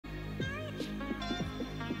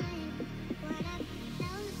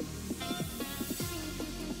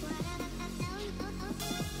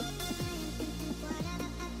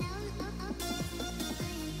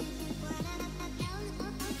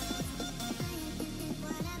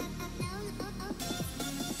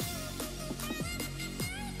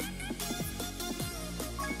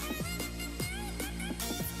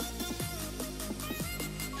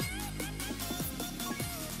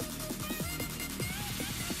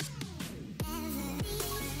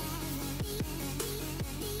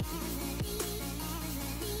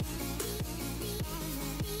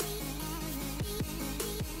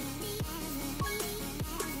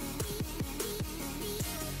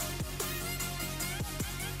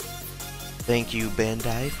Thank you,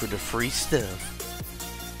 Bandai, for the free stuff.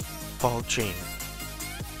 Ball chain.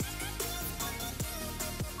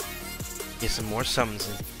 Get some more summons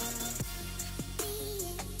in.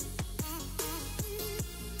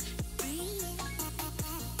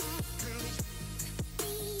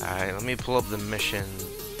 Alright, let me pull up the mission.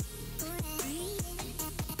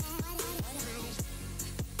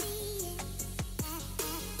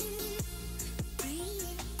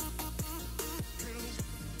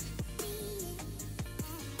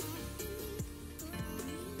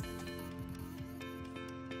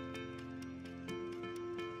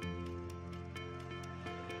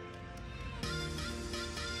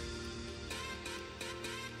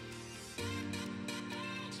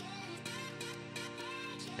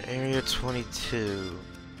 Area 22.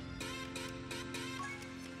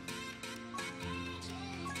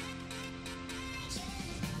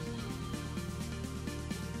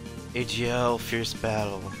 AGL Fierce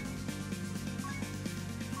Battle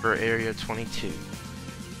for Area 22.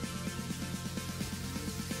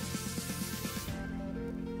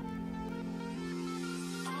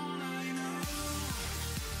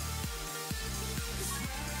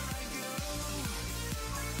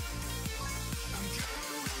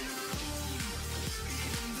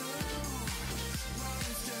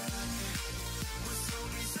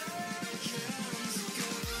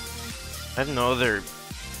 I didn't know they're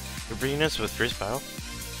bringing us with Fierce Battle.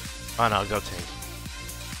 Oh no, go tank.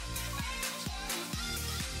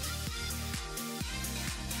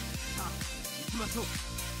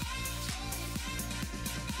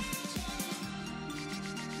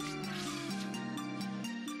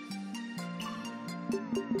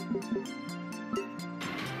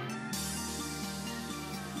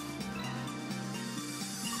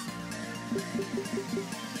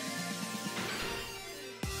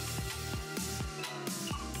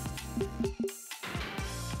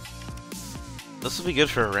 This will be good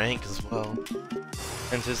for a rank as well,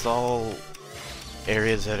 since it's all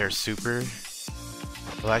areas that are super.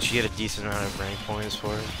 We'll actually get a decent amount of rank points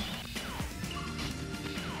for it.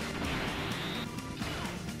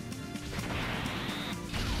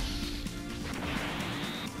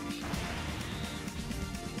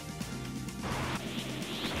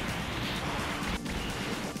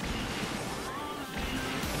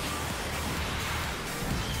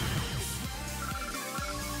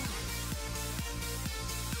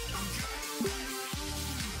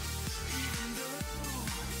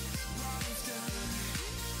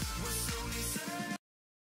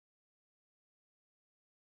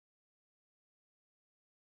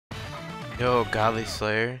 Yo, Godly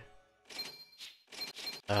Slayer.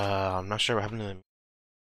 I'm not sure what happened to him.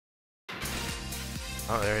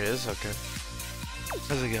 Oh, there he is. Okay.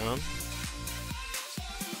 How's it going?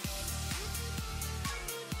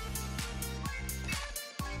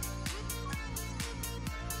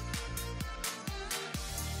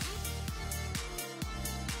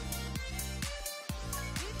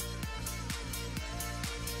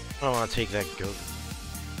 I don't want to take that goat.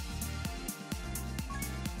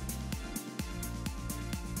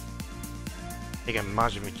 Take a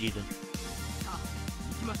Majin Vegeta.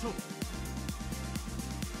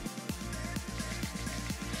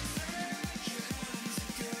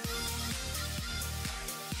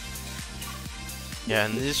 Yeah,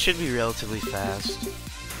 and this should be relatively fast,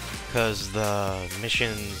 because the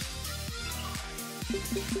missions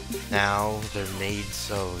now, they're made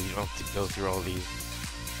so you don't have to go through all these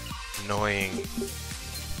annoying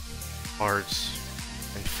parts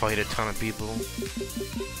and fight a ton of people.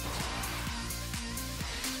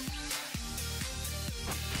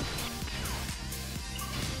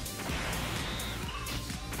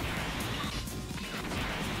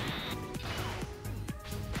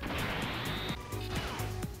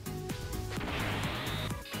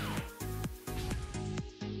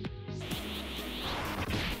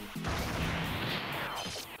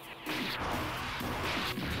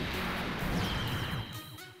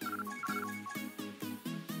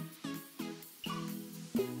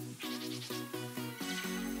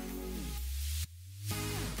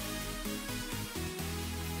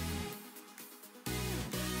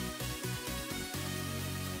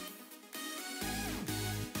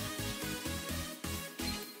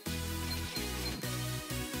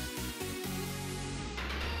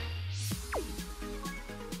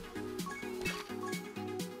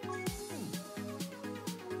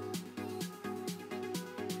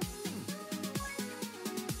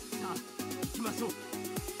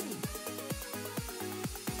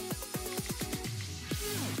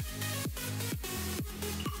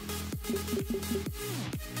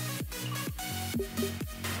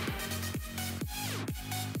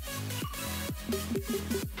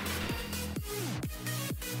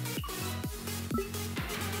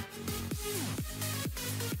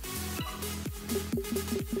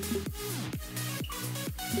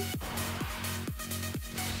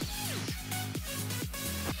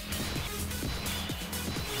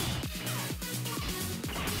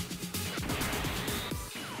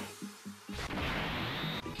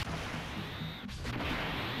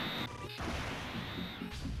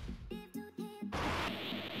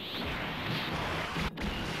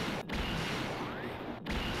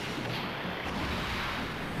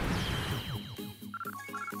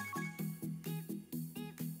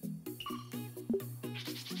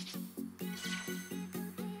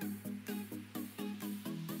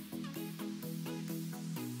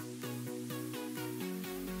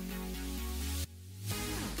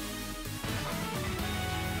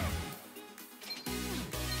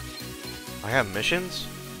 I have missions?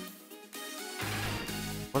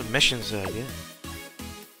 What missions did I get?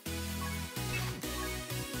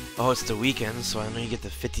 Oh, it's the weekend, so I know you get the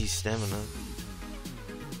 50 stamina.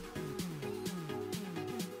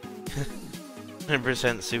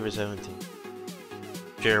 100% Super 17.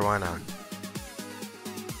 Sure, why not?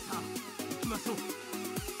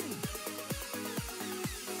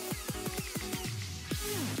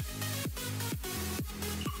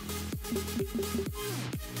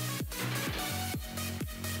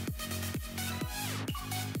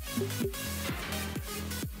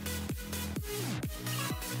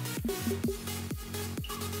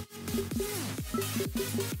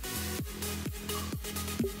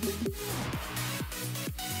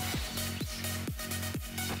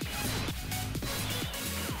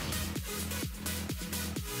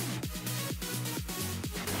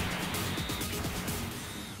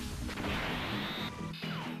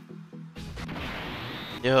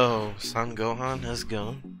 Yo, Son Gohan, how's it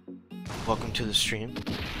going? Welcome to the stream.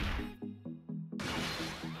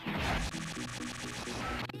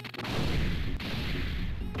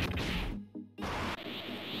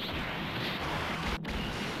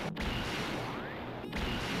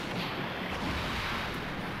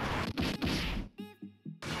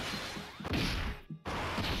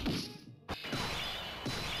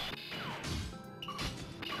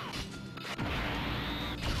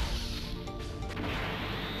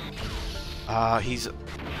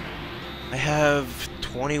 I have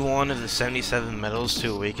 21 of the 77 medals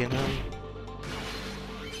to awaken him.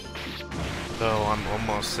 So I'm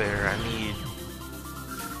almost there. I need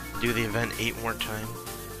to do the event 8 more times.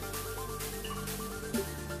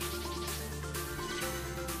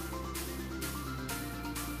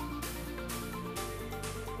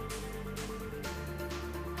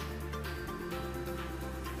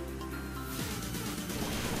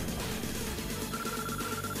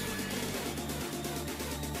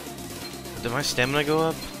 Did my stamina go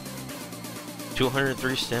up?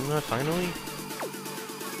 203 stamina finally?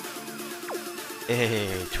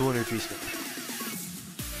 Hey, 203 stamina.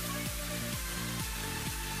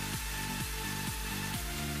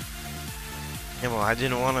 Yeah, well, I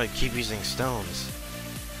didn't want to keep using stones.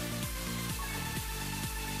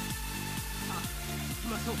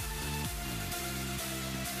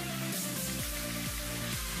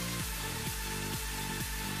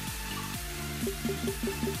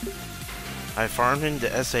 I farmed into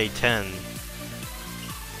SA10,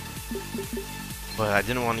 but I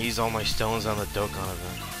didn't want to use all my stones on the Dokkan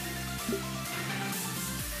event.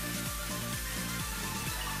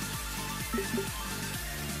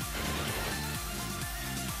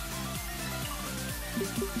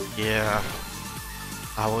 Yeah,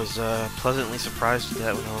 I was pleasantly surprised with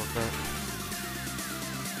that when I was there.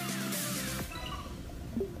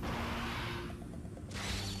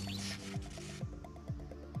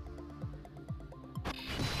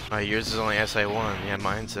 Yours is only SA1, yeah,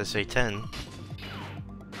 mine's SA10.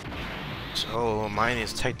 So mine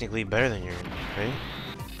is technically better than yours, right?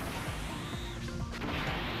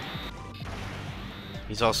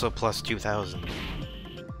 He's also plus 2,000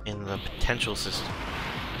 in the potential system.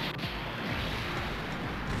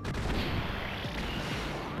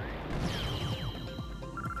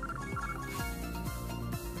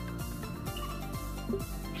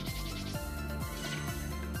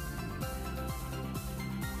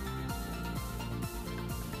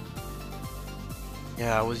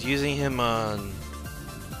 Yeah, I was using him on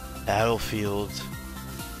Battlefield,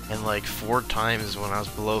 and like 4 times when I was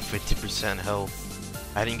below 50% health,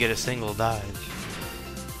 I didn't get a single dive.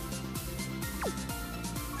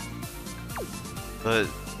 But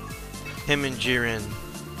him and Jiren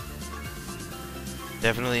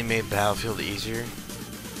definitely made Battlefield easier.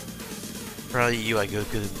 Probably you I go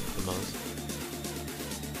through the most.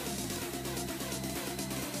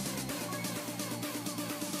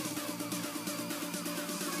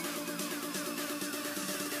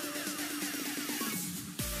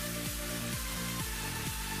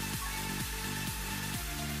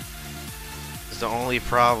 the only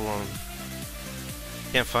problem.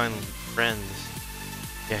 Can't find friends.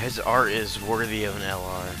 Yeah, his art is worthy of an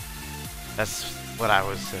LR. That's what I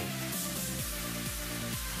would say.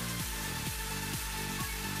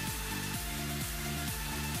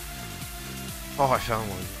 Oh, I found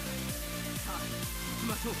one.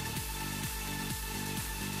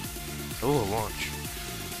 Oh, a launch.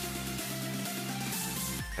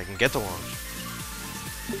 I can get the launch.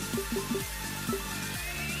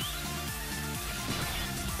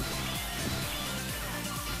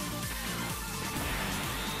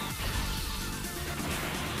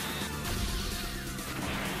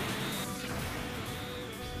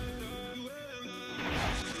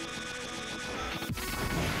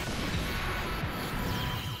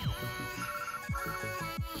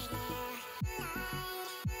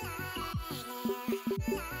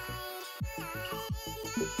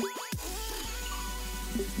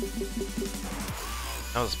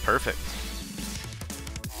 That was perfect.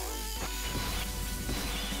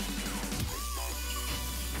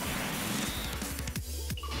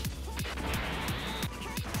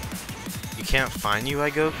 You can't find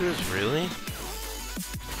UI Gokus? Really?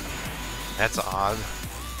 That's odd.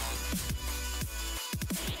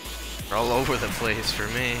 They're all over the place for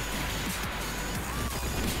me.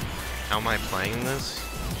 How am I playing this?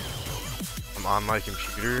 I'm on my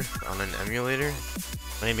computer, on an emulator?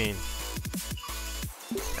 What do you mean?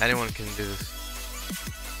 Anyone can do this.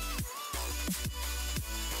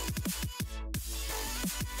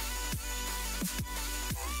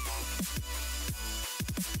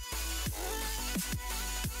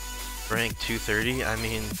 Rank 230? I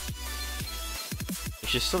mean, you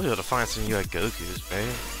should still be able to find some UI Gokus,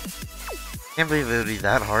 right? Can't believe it would be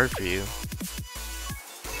that hard for you.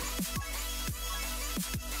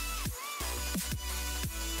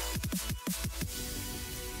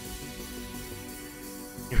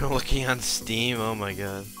 You're looking on Steam? Oh my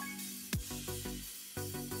god.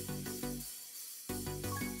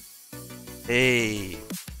 Hey,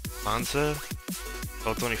 Mansa?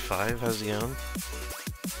 1225, how's it going?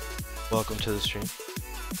 Welcome to the stream.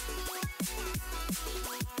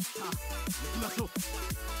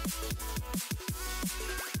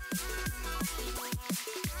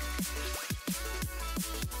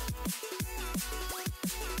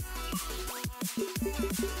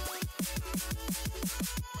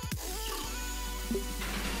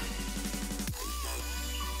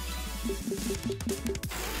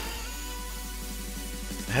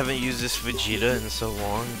 I haven't used this Vegeta in so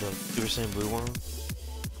long, the Super Saiyan Blue one.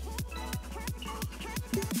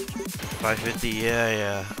 550,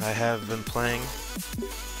 yeah, I have been playing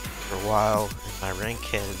for a while, and my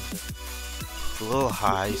rank is a little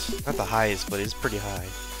high. Not the highest, but it's pretty high.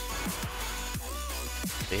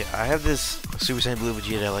 But yeah, I have this Super Saiyan Blue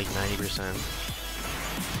Vegeta at like 90%,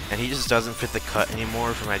 and he just doesn't fit the cut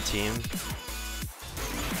anymore for my team.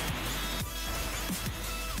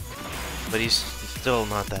 But he's still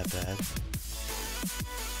not that bad.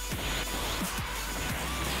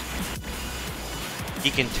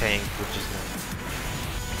 He can tank, which is nice.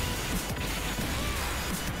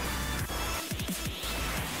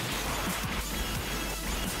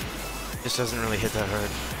 Just doesn't really hit that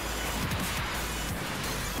hard.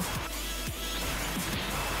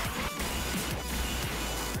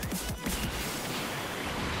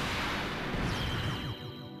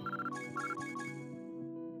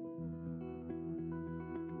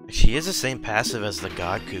 He is the same passive as the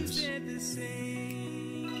Godkus.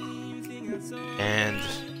 And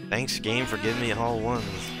thanks game for giving me all ones.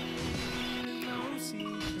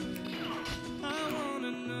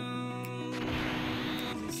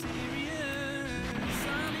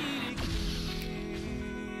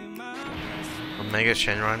 Omega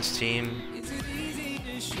Shenron's team.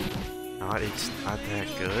 It's not that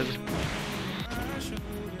good.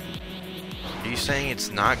 Are you saying it's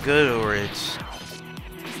not good or it's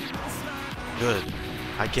good?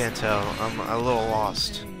 I can't tell. I'm a little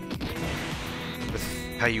lost with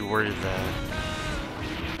how you worded that.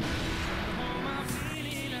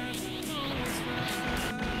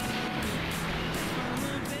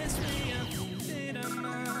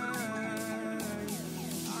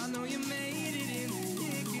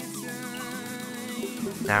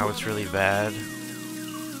 Now it's really bad.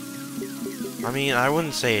 I mean, I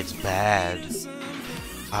wouldn't say it's bad.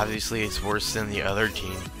 Obviously, it's worse than the other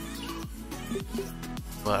team.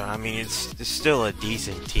 But, I mean, it's still a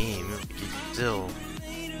decent team. You can still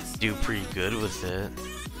do pretty good with it.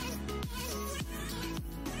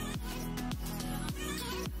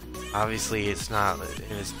 Obviously, it's not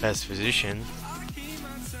in its best position.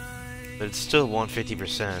 But it's still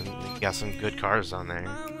 150%. You got some good cards on there.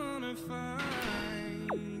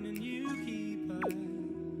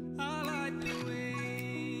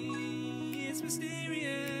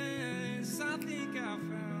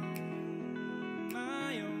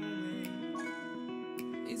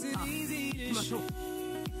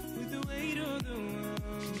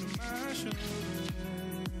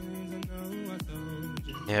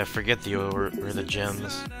 Yeah, forget the ore or the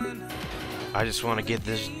gems. I just want to get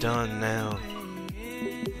this done now.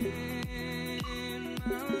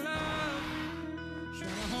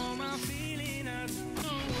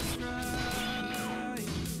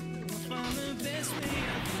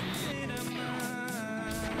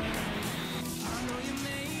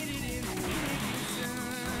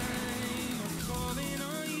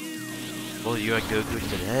 Well, you had Goku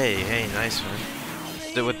today. Hey, nice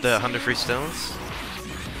one. With the 100 free stones?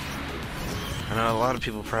 I know a lot of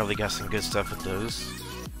people probably got some good stuff with those.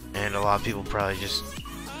 And a lot of people probably just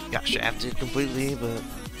got shafted completely, but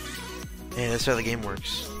yeah, that's how the game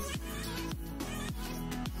works.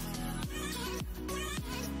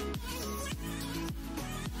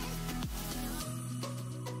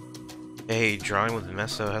 Hey, Drawing with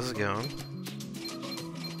Meso, how's it going?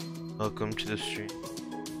 Welcome to the stream.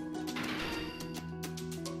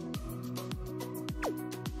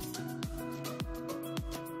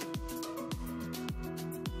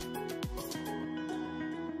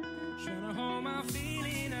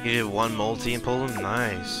 You did one multi and pulled him?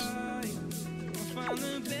 Nice.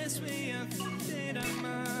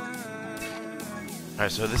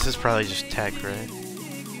 Alright, so this is probably just tech, right?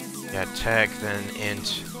 Yeah, tech, then int,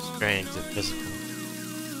 strength, and physical.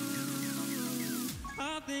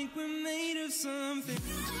 I think we're made of something.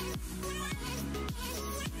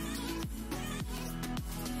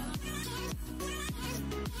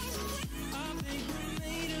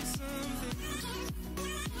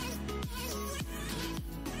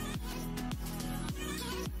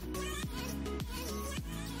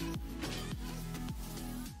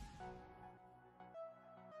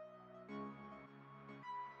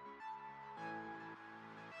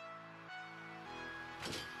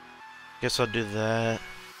 Guess I'll do that.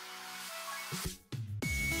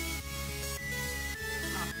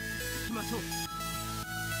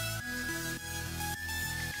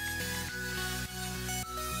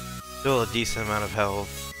 Still a decent amount of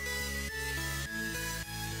health.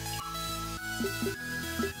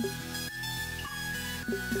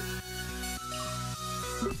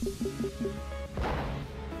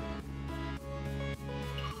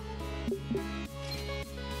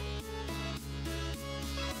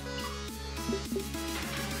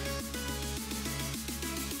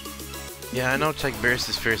 Yeah, I know Tech Bear's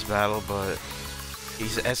his first battle, but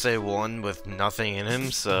he's SA1 with nothing in him,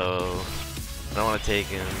 so I don't want to take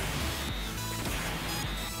him.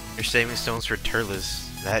 You're saving stones for Turles.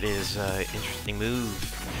 That is an interesting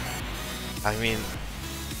move. I mean,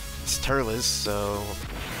 it's Turles, so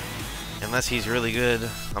unless he's really good,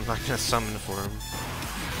 I'm not gonna summon for him.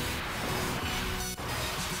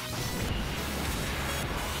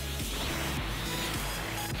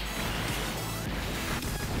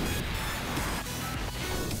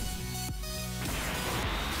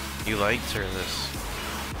 You like Turles?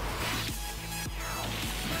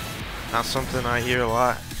 Not something I hear a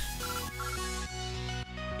lot.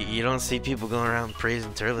 You don't see people going around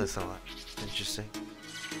praising Turles a lot. Interesting.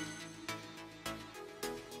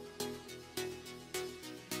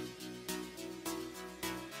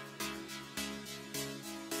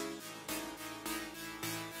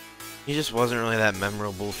 He just wasn't really that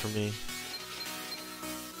memorable for me.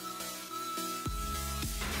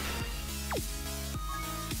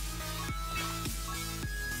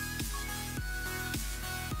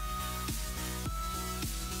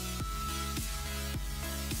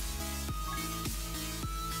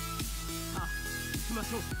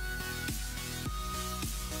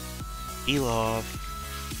 Elov.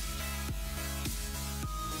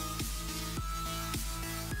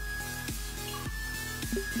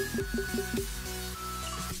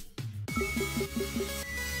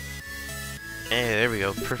 Hey, there we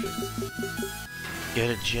go. Perfect.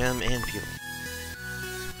 Get a gem and peel.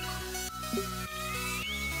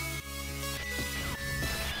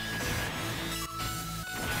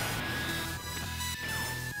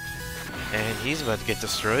 And he's about to get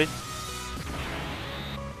destroyed.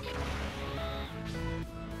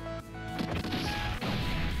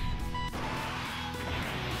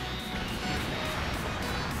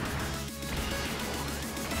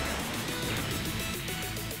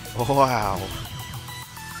 Wow.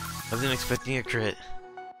 Wasn't expecting a crit.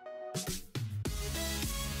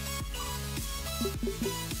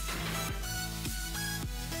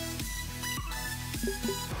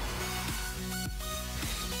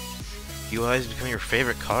 UI is becoming your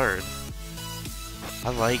favorite card.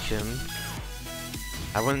 I like him.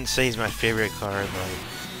 I wouldn't say he's my favorite card, but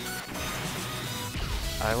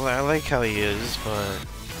I like how he is, but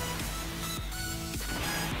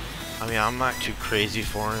I mean, I'm not too crazy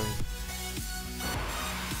for him.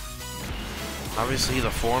 Obviously,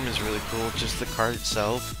 the form is really cool, just the card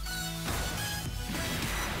itself.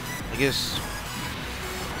 I guess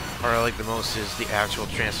what I like the most is the actual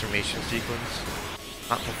transformation sequence.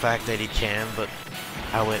 Not the fact that he can, but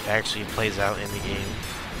how it actually plays out in the game.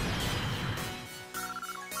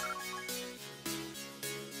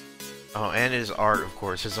 Oh, and his art, of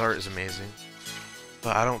course. His art is amazing.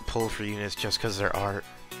 But I don't pull for units just because they're art.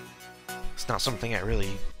 It's not something I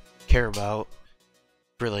really care about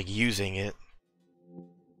for, like, using it.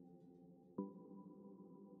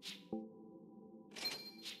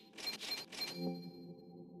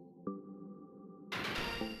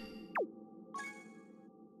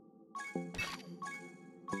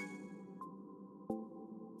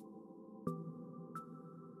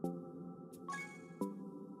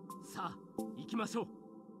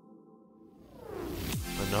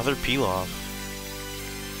 Another peel-off.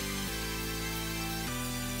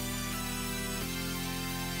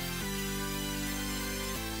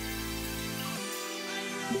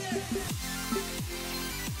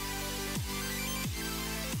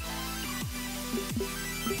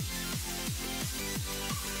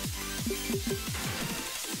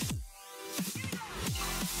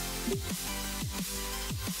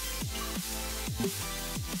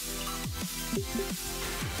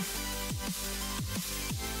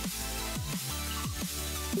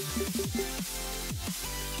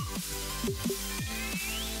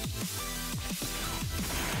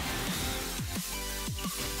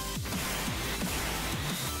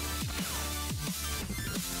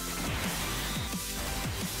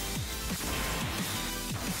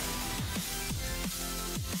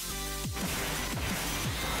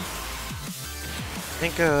 I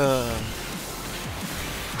think,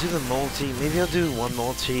 do the multi. Maybe I'll do one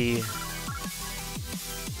multi.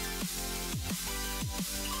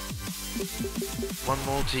 One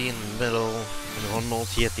multi in the middle, and one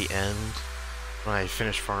multi at the end when I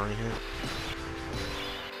finish farming it.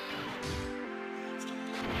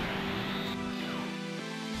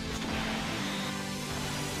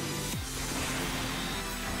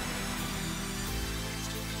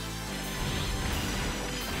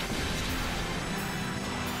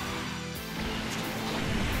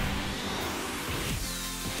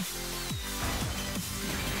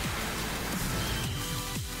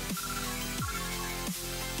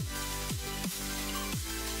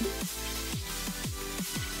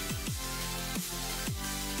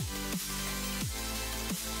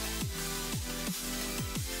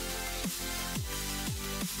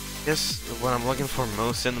 I guess what I'm looking for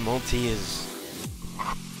most in the multi is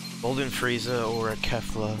Golden Frieza or a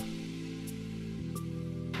Kefla.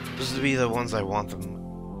 Those would be the ones I want them.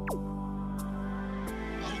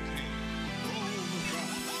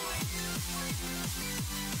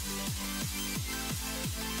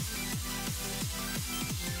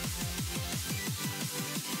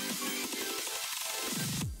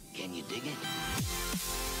 Can you dig it?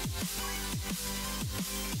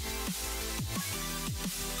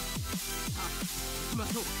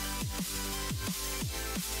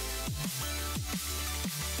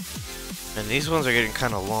 And these ones are getting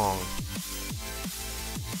kind of long.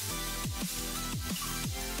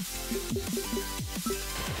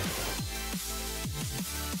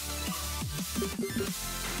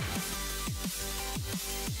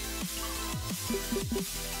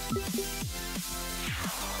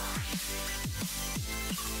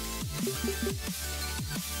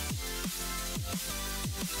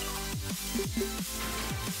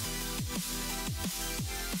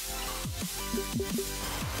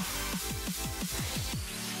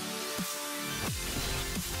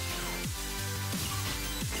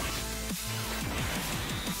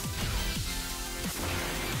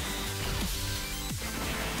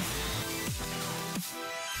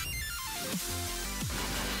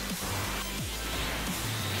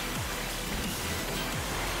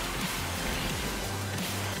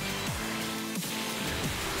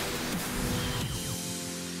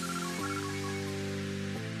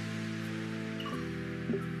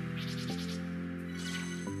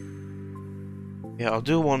 Yeah, I'll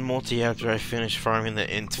do one multi after I finish farming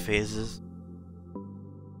the int phases.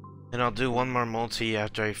 And I'll do one more multi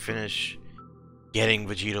after I finish getting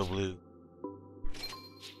Vegito Blue.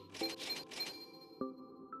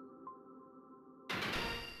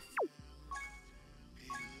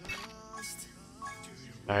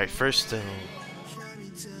 Alright, first stone.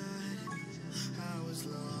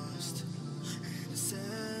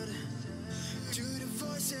 To the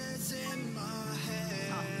voices in my head.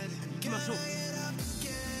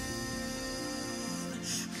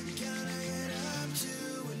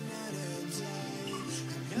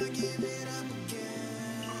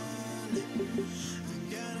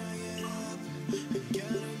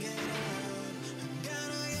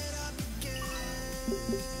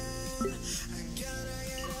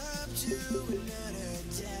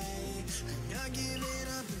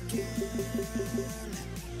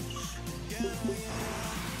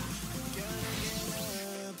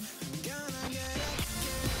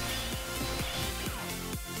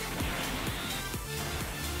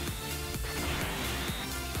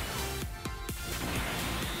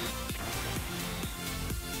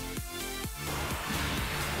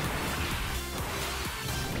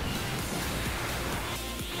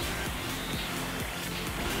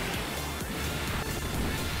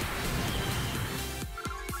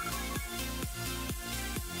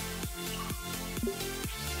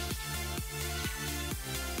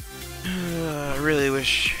 I really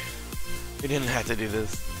wish we didn't have to do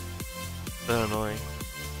this. So annoying.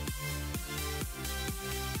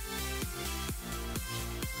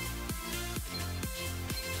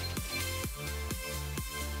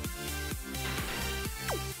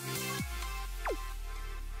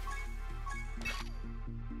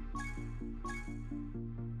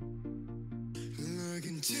 Look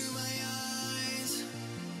into my eyes.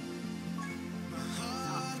 My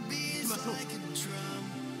heart beats like a drum.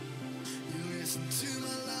 You listen to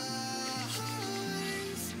my lies.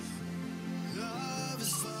 Love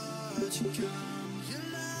is what you come. Your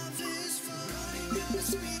love is fun. Running at the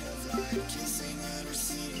speed of light, kissing and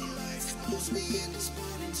receding lights. Pulls me in this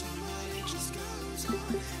morning time, it just goes on.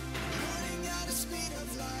 Running at the speed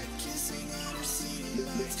of light, kissing and receding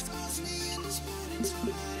lights. Pulls me in this morning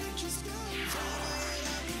time, it just goes on.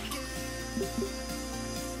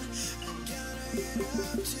 I'm gonna get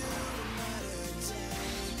up to another day.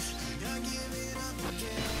 I'm not giving up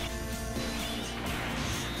again.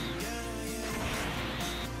 I'm gonna get up,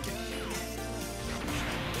 gonna get up,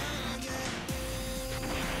 gonna get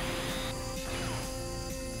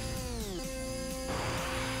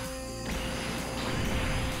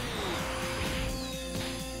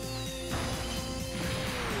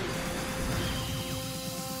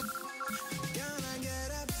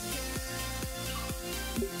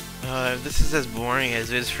If this is as boring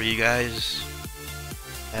as it is for you guys,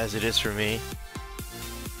 as it is for me,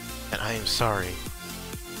 and I am sorry.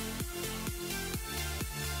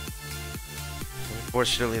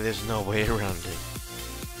 Unfortunately, there's no way around it.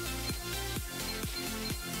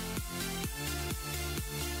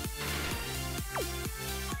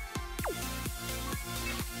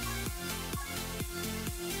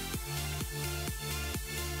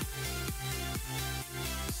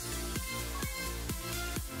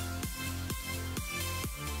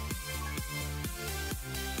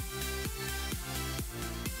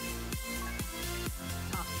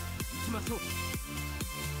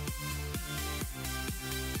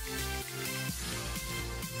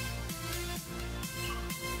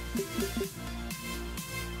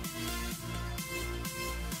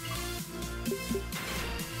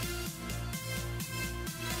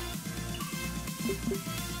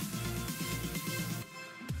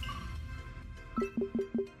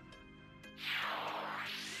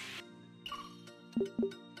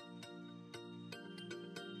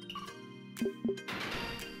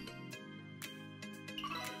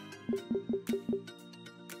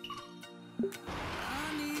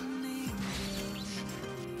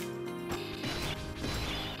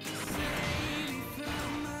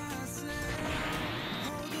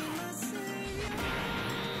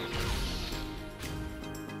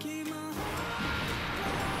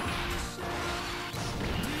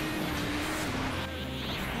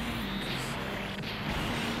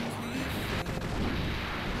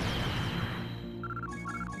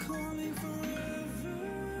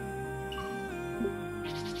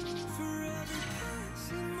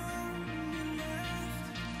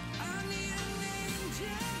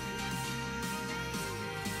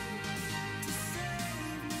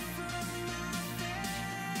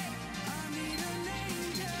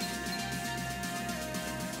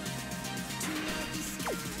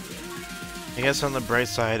 I guess on the bright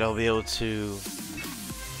side, I'll be able to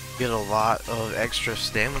get a lot of extra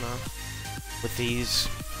stamina with these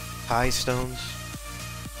high stones.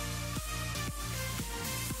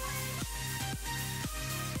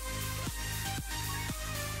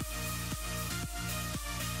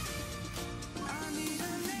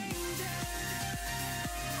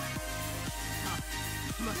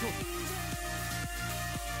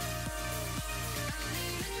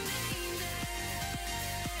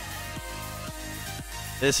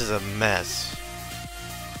 This is a mess.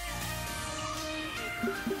 I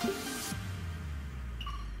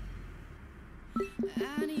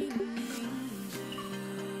need an angel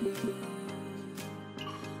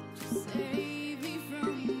to save me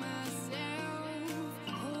from myself,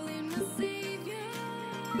 holding my savior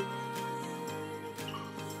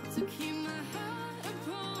to keep my heart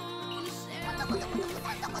upon a shelf.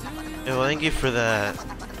 Hey, well, thank you for that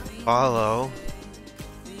follow,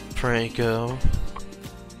 Franco.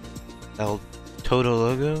 El Toto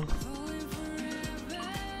logo?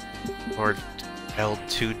 Or El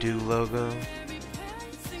To-Do logo?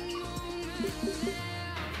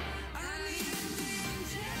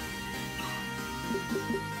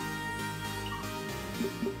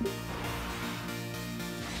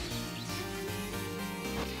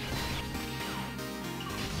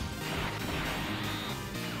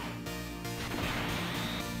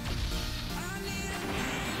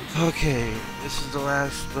 Okay, this is the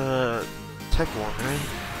last tech one, right?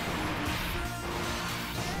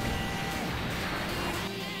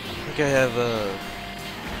 I think I have a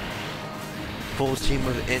full team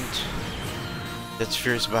of int that's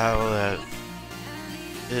fierce battle that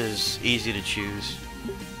is easy to choose.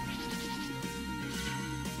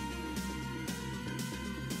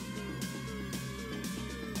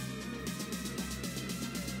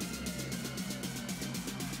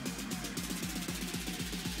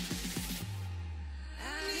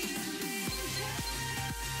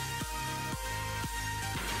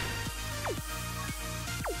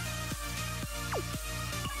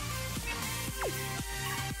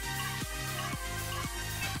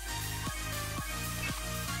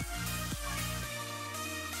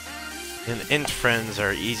 And int friends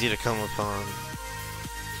are easy to come upon.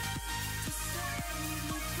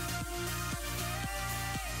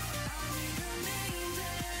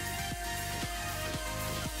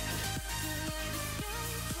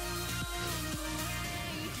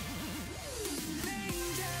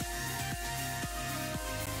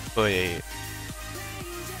 Wait.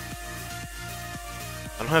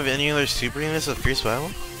 I don't have any other super units with fierce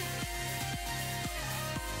battle?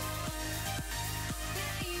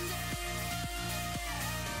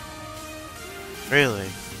 Really?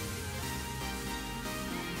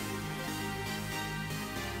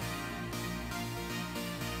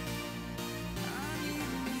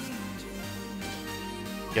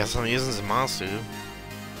 Guess I'm using Zamasu.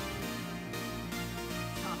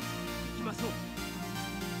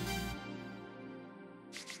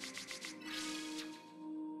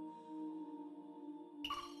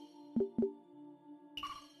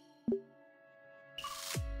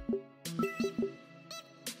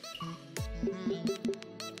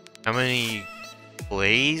 How many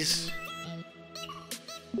plays?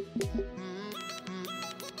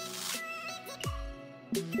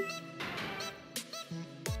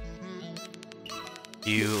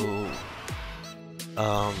 You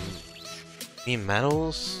need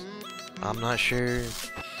metals? I'm not sure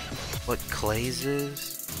what clays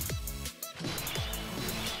is.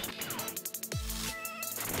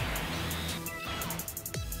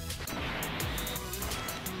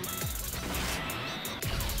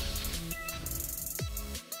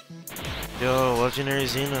 Yo, Legendary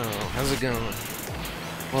Xeno, how's it going?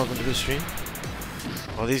 Welcome to the stream.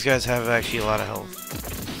 Well, these guys have actually a lot of health.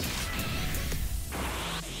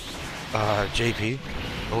 JP.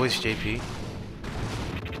 Always JP.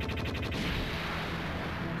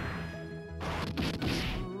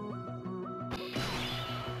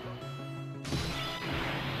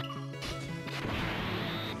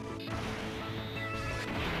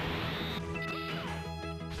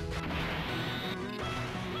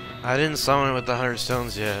 I didn't summon it with the 100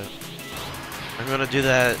 stones yet. I'm gonna do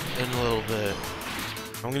that in a little bit.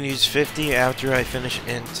 I'm gonna use 50 after I finish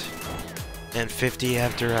int, and 50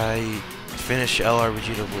 after I finish LR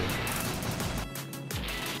Vegito Blue.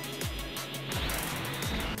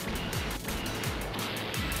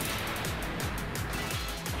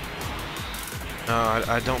 No,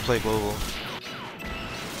 I don't play global.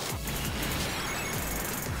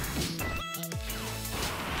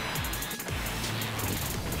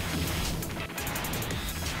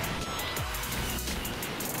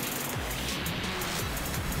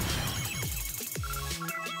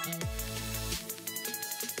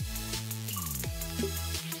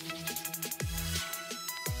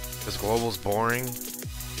 Because global's boring.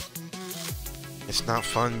 It's not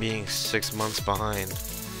fun being 6 months behind.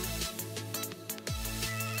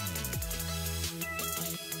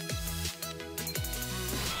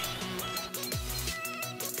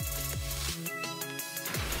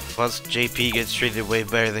 Plus, JP gets treated way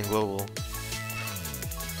better than global.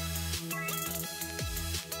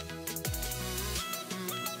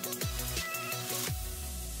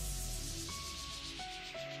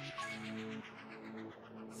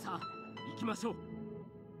 きましょう。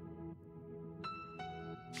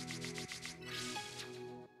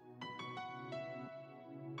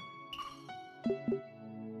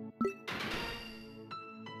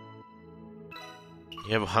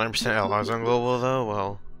 You have 100% LRs on global though?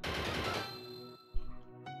 Well.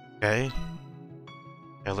 Okay.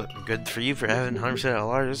 Yeah, look good for you for having 100%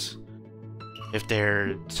 LRs. If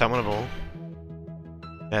they're summonable.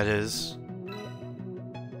 That is.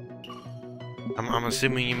 I'm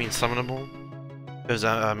assuming you mean summonable? Because,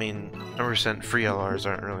 I mean, 100% free LRs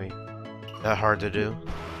aren't really that hard to do.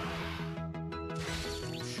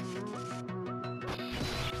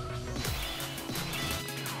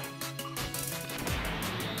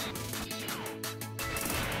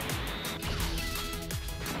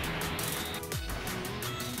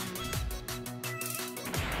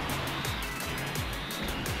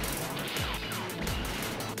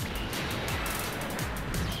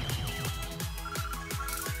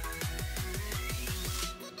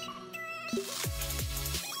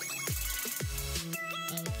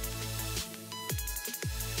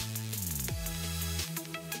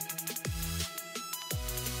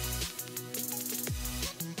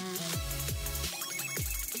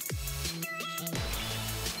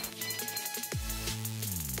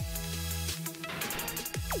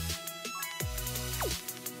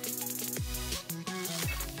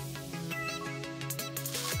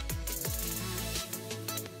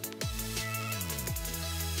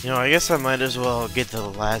 You know, I guess I might as well get the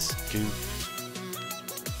last dupe.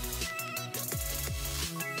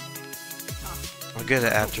 I'll get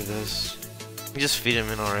it after this. We just feed him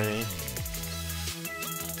in already.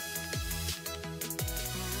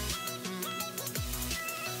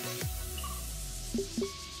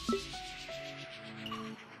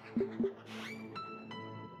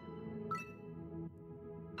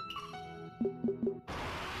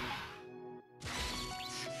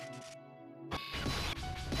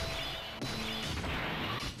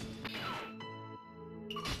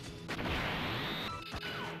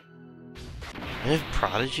 They have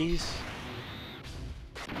prodigies?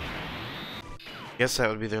 Guess that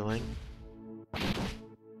would be their link.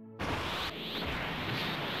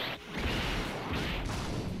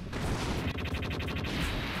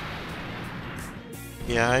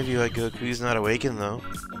 Yeah, I do like Goku. He's not awakened though.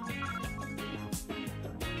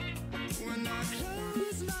 When I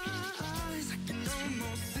close my eyes, I can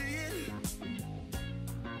almost see it.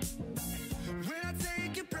 When I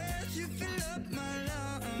take a breath, you fill up my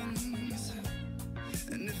lungs.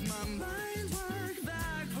 And if my mind works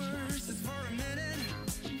backwards just for a minute,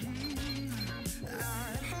 I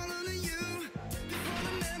hold on to you before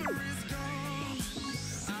the memory's gone.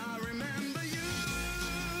 I remember you,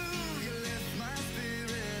 you lift my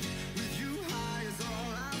spirit. With you high is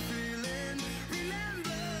all I'm feeling.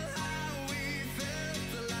 Remember how we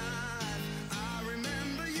felt alive. I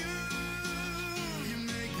remember you, you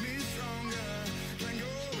make me stronger. Can't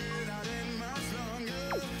go without it much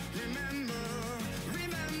longer. Remember,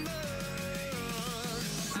 remember,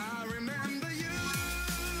 I remember you,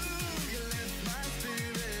 you lift my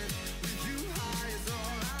spirit. With you high is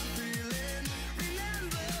all I'm feeling.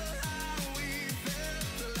 Remember how we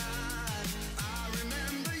felt alive. I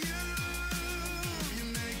remember you, you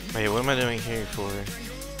make me Wait, what am I doing here for?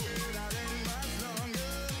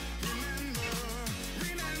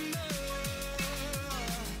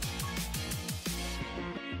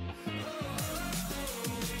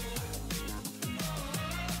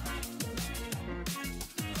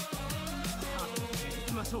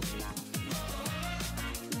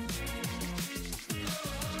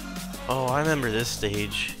 Oh, I remember this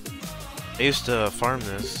stage. I used to farm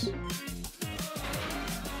this.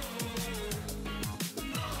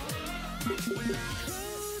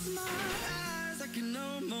 close my eyes, I can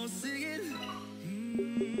almost see it.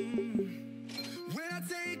 When I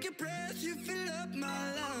take a breath, you fill up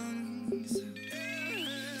my lungs. And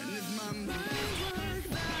if my mind works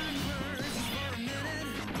backwards just for a minute,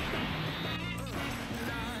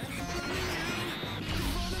 I hold on to you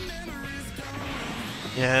before the memory's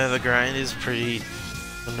gone. Yeah, the grind is pretty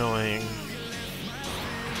annoying.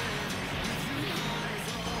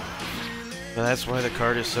 But that's why the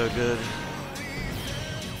card is so good.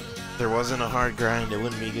 If there wasn't a hard grind, it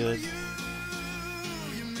wouldn't be good.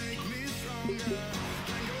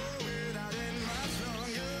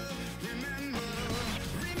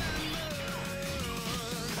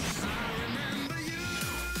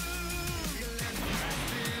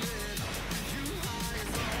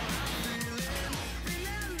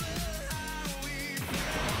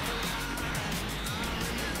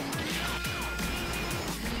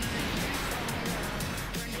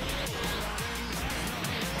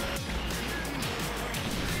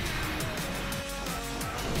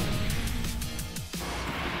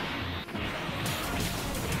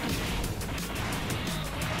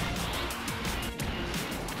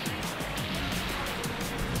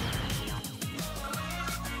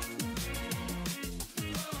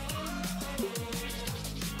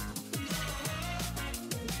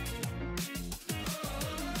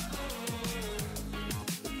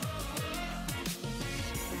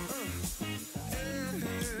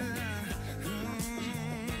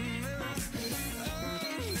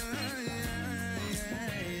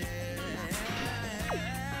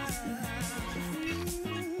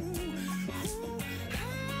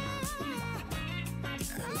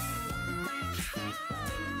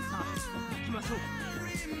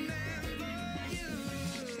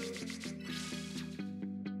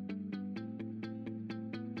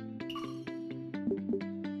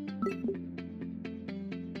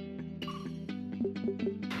 I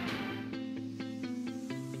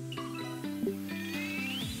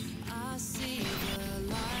see the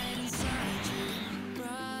light inside you,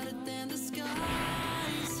 brighter than the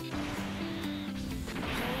skies.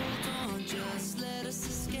 Hold on, just let us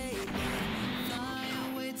escape and fly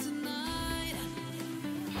away tonight.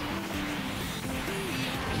 We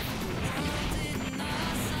have the world in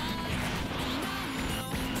our sight, and I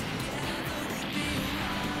know together we'll be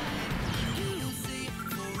alright. You will see,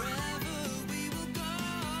 forever we will go.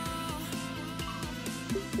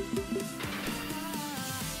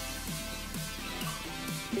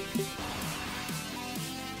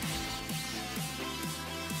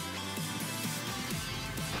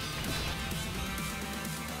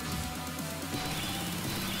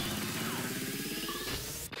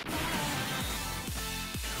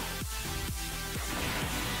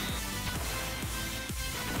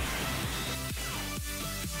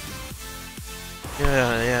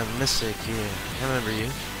 Yeah, Mystic, yeah. I remember you.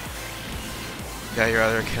 Got your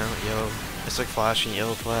other account, Yellow. Mystic Flash and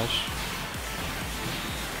Yellow Flash.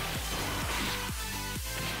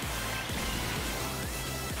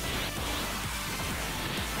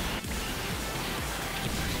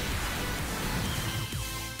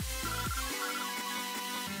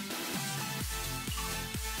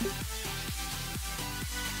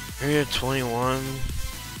 Area 21.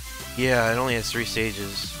 Yeah, it only has 3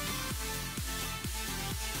 stages.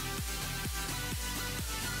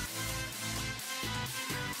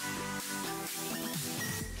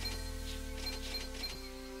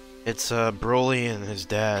 It's Broly and his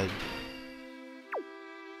dad.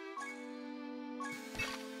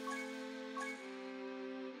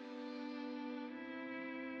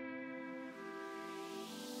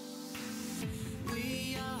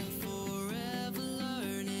 We are forever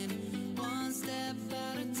learning, one step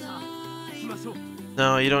at a time.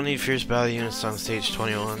 No, you don't need Fierce Battle Units on stage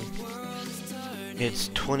 21. It's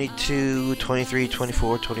 22, 23,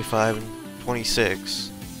 24, 25, and 26.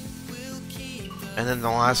 And then the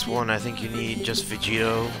last one, I think you need just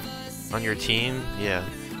Vegito on your team. Yeah.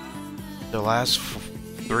 The last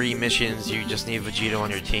 3 missions, you just need Vegito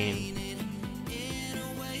on your team.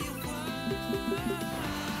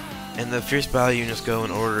 And the Fierce Battle Units go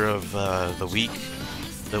in order of the week.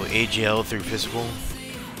 So AGL through physical.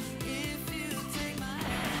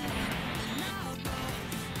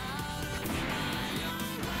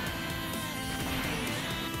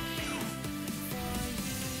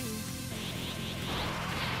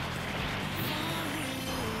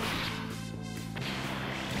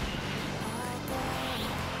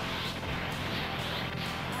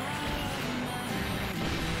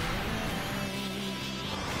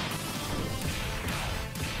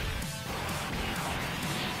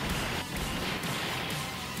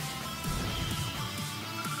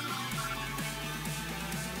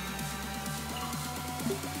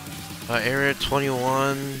 Area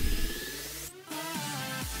 21.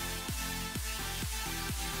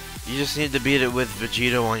 You just need to beat it with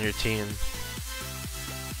Vegito on your team.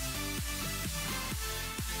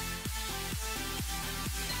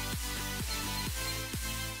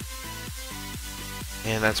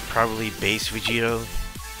 And that's probably base Vegito.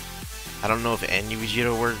 I don't know if any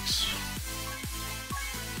Vegito works.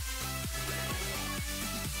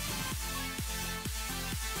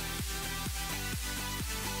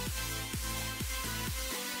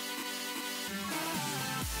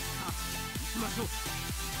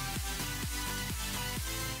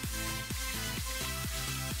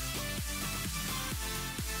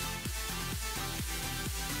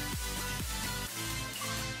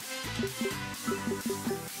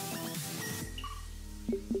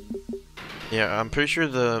 Yeah, I'm pretty sure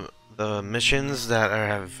the missions that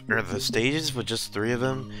or the stages with just 3 of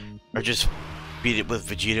them are just beat it with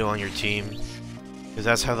Vegito on your team, because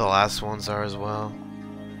that's how the last ones are as well.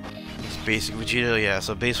 It's basic Vegito, yeah.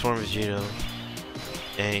 So base form Vegito,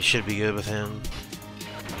 and you should be good with him.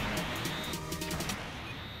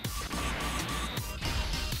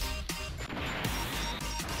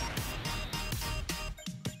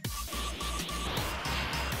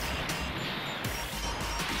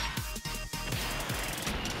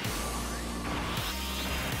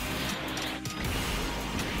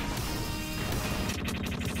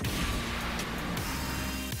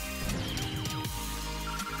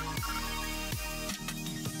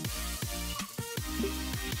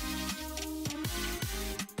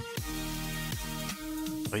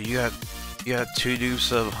 Oh, you got 2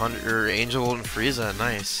 dupes of Angel Gold and Frieza.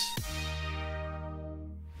 Nice.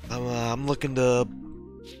 I'm looking to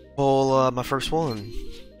pull my first one.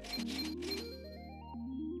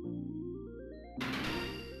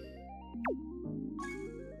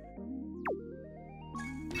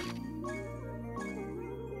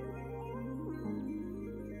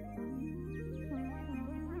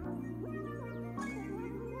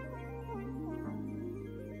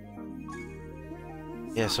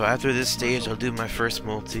 Yeah, so after this stage, I'll do my first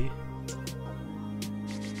multi.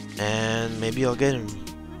 And maybe I'll get him.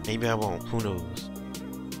 Maybe I won't. Who knows?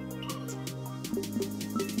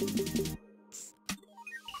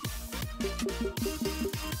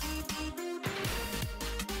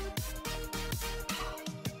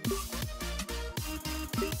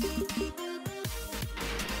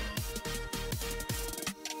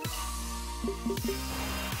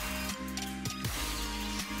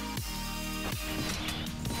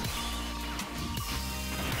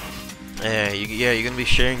 Yeah, you're gonna be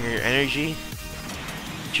sharing your energy.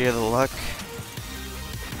 Share the luck.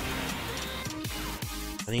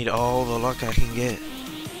 I need all the luck I can get.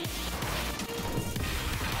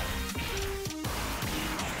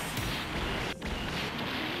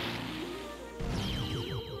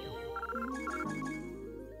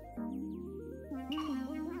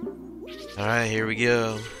 Alright, here we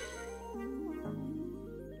go.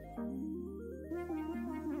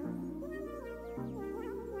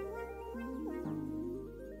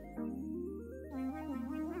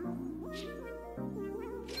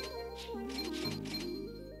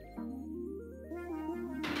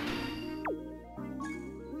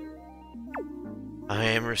 I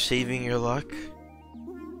am receiving your luck.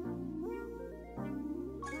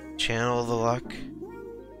 Channel the luck.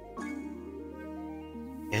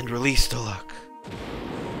 And release the luck.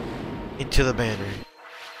 Into the banner.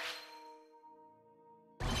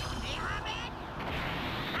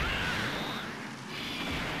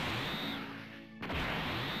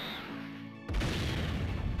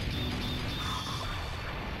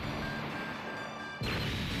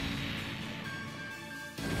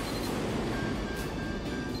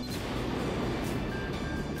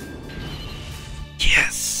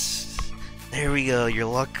 Yes! There we go, your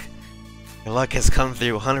luck has come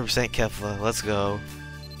through, 100% Kefla, let's go.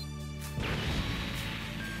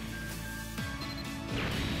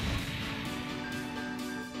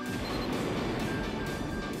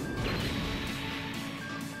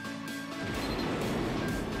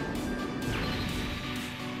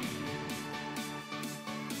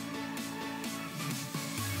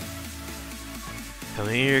 Come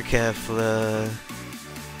here, Kefla.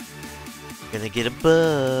 Gonna get a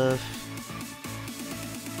buff.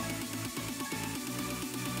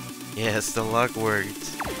 Yes, the luck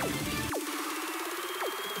worked.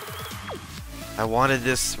 I wanted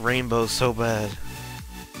this rainbow so bad.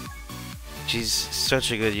 She's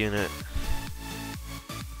such a good unit.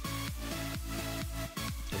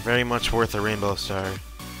 Very much worth a rainbow star.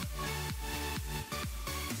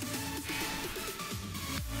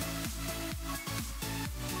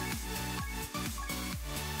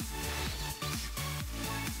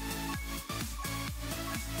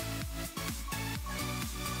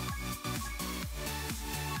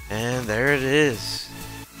 And there it is.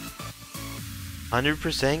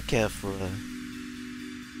 100% Kefla.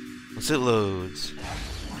 Once it loads.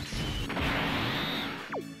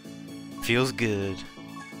 Feels good.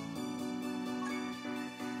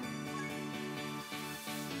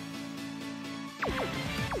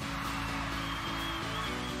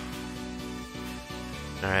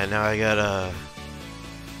 Alright, now I gotta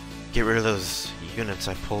get rid of those units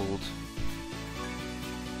I pulled.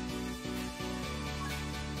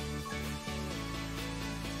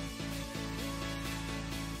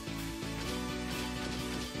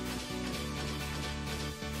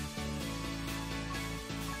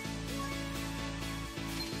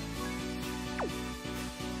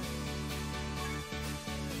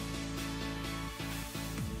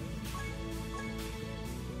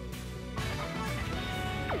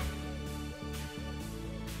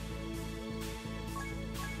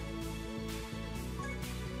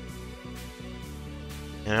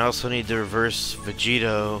 And I also need to reverse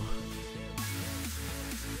Vegito.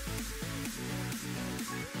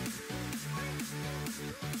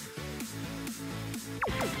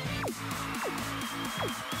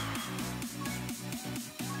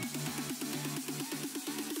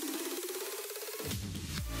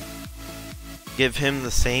 Give him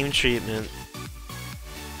the same treatment.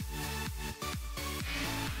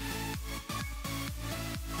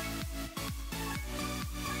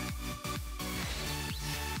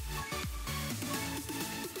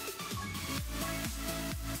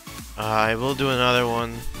 I will do another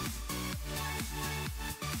one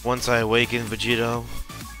once I awaken Vegito.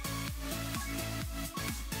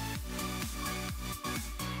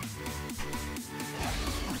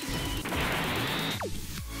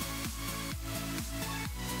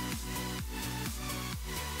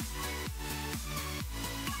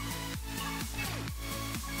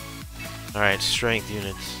 Alright, strength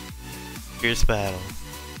units. Fierce battle.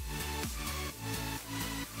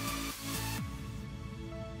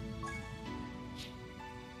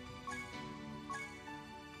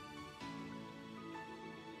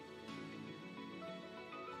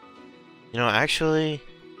 You know, actually,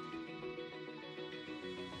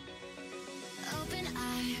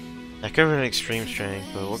 I could have an extreme strength,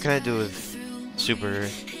 but what can I do with super?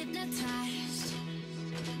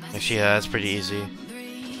 Actually, yeah, that's pretty easy.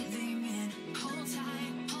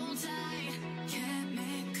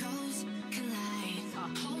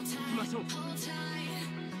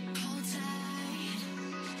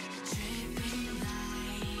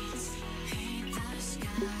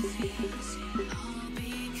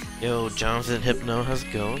 Yo, Jonathan Hypno, how's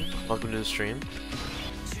it going? Welcome to the stream.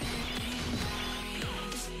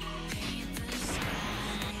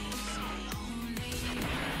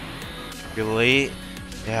 You're late?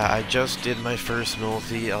 Yeah, I just did my first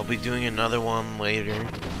multi. I'll be doing another one later.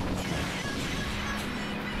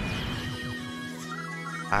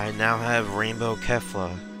 I now have Rainbow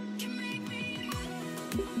Kefla.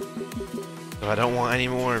 So I don't want any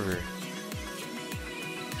more of her.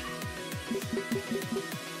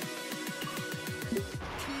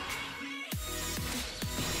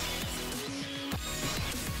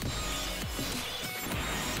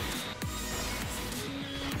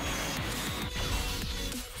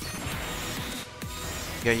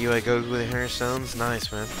 Got you like Goku with hair stones?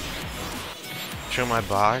 Nice, man. Show my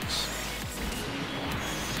box.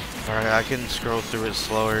 Alright, I can scroll through it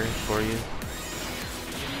slower for you.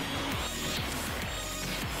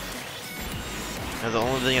 Now the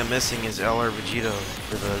only thing I'm missing is LR Vegito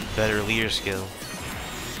for the better leader skill.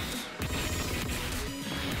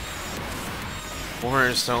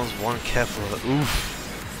 400 stones, 1 Kefla.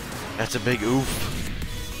 Oof. That's a big oof.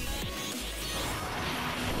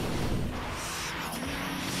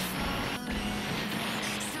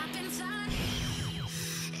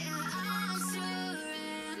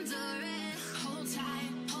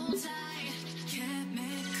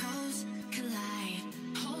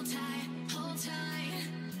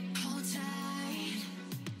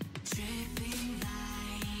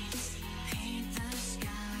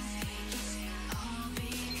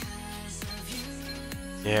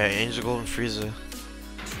 Yeah, Angel Golden Frieza.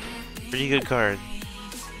 Pretty good card.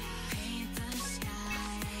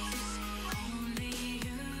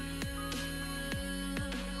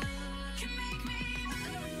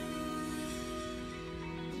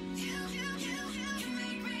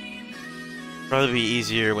 Probably be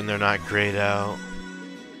easier when they're not grayed out.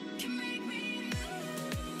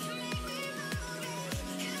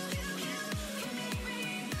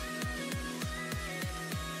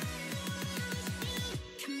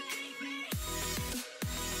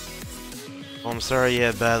 Oh, I'm sorry you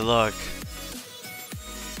had bad luck.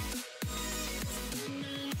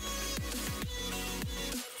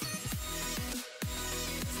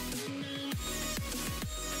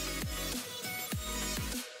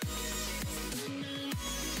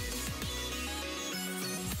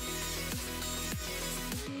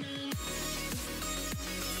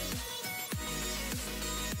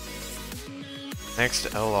 Next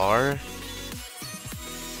LR.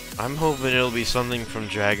 I'm hoping it'll be something from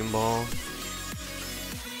Dragon Ball.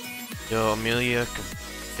 Yo, Emilio.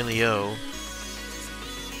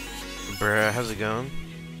 Bruh, how's it going?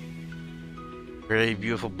 Very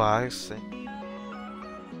beautiful box.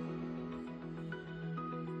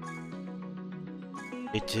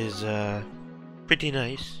 It is, pretty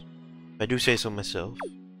nice. If I do say so myself.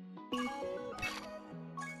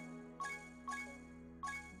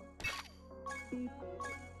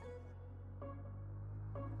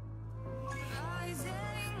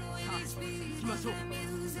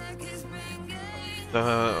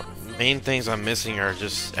 The main things I'm missing are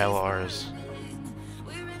just LRs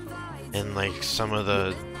and like some of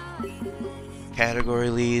the category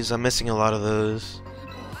leads. I'm missing a lot of those.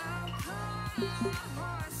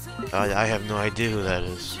 I have no idea who that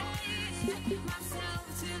is.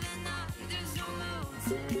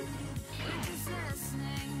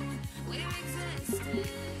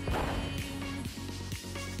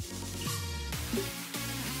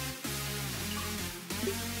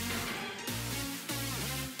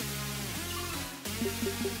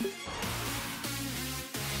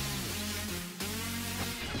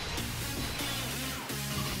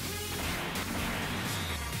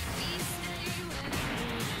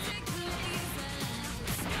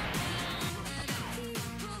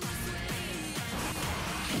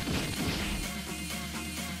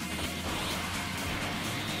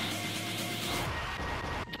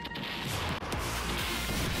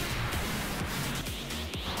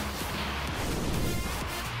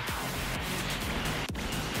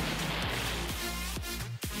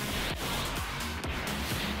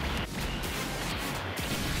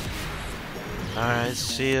 Alright,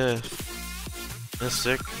 see ya,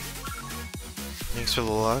 Mystic. Thanks for the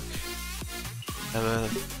luck. Have a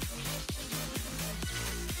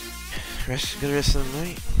Good rest of the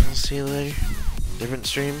night. I'll see you later. Different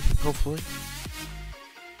stream, hopefully.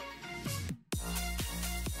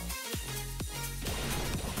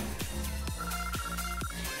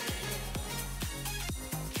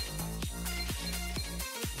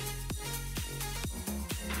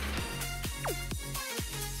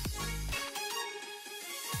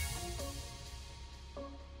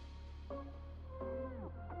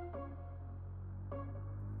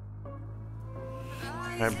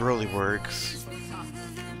 That really works.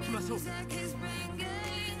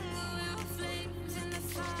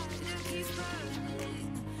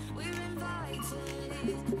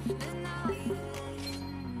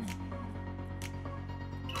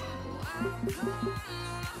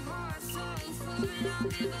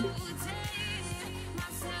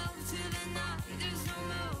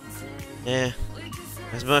 Yeah,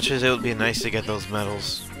 as much as it would be nice to get those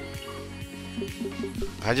medals,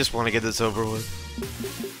 I just want to get this over with.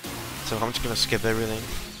 So I'm just gonna skip everything.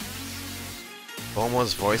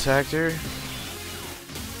 Almost voice actor?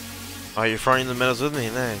 Oh, you're farting the medals with me?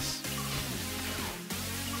 Nice.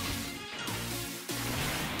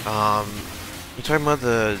 You talking about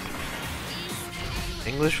the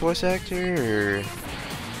English voice actor or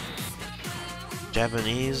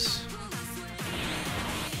Japanese?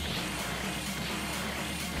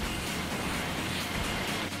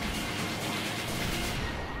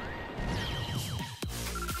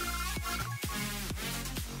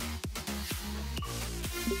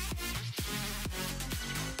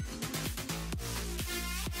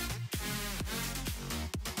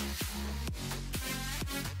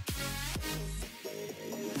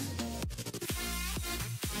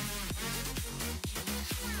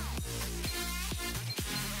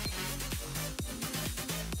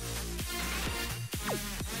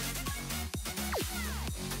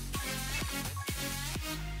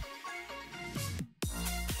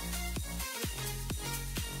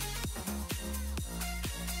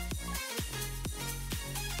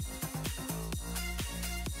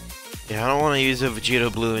 Yeah, I don't want to use a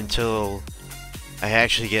Vegito Blue until I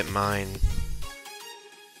actually get mine.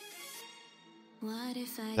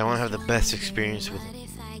 I want to have the best experience with it.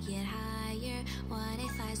 What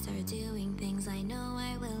if I start doing things I know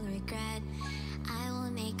I will regret? I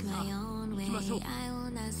will make my own way. I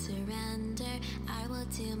will not surrender. I will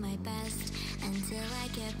do my best until I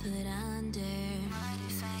get put under.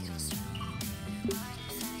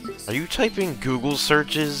 Are you typing Google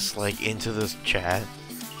searches like into this chat?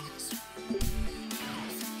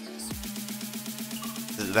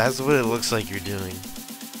 That's what it looks like you're doing.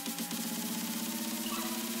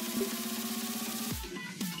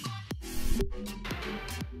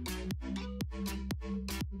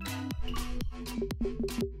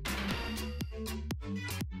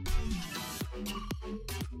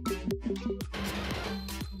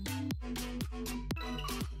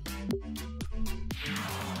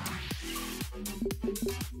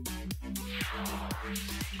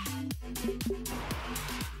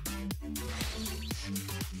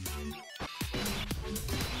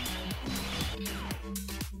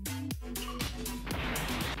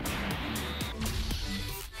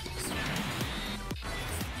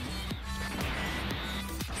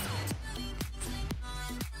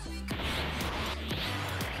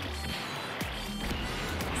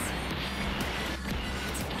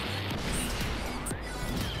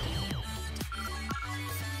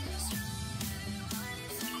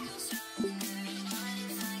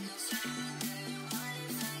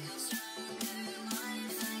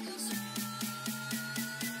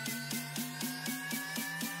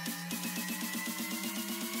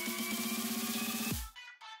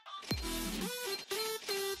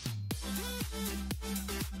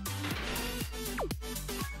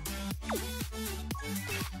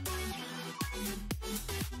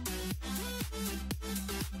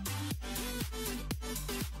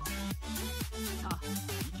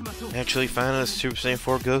 Actually found a Super Saiyan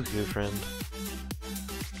 4 Goku friend.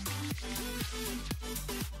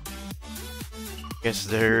 Guess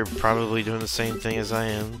they're probably doing the same thing as I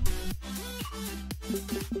am.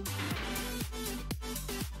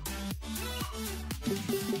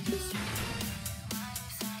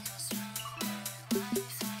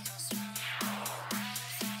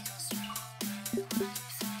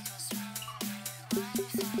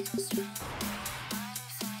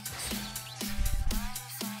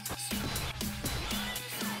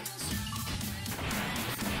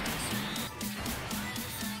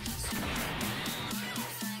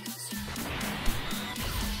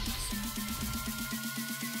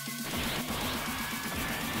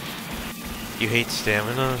 You hate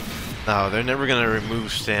stamina? No, they're never gonna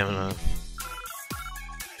remove stamina.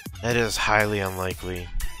 That is highly unlikely.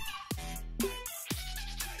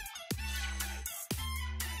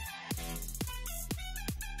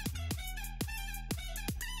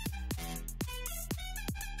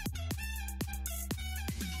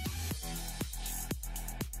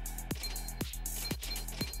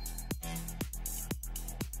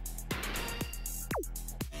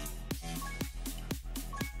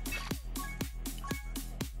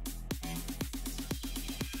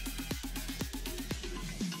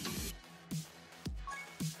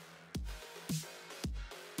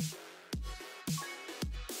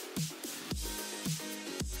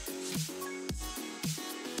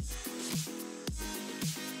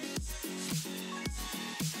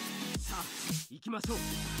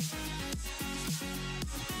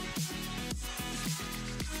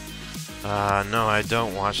 No, I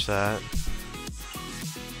don't watch that.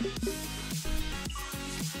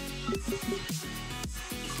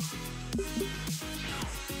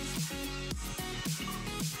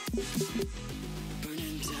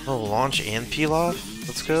 Oh, launch and peel off?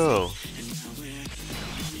 Let's go.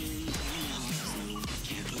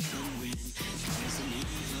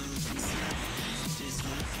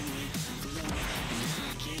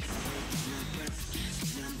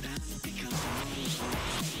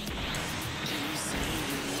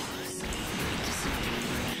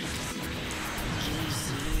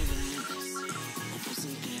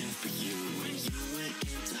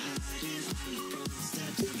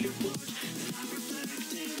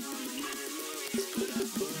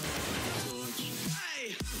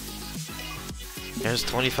 There's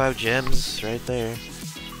 25 gems right there.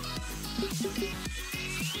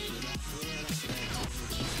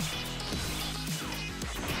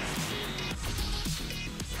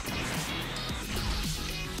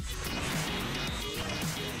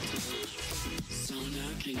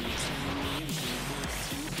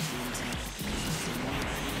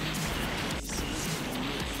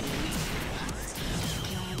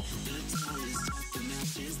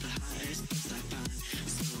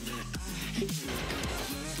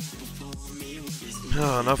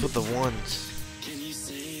 Oh, enough with the ones.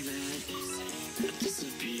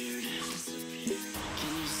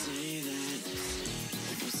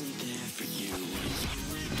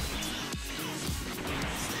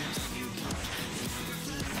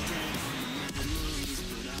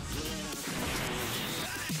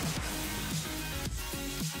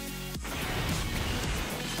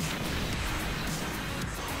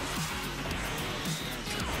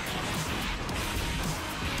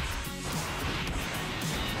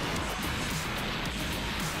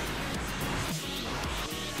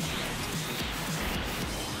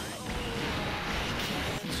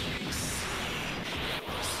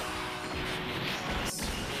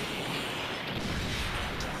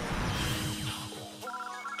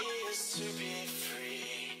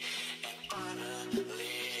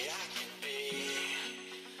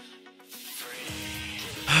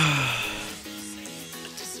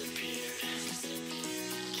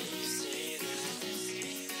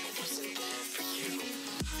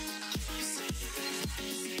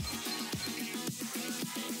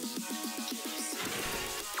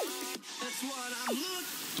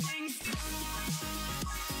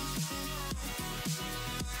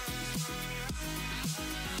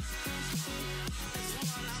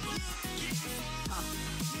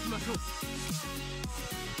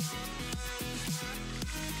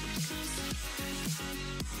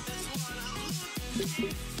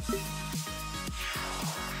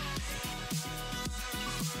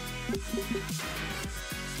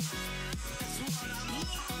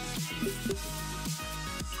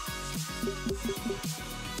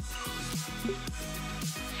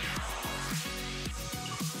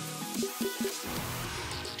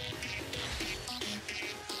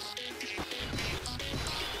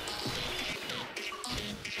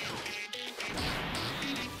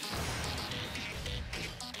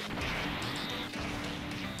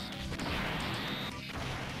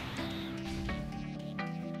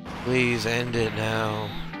 Please end it now.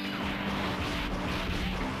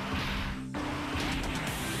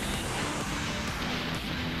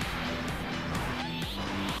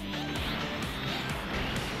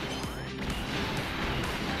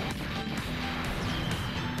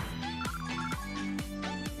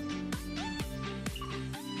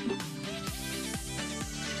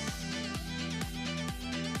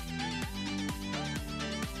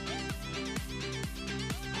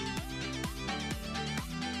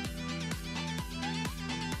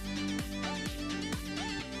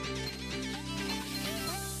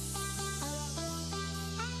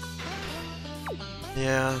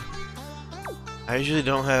 Yeah, I usually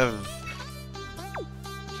don't have,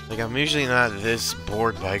 like, I'm usually not this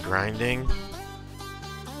bored by grinding,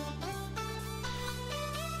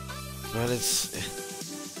 but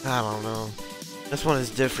it's, I don't know, this one is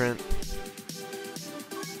different,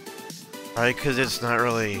 probably because it's not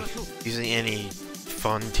really using any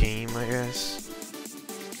fun team, I guess.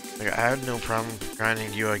 Like, I had no problem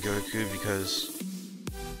grinding UI Goku because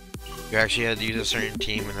you actually had to use a certain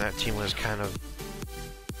team, and that team was kind of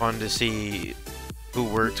fun to see who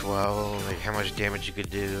worked well, like how much damage you could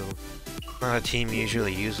do. Not a team you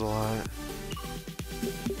usually use a lot.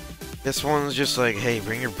 This one's just like, hey,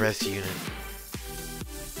 bring your best unit.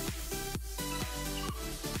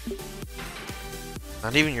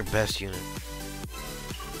 Not even your best unit.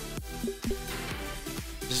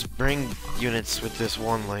 Just bring units with this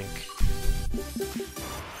one link.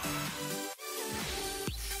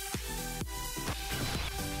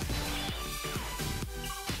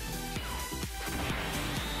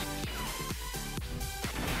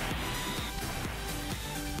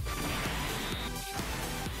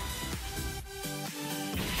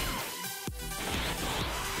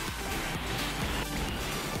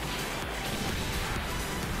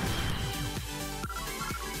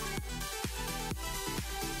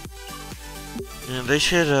 Yeah, they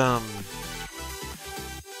should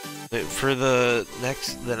for the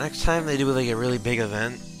next time they do like a really big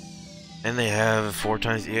event and they have 4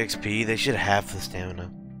 times EXP, they should half the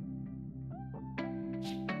stamina.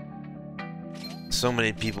 So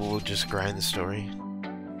many people will just grind the story.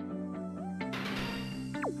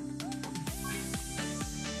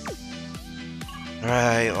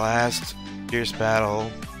 Alright, last fierce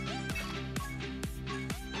battle.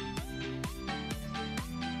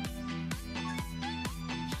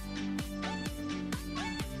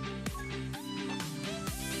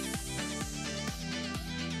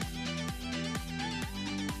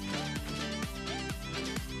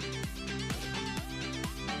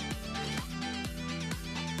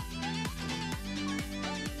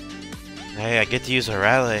 Hey, I get to use a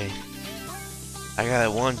rally. I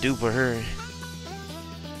got one dupe of her.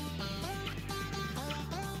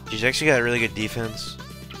 She's actually got a really good defense.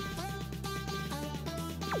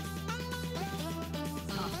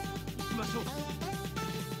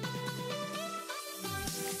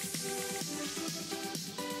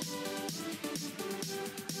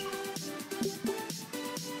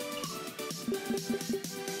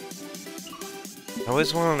 I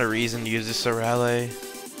always wanted a reason to use this Sorale.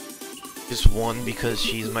 Just 1, because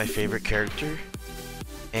she's my favorite character,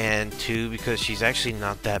 and 2, because she's actually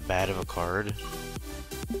not that bad of a card.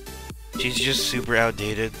 She's just super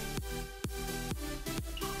outdated.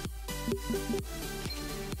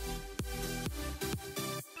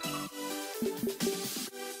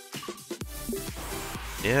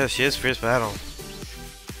 Yeah, she is fierce battle.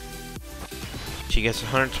 She gets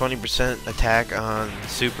 120% attack on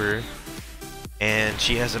super, and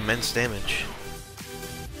she has immense damage.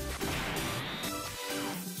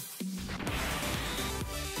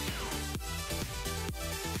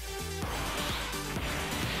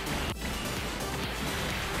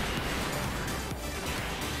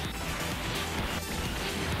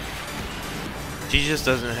 She just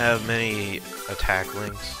doesn't have many attack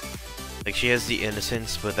links. Like, she has the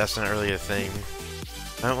Innocence, but that's not really a thing.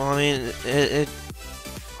 Well, I mean,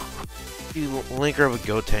 you link her up with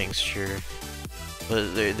Gotenks, sure.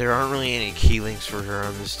 But there aren't really any key links for her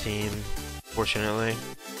on this team, fortunately.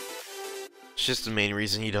 It's just the main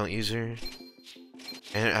reason you don't use her.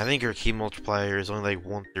 And I think her key multiplier is only like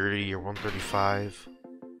 130 or 135.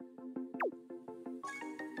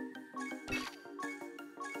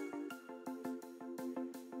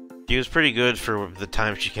 She was pretty good for the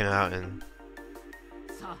time she came out in.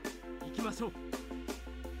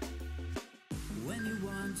 When you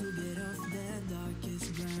want to get off that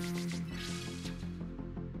darkest ground,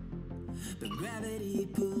 but gravity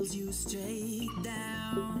pulls you straight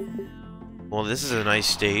down. Well, this is a nice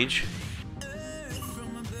stage.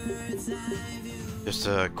 From a bird's eye view, Just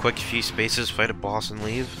a quick few spaces, fight a boss and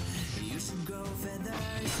leave. you should grow feathers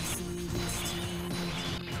to see this change.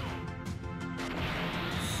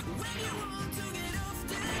 When you want to get off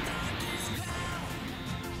that darkest ground, but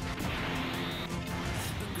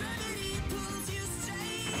gravity pulls you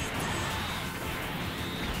straight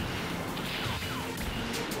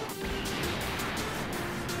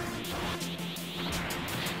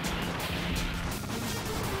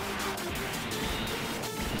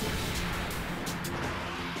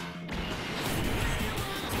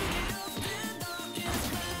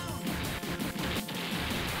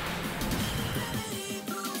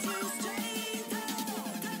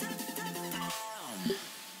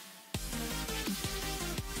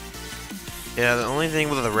Yeah, the only thing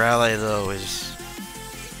with the rally though is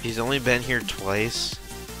he's only been here twice,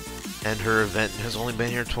 and her event has only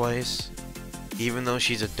been here twice. Even though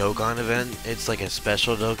she's a Dokkan event, it's like a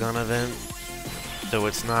special Dokkan event, so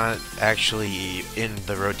it's not actually in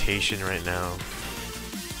the rotation right now.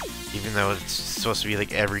 Even though it's supposed to be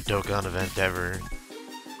like every Dokkan event ever.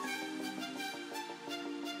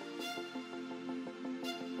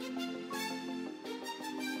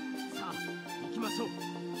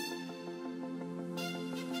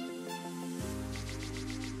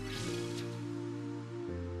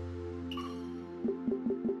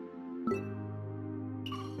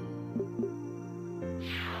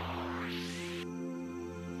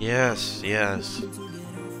 Yes, yes.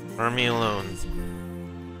 Army alone.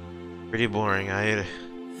 Pretty boring.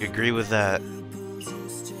 Agree with that.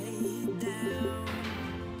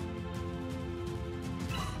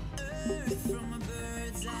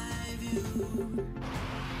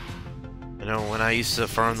 You know, when I used to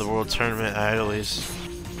farm the World Tournament, I'd always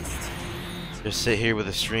just sit here with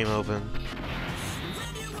the stream open.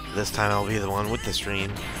 This time I'll be the one with the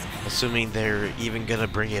stream, assuming they're even gonna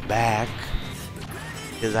bring it back.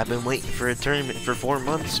 Because I've been waiting for a tournament for 4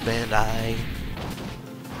 months, Bandai.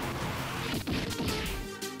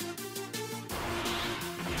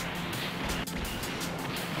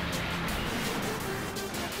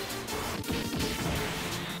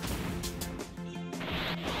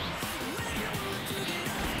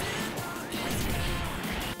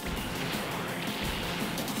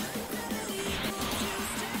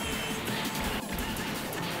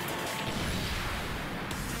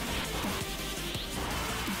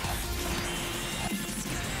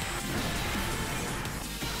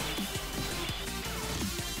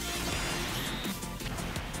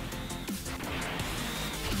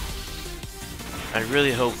 I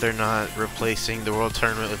really hope they're not replacing the World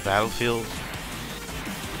Tournament with Battlefield,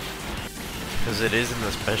 because it is in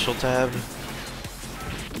the special tab.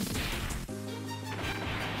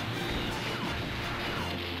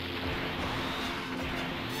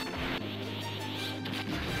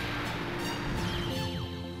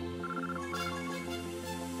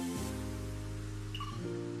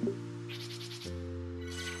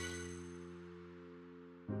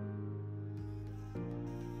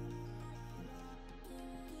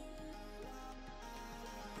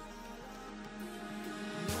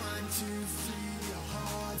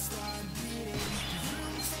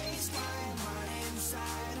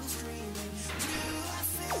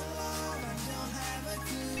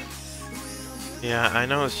 Yeah, I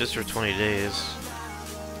know it's just for 20 days,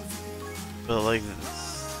 but like,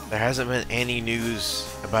 there hasn't been any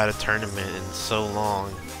news about a tournament in so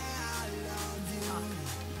long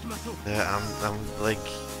that I'm like,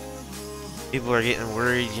 people are getting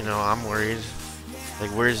worried, you know, I'm worried. Like,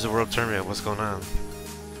 where's the World Tournament? What's going on?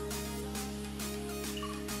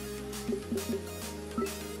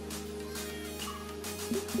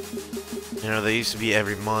 You know, they used to be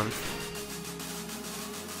every month.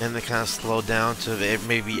 And they kind of slowed down to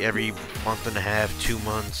maybe every month and a half, 2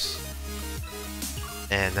 months.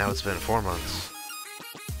 And now it's been 4 months.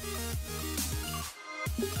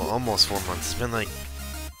 Well, almost 4 months. It's been like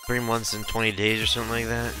 3 months and 20 days or something like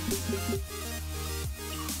that.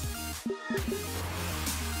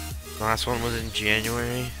 The last one was in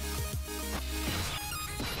January.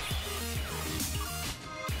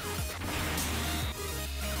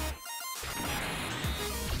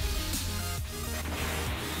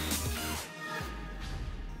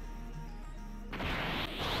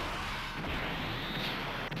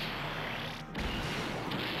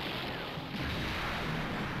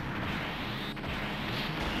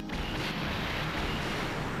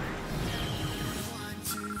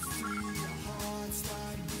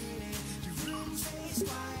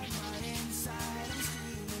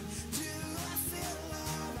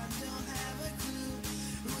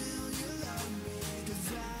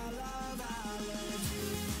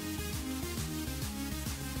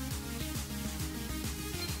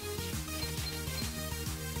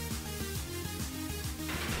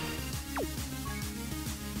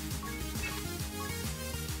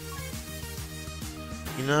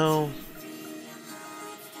 You know,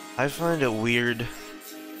 I find it weird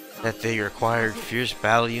that they required fierce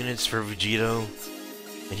battle units for Vegito,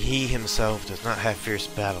 and he himself does not have fierce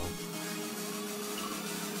battle.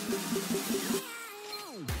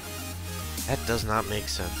 That does not make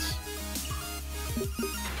sense.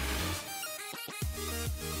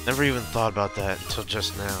 Never even thought about that until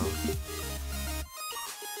just now.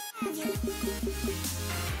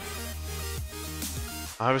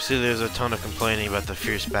 Obviously there's a ton of complaining about the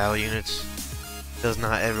fierce battle units, because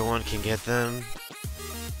not everyone can get them.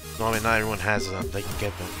 Well, I mean, not everyone has them, they can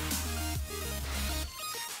get them.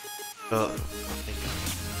 But,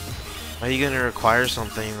 why are you gonna require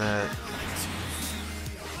something that's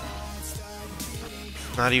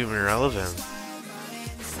not even relevant?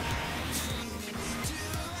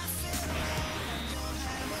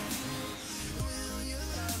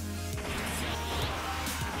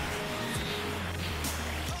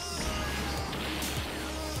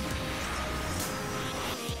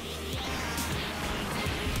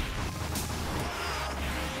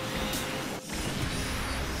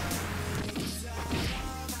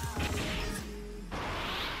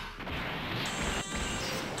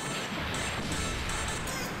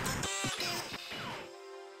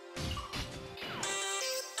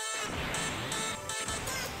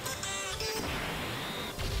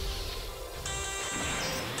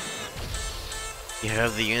 You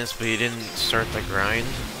have the units, but you didn't start the grind.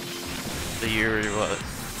 So you're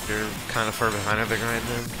kind of far behind of the grind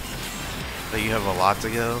then. But you have a lot to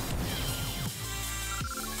go.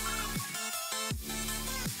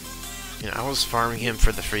 You know, I was farming him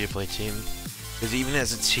for the free-to-play team. Because even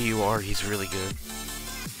as a TUR, he's really good.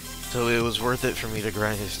 So it was worth it for me to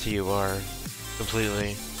grind his TUR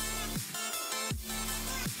completely.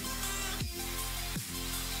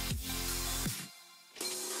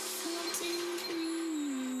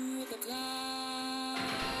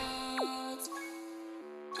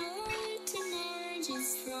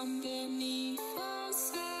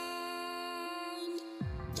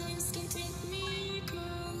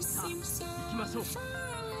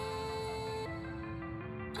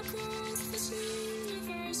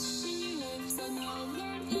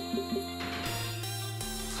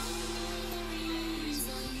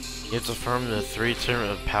 You have to farm the 3-turn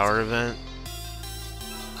of power event.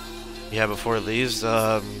 Yeah, before it leaves.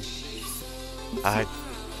 I'm not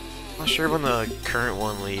sure when the current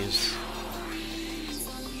one leaves.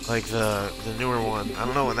 Like the newer one. I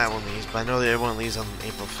don't know when that one leaves, but I know the other one leaves on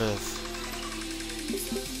April 5th.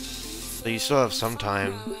 So you still have some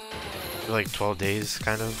time. For like 12 days,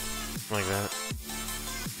 kind of. Something like that.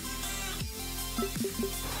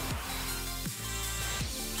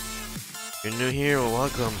 If you're new here, well,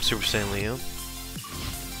 welcome, Super Saiyan Leo.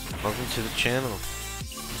 Welcome to the channel.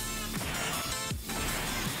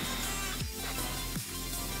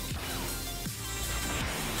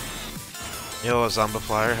 Yo,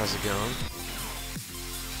 Zombifier, how's it going?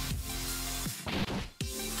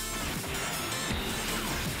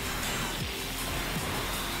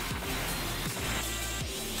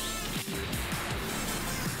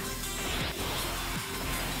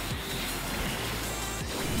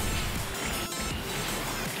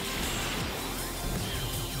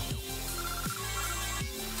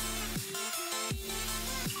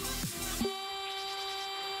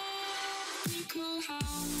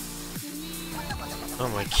 Oh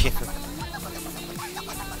my god.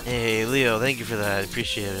 Hey Leo, thank you for that. I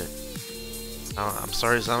appreciate it. I'm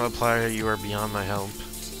sorry, Zombifier, you are beyond my help.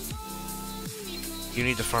 You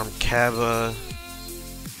need to farm Kaba,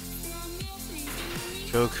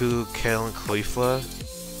 Goku, Kale, and Caulifla.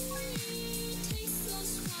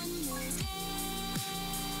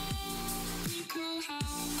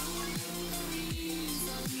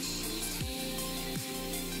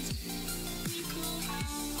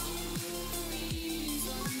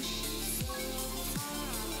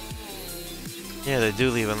 Yeah, they do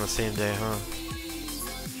leave on the same day, huh?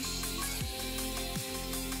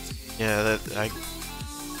 Yeah, I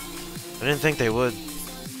didn't think they would.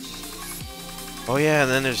 Oh yeah,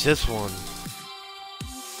 and then there's this one.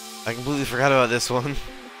 I completely forgot about this one.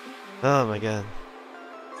 Oh my god.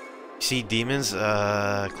 You see demons?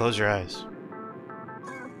 Close your eyes.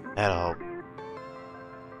 That'll help.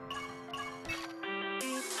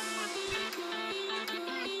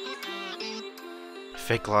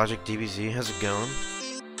 Fake Logic DBZ, how's it going?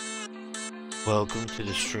 Welcome to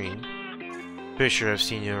the stream. Pretty sure I've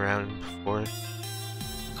seen you around before.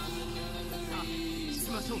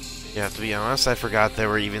 Yeah, to be honest, I forgot there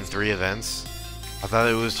were even 3 events. I thought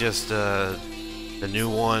it was just the new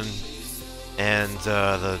one and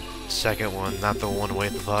the second one, not the one way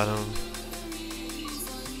at the bottom.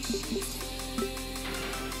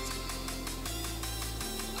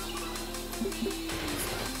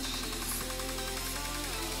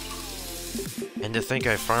 And to think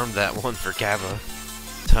I farmed that one for Kappa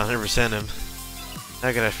to 100% him.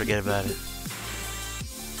 How could I forget about it?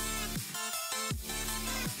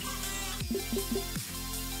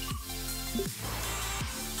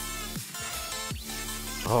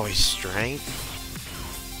 Oh, he's strength?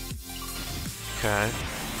 Okay.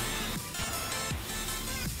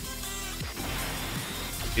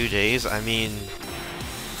 2 days? I mean,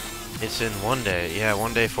 it's in 1 day. Yeah,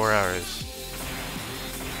 1 day, 4 hours.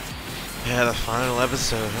 Yeah, the final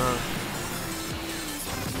episode, huh?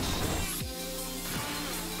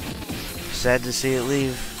 Sad to see it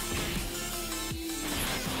leave.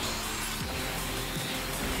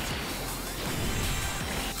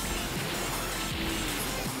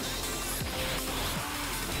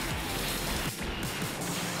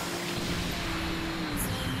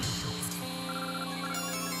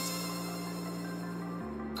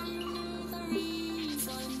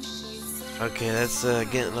 Okay, that's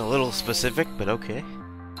getting a little specific, but okay.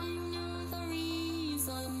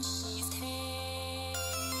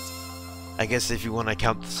 I guess if you want to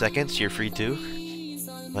count the seconds, you're free to.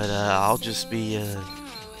 But I'll just be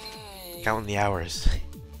counting the hours.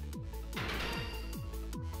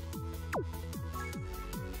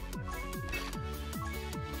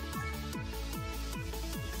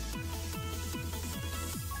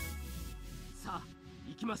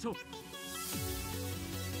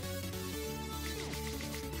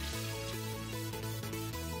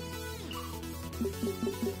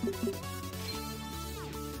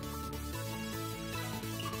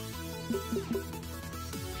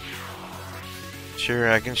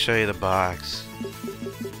 Sure, I can show you the box.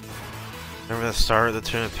 Remember the start of the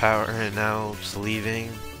Tournament of Power and now just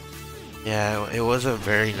leaving? Yeah, it was a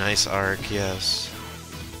very nice arc, yes.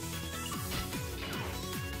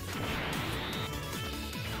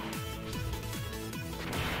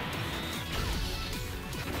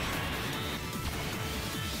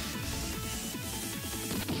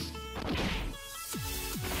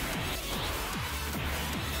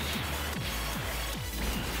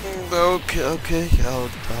 Okay,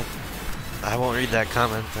 I won't read that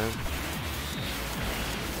comment then.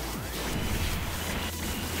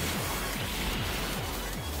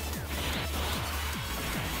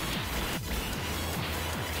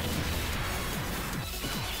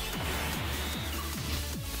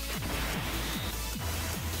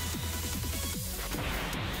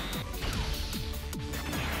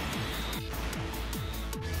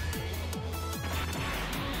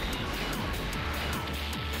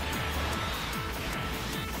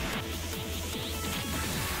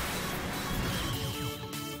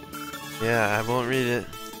 Yeah, I won't read it.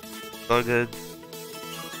 It's all good.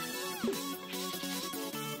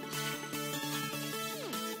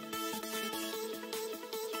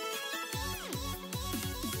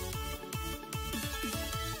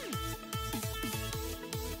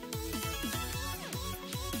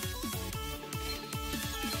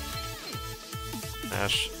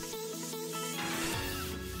 Ash.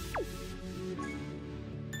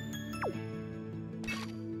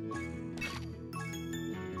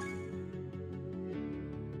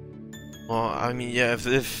 Well, I mean, yeah,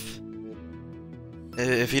 if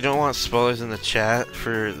you don't want spoilers in the chat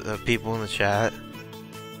for the people in the chat,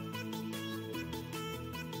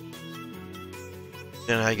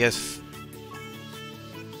 then I guess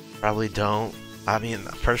probably don't. I mean,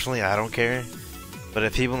 personally, I don't care. But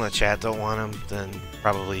if people in the chat don't want them, then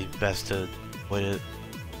probably best to avoid it.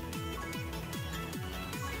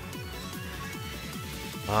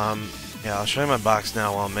 Yeah, I'll show you my box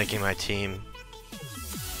now while I'm making my team.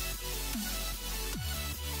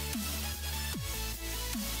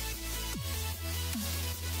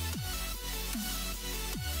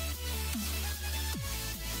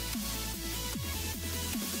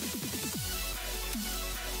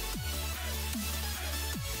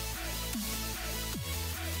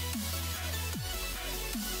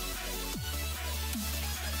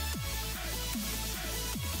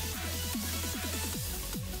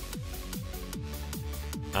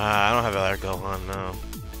 I don't have that go on now.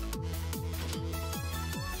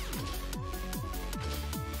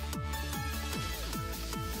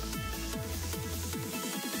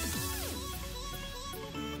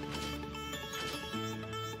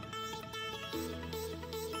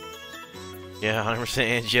 Yeah,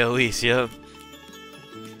 100% Angelis, yep.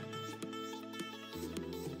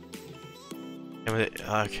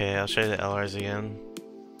 Okay, I'll show you the LRs again.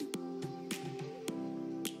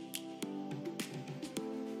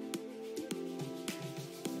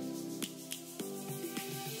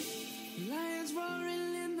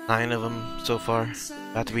 Nine of them so far,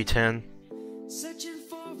 about to be 10. Searching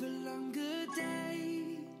for a longer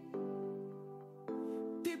day.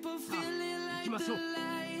 People feeling like the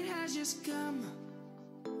light has just come.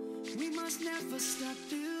 We must never stop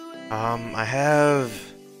doing. I have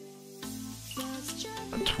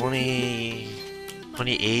a 20,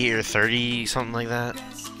 28 or 30, something like that.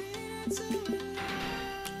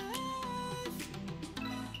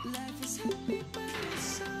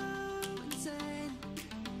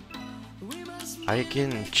 I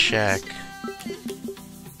can check.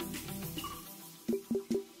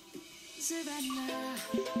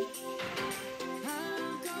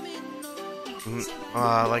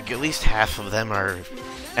 Like at least half of them are,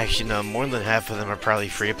 actually no, more than half of them are probably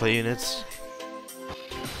free-to-play units.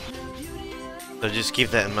 So just keep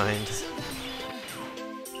that in mind.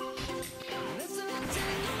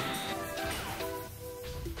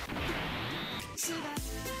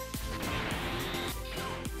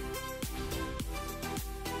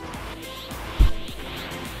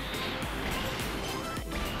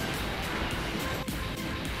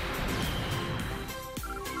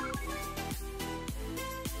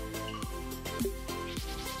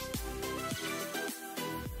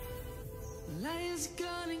 Lions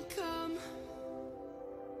gonna come.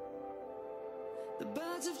 The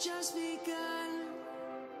birds have just begun.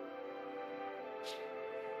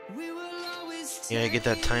 We will always Yeah, get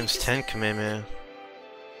that times 10 commandment.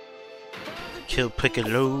 Kill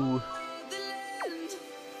Piccolo.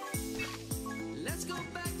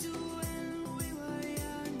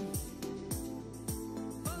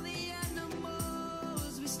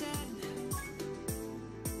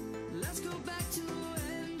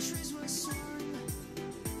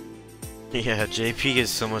 Yeah, JP gets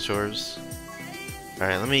so much orbs.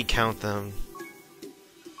 Alright, let me count them.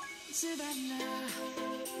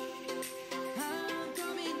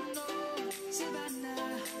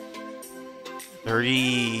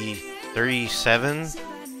 37?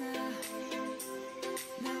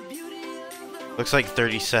 Looks like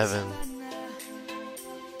 37.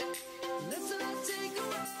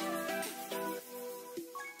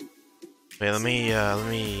 Wait, let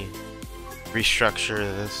me restructure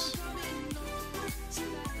this.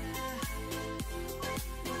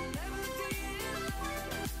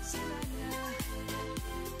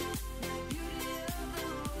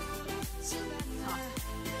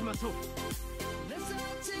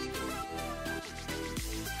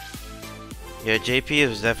 Yeah, JP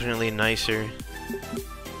is definitely nicer.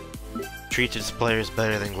 Treats its players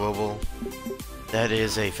better than Global. That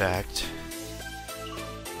is a fact.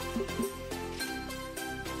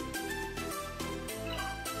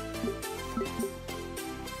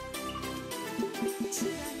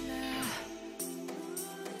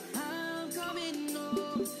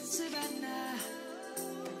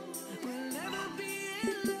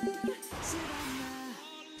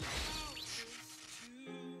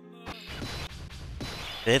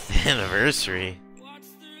 Fifth anniversary?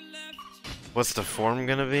 What's the form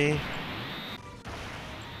gonna be?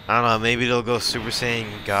 I don't know, maybe it'll go Super Saiyan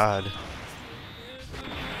God.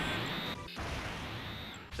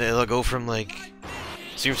 It'll go from like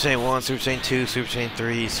Super Saiyan 1, Super Saiyan 2, Super Saiyan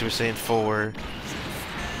 3, Super Saiyan 4.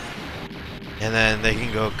 And then they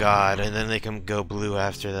can go God, and then they can go Blue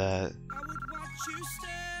after that.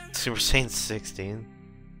 Super Saiyan 16.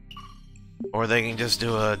 Or they can just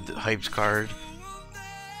do a hyped card.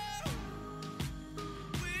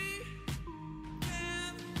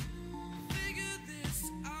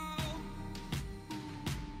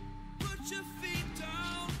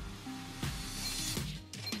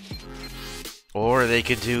 Or they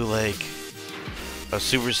could do like a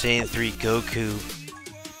Super Saiyan 3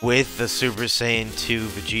 Goku with the Super Saiyan 2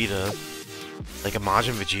 Vegeta, like a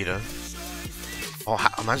Majin Vegeta. Oh,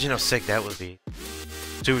 imagine how sick that would be.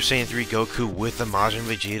 Super Saiyan 3 Goku with a Majin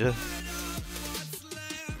Vegeta.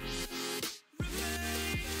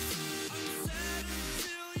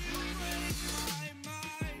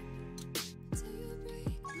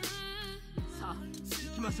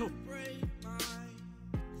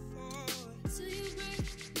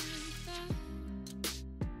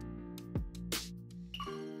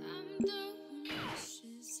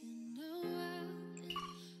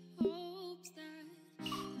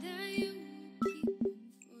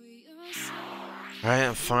 Alright,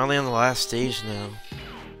 I'm finally on the last stage now.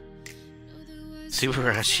 Super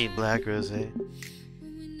Rashi Black Rose.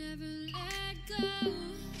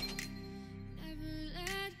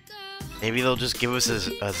 Maybe they'll just give us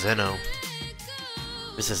a Zeno.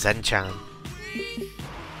 This is Zenchan.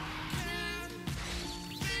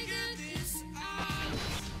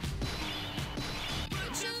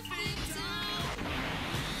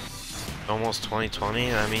 Almost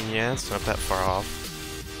 2020? I mean, yeah, it's not that far off.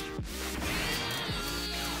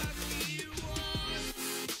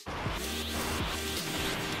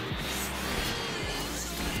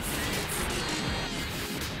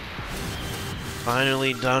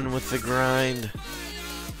 Finally done with the grind.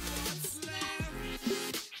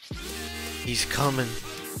 He's coming.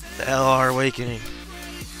 The LR Awakening.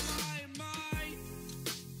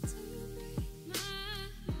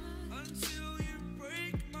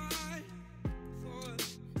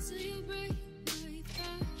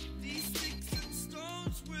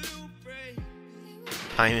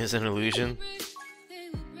 Time is an illusion.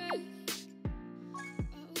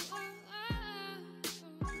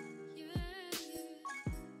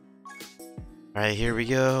 Alright, here we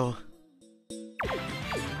go.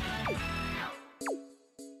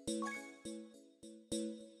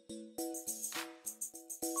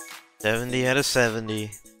 $70 out of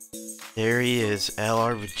 70. There he is,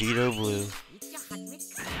 LR Vegito Blue.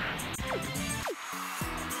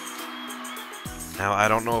 Now, I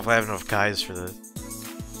don't know if I have enough Kais for this.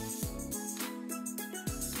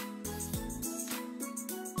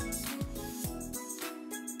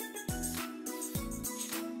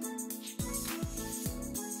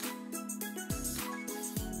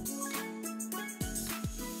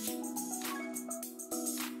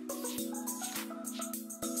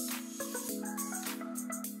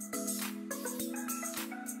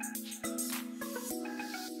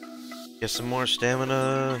 Get some more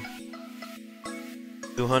stamina.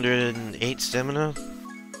 208 stamina.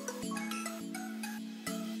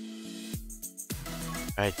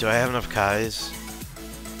 Alright, do I have enough Kais?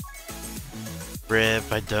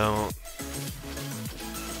 Rip, I don't.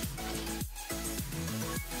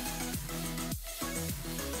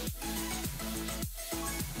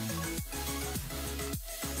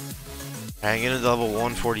 I get to level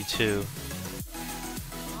 142.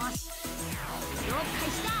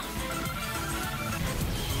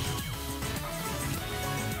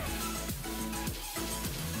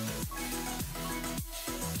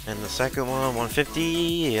 And the second one, 150,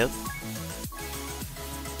 yep.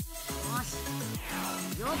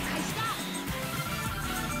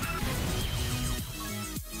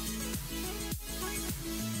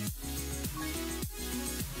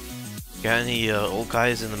 Got any old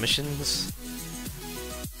guys in the missions?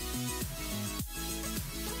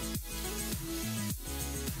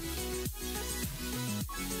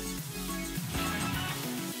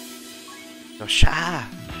 No sha.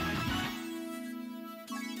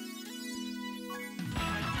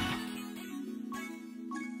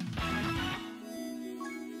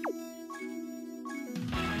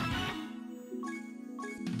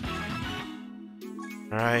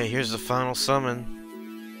 Alright, here's the final summon.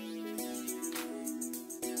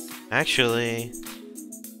 Actually,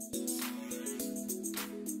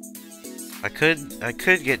 I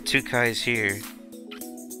could get two Kais here.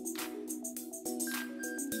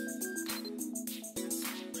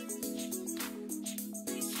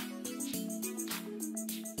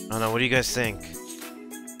 I don't know, what do you guys think?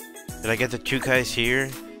 Did I get the two Kais here?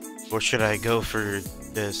 Or should I go for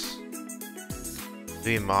this?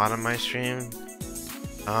 Be a mod on my stream?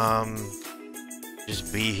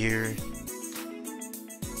 Just be here.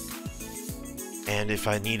 And if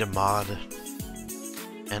I need a mod,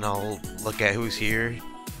 and I'll look at who's here.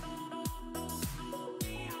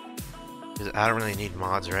 Because I don't really need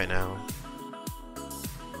mods right now.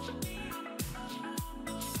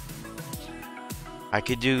 I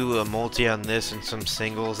could do a multi on this and some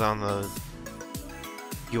singles on the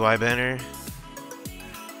UI banner.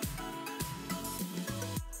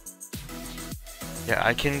 Yeah,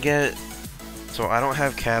 I can get... So I don't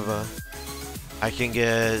have Kaba. I can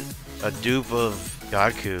get a dupe of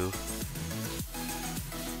Godku.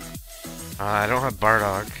 I don't have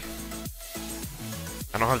Bardock.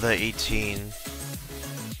 I don't have the 18.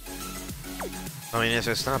 I mean,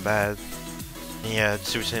 it's not bad. Yeah,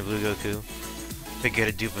 Super Saiyan Blue Goku. Could get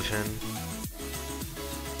a dupe of him.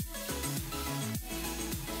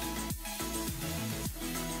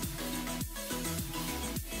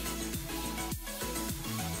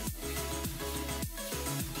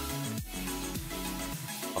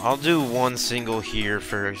 I'll do one single here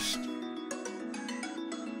first.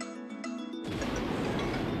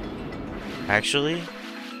 Actually,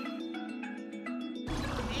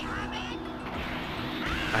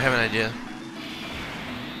 I have an idea.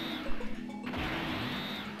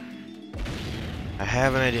 I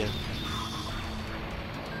have an idea.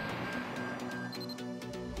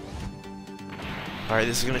 Alright,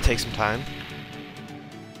 this is gonna take some time.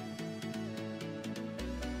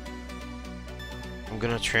 I'm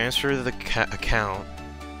gonna transfer the account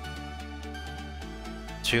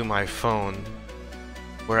to my phone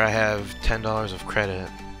where I have $10 of credit.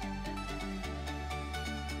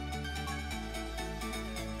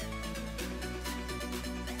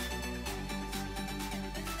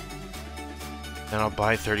 Then I'll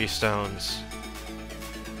buy 30 stones.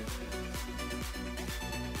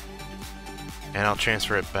 And I'll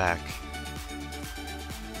transfer it back.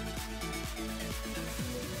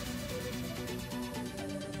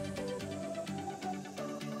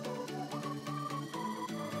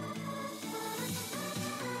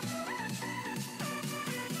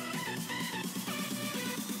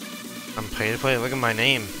 I'm pay to play. Look at my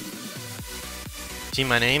name. See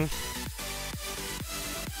my name?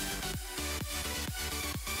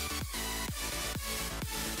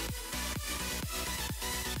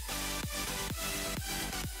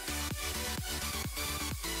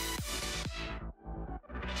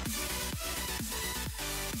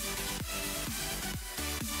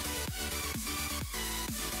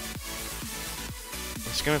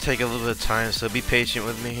 It's gonna take a little bit of time, so be patient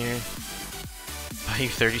with me here. Buy you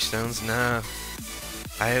 30 stones? Nah.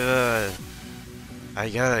 I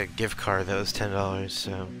got a gift card that was $10,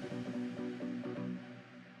 so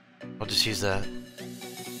I'll just use that.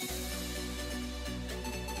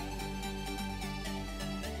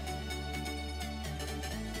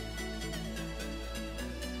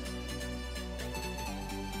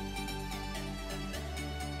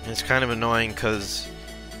 And it's kind of annoying because,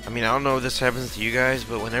 I mean, I don't know if this happens to you guys,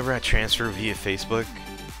 but whenever I transfer via Facebook,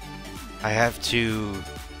 I have to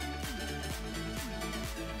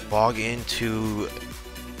log into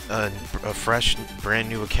a fresh, brand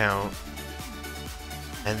new account,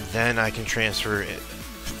 and then I can transfer it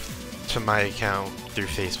to my account through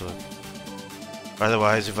Facebook.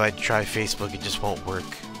 Otherwise, if I try Facebook, it just won't work.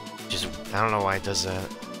 I don't know why it does that.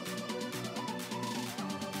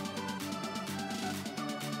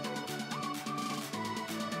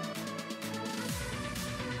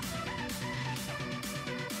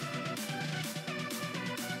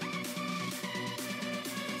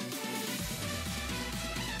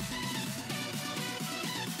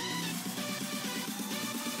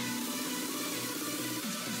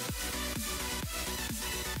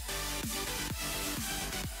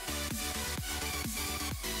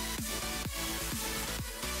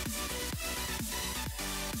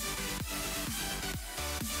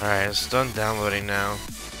 Alright, it's done downloading now.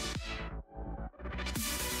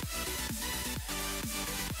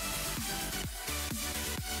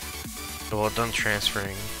 Well, done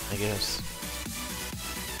transferring, I guess.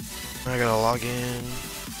 I gotta log in.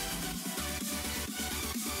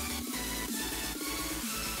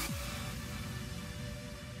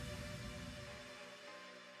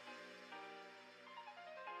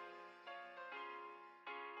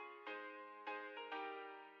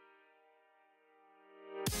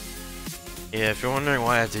 Yeah, if you're wondering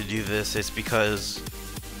why I have to do this, it's because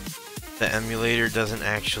the emulator doesn't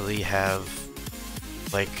actually have,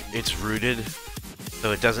 like, it's rooted,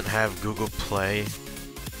 so it doesn't have Google Play,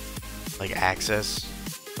 like, access,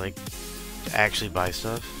 like, to actually buy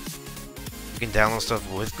stuff. You can download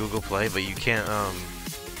stuff with Google Play, but you can't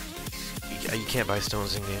buy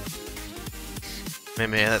stones in game.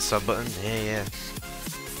 Man, that sub button, yeah.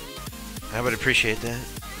 I would appreciate that.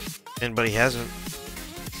 If anybody hasn't.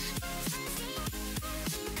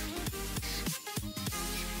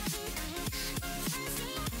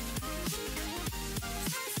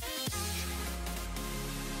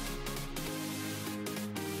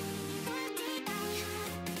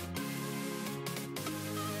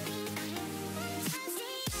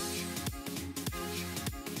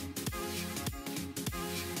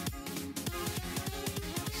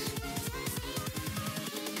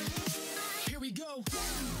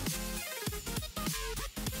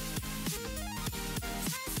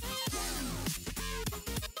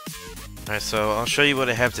 Alright, so I'll show you what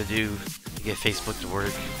I have to do to get Facebook to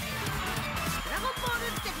work.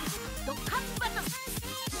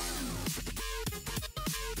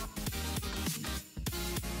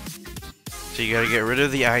 So you gotta get rid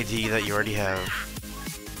of the ID that you already have.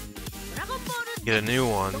 Get a new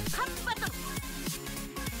one.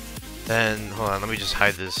 Then, hold on, let me just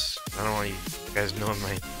hide this. I don't want you guys knowing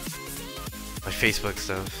my Facebook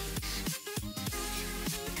stuff.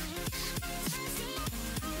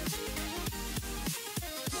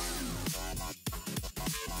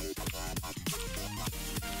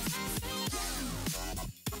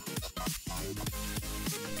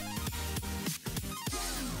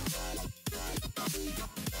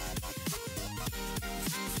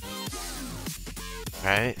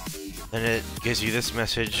 Alright, then it gives you this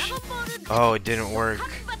message. Oh, it didn't work.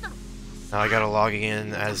 Now I gotta log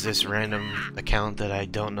in as this random account that I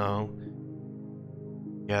don't know.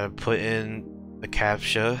 You gotta put in the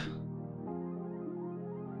CAPTCHA.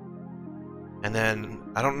 And then,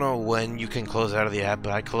 I don't know when you can close out of the app,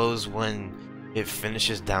 but I close when it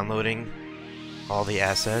finishes downloading all the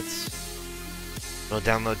assets. It'll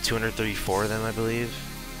download 234 of them, I believe.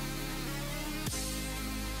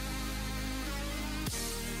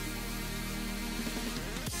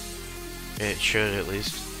 It should, at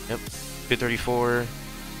least. Yep, 234.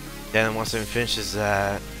 Then once it finishes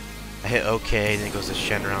that, I hit OK, then it goes to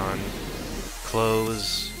Shenron,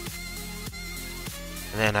 close,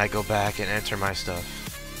 and then I go back and enter my stuff.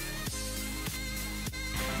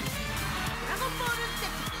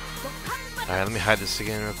 Alright, let me hide this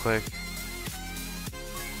again real quick.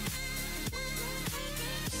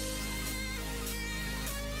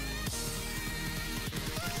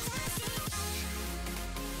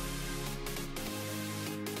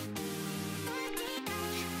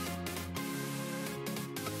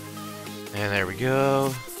 And there we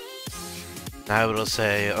go. Now it'll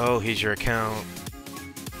say, oh, here's your account.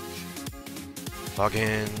 Log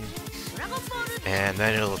in. And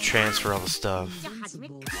then it'll transfer all the stuff.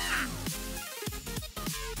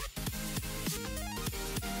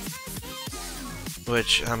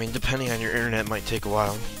 Which, I mean, depending on your internet, might take a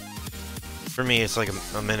while. For me, it's like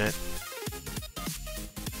a minute.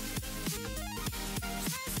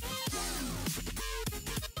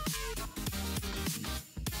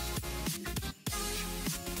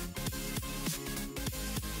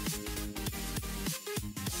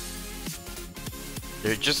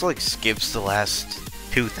 It just like skips the last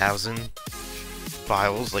 2,000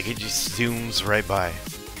 files, like it just zooms right by.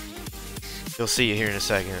 You'll see it here in a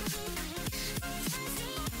second.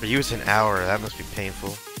 For you it's an hour, that must be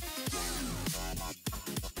painful.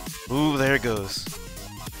 Ooh, there it goes.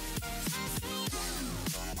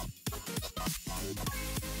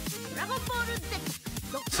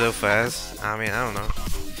 So fast, I mean, I don't know.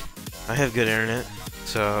 I have good internet,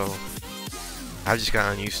 so I've just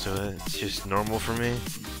gotten used to it. It's just normal for me.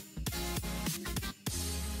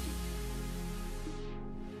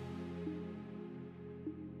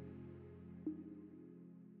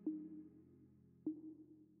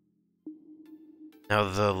 Now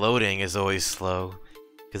the loading is always slow,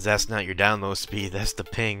 because that's not your download speed, that's the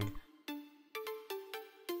ping.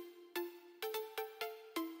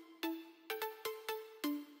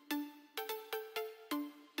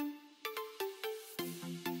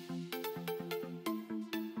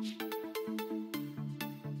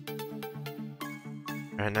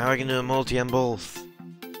 Alright, now I can do a multi on both.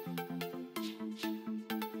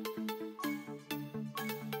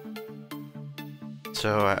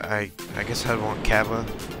 So I guess I'd want Kava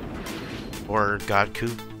or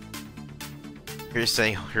Godku. You're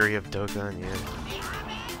saying hurry up Dokkan, yeah.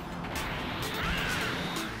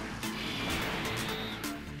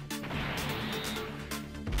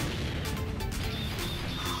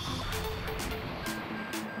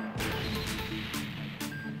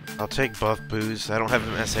 I'll take buff boost. I don't have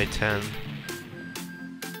him SA10.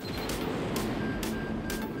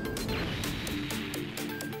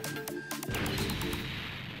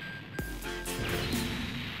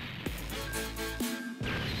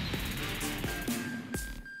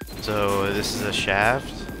 So this is a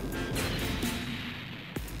shaft.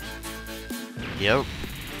 Yep.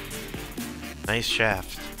 Nice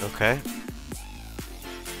shaft. Okay.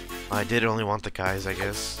 I did only want the guys, I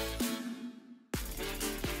guess.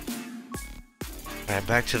 Alright,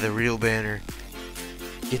 back to the real banner.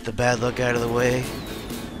 Get the bad luck out of the way.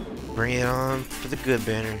 Bring it on for the good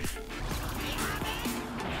banner.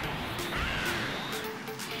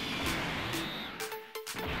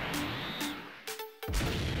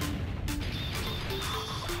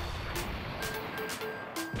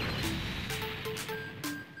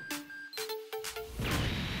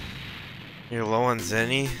 You're low on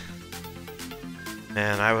Zenny?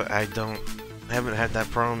 Man, I haven't had that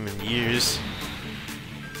problem in years.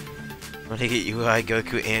 When I get UI,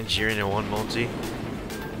 Goku, and Jiren in one multi.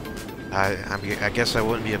 I guess I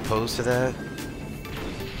wouldn't be opposed to that.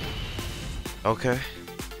 Okay.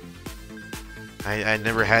 I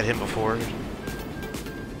never had him before.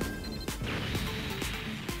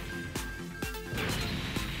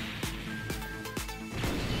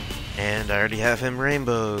 And I already have him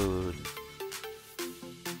rainbowed.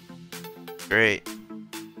 Great.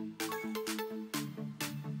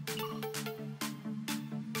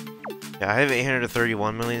 Yeah, I have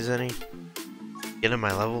 831 million Zenny. Get in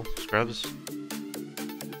my level, scrubs.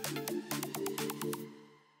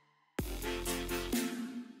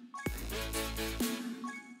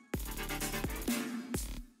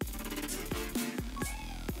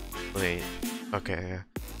 Wait. Okay.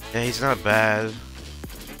 Yeah, he's not bad.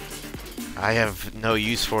 I have no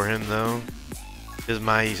use for him though. Because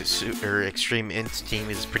my super extreme int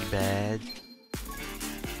team is pretty bad.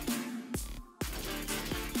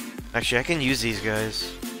 Actually, I can use these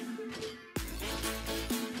guys.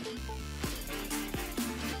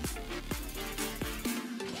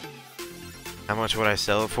 How much would I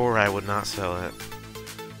sell it for? I would not sell it.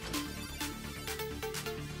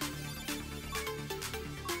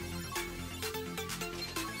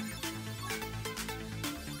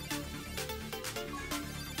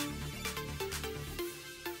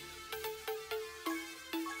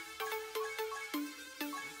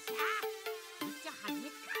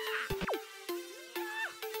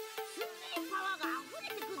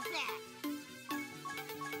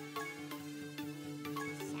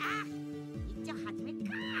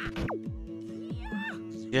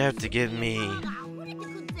 You have to give me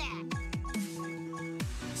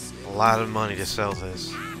a lot of money to sell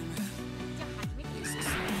this.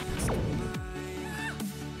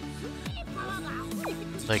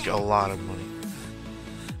 Like a lot of money.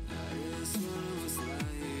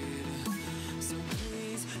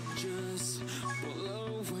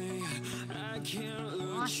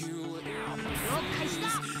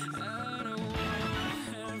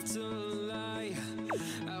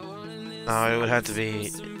 No, it would have to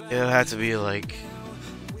be like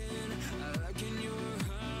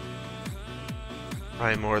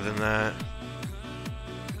probably more than that.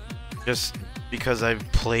 Just because I've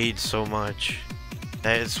played so much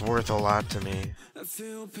that it's worth a lot to me.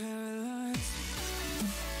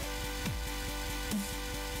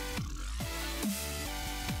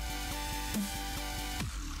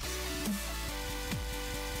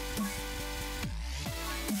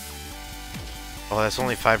 Oh, that's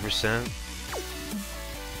only 5%?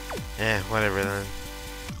 Eh, whatever then.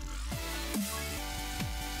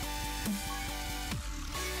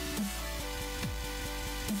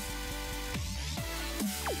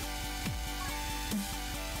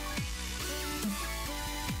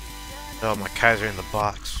 Oh, my Kaiser in the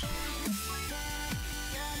box.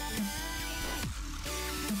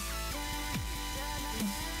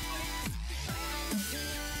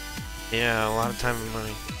 Yeah, a lot of time and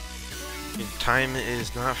money. Time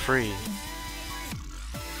is not free.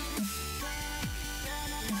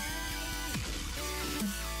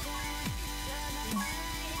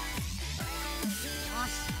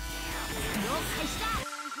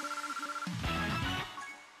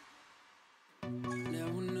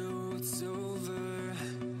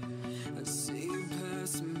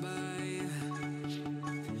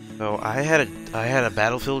 So I had a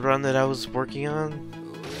battlefield run that I was working on.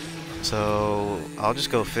 So I'll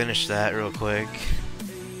just go finish that real quick.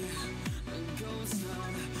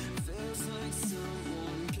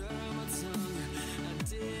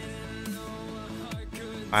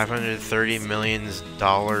 $530 million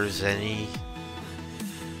any.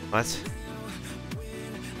 What?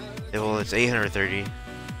 Yeah, well, it's 830.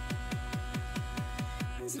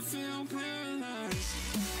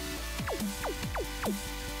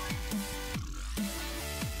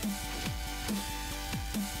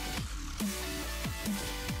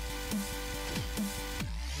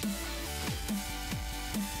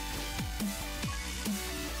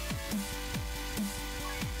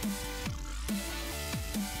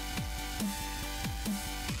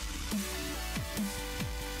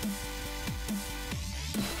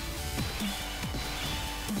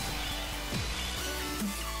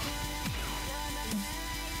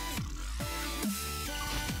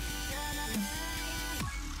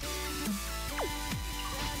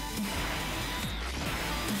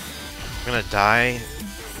 I'm gonna die.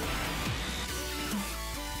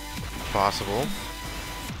 Possible.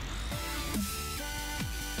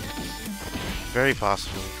 Very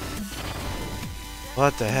possible.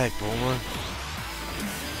 What the heck, Bulma?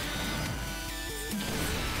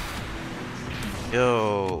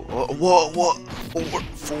 Yo, what?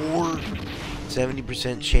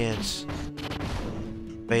 70% chance.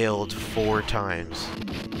 Failed 4 times.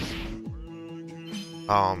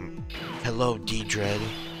 Hello, D-Dread.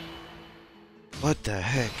 What the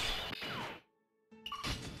heck?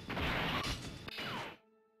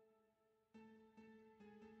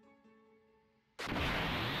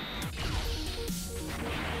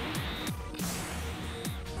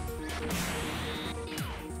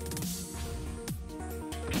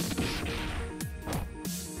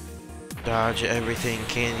 Dodge everything,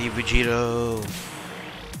 Candy Vegito.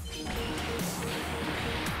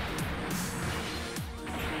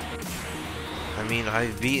 I mean,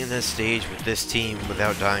 I've beaten this stage with this team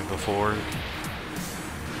without dying before.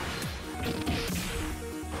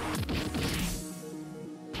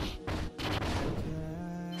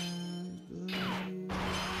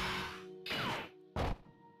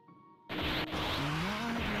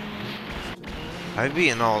 I've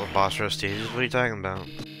beaten all the boss rush stages, what are you talking about?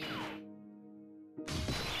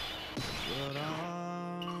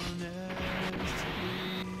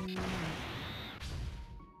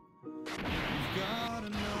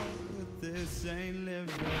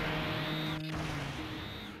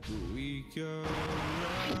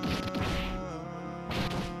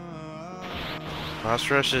 Boss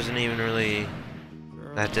rush isn't even really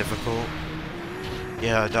that difficult.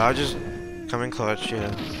 Yeah, dodge is coming clutch,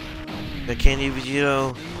 yeah. The Candy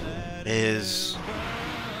Vegito is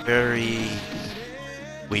very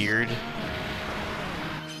weird.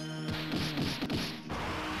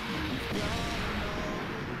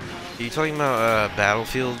 Are you talking about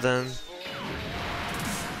Battlefield then?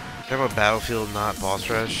 Talking about Battlefield, not boss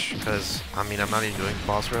rush, because I mean I'm not even doing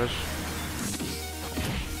boss rush.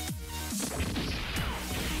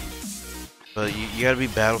 But you gotta be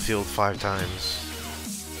Battlefield 5 times.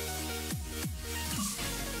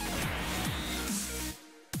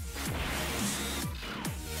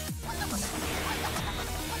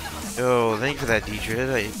 Yo, thank you for that, D-Dread.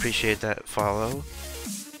 I appreciate that follow.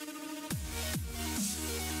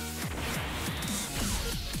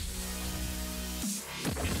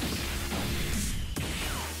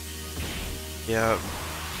 Yeah,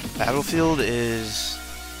 Battlefield is...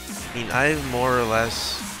 I mean, I've more or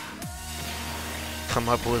less come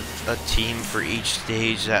up with a team for each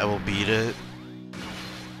stage that will beat it.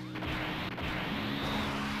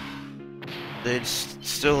 There's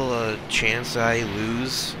still a chance I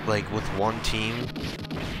lose, like with one team,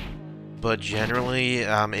 but generally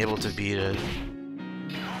I'm able to beat it.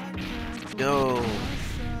 Yo,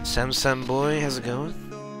 Sem boy, how's it going?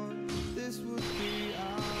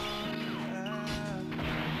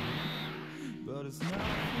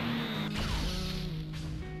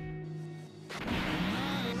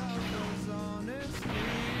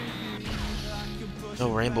 No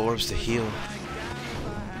rainbow orbs to heal.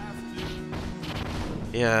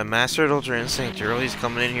 Yeah, Mastered Ultra Instinct, you're always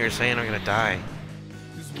coming in here saying I'm gonna die.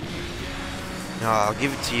 No, I'll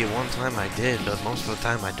give it to you. One time I did, but most of the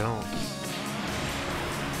time I don't.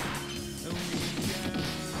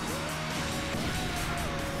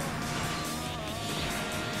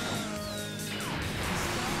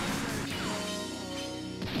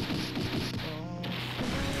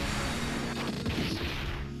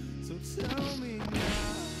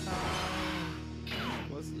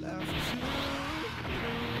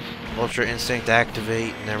 Ultra Instinct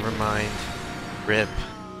activate, never mind. RIP.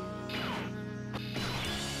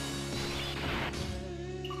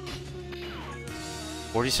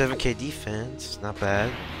 47k defense, not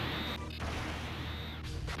bad.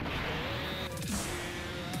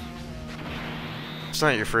 It's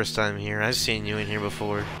not your first time here. I've seen you in here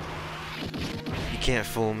before. You can't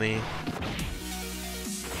fool me.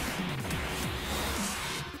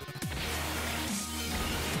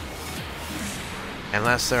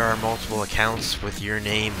 Unless there are multiple accounts with your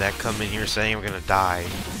name that come in here saying we're gonna die.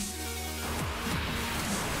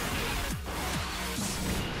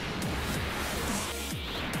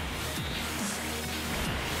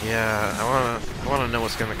 Yeah, I wanna know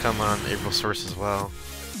what's gonna come on April Source as well.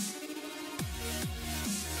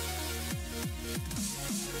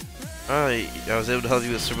 Alright, I was able to help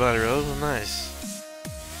you with Survivor. Oh, nice.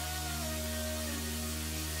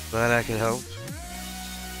 Glad I could help.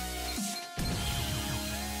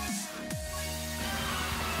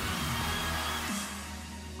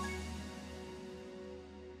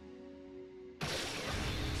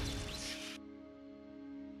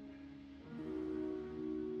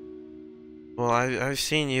 Well, I've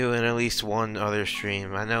seen you in at least one other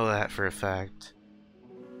stream. I know that for a fact.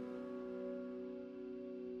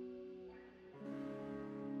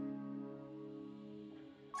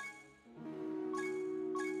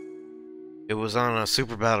 It was on a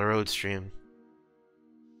Super Battle Road stream.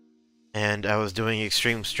 And I was doing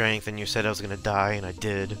extreme strength and you said I was gonna die and I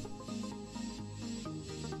did.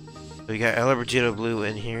 So we got Vegito Blue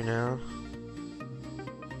in here now.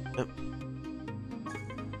 Yep.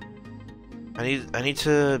 I need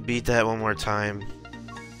to beat that one more time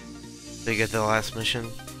to get the last mission.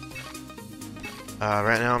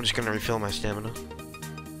 Right now I'm just gonna refill my stamina.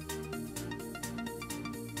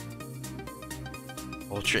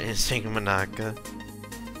 Ultra Instinct Manaka.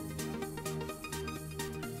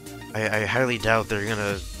 I highly doubt they're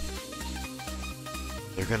gonna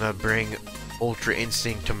bring Ultra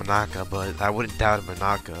Instinct to Manaka, but I wouldn't doubt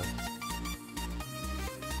Manaka.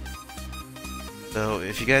 So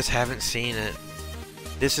if you guys haven't seen it,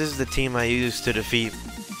 this is the team I used to defeat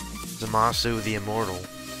Zamasu the Immortal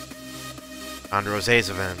on Rosé's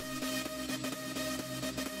event.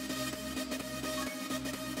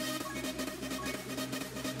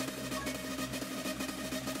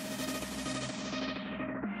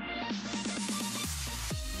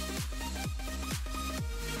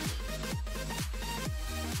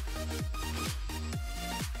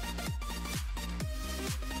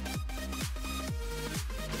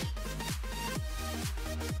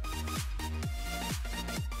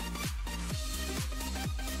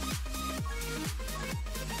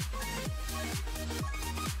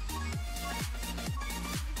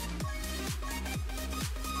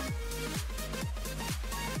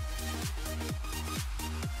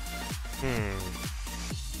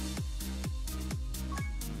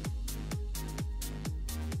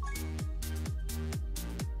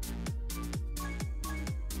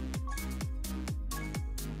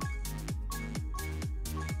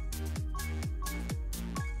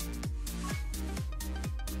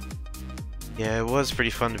 Yeah, it was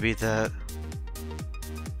pretty fun to beat that.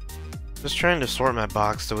 Just trying to sort my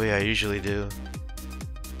box the way I usually do.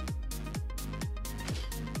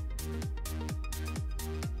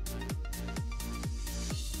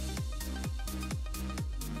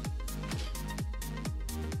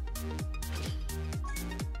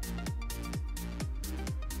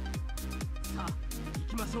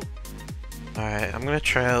 Alright, I'm gonna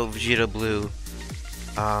try out Vegeta Blue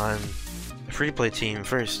on the free-to-play team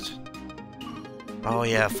first. Oh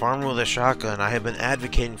yeah, farm with a shotgun. I have been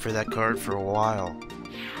advocating for that card for a while.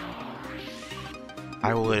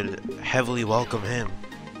 I would heavily welcome him.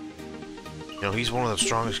 You know, he's one of the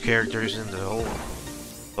strongest characters in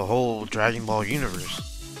the whole Dragon Ball universe.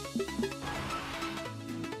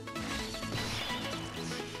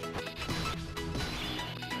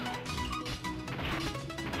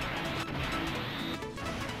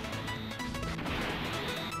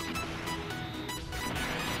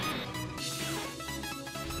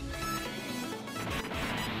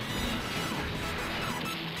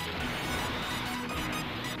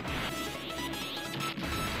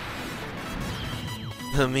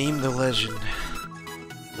 The meme, the legend,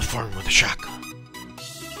 the farm with a shotgun.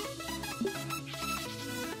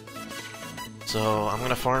 So I'm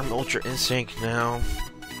gonna farm Ultra Instinct now.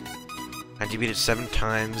 I beat it 7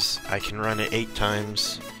 times. I can run it 8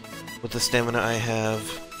 times with the stamina I have.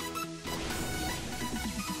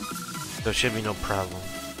 So it should be no problem.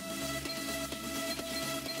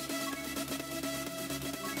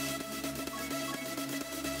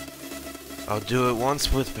 I'll do it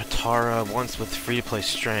once with Batara, once with free-to-play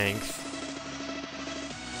strength,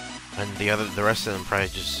 and the rest of them probably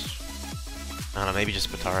just, I don't know, maybe just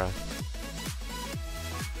Batara.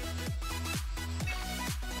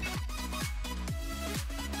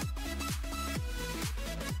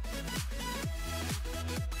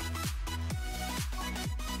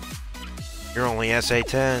 You're only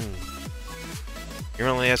SA10. You're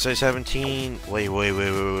only SA17. Wait.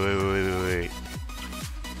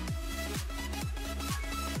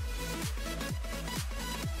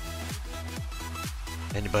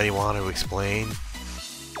 Anybody want to explain?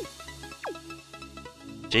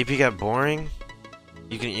 JP got boring?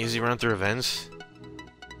 You can easily run through events?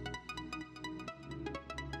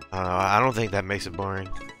 I don't think that makes it boring.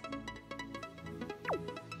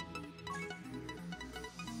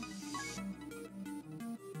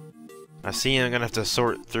 I see I'm gonna have to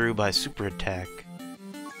sort through by super attack.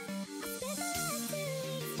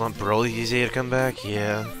 Want Broly easy to come back?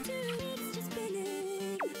 Yeah.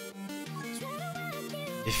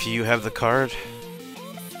 If you have the card,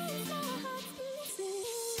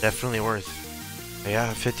 definitely worth.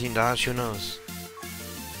 Yeah, $15, who knows?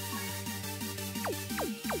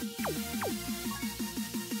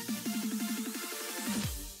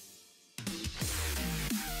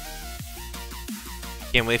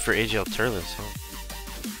 Can't wait for AGL Turles, huh?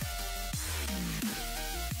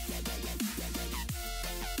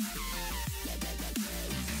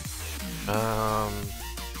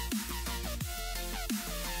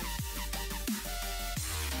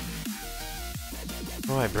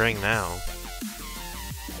 What do I bring now?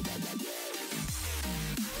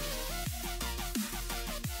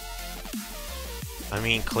 I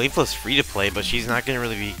mean, Khalifa's free to play, but she's not gonna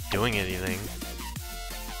really be doing anything.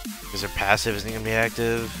 Because her passive isn't gonna be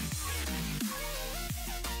active.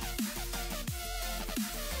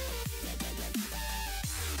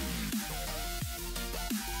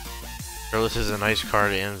 Turles is a nice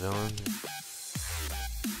card and villain.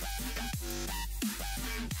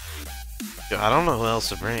 I don't know who else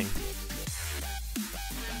to bring.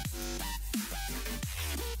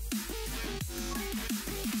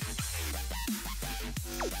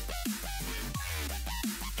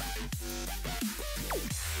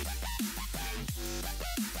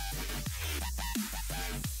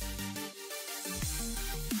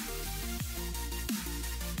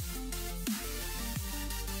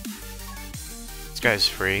 This guy's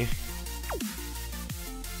free.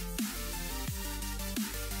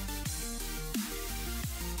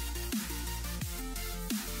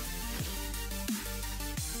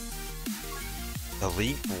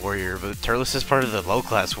 Elite warrior, but Turles is part of the low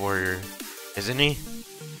class warrior, isn't he?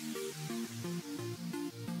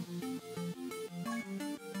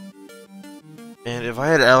 And if I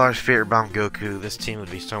had LR Spirit Bomb Goku, this team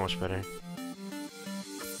would be so much better.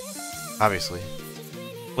 Obviously.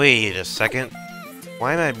 Wait a second.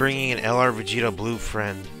 Why am I bringing an LR Vegito Blue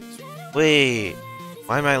friend? Wait.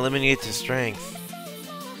 Why am I limiting it to strength?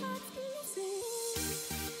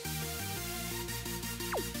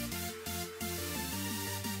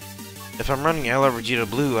 If I'm running LR Vegeta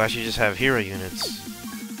Blue, I should just have hero units.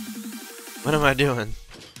 What am I doing?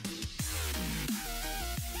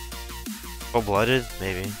 Full-blooded?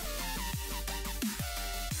 Maybe.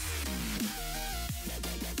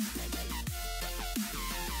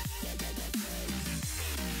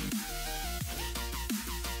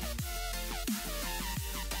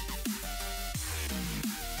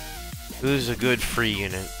 Who's a good free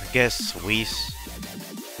unit? I guess Whis.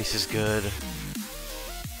 Whis is good.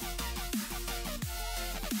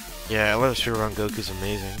 Yeah, I love Super Run Goku's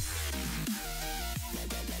amazing.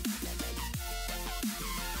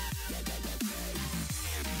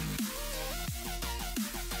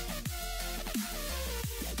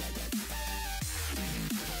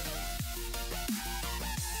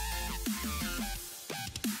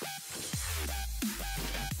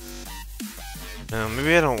 No,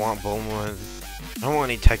 maybe I don't want Bulma. I don't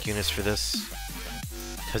want any tech units for this.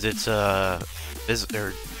 Because it's,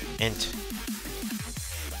 visitor int.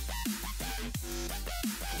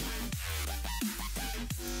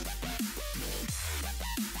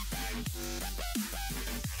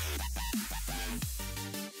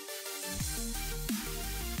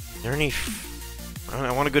 Are there any...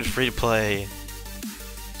 I want a good free-to-play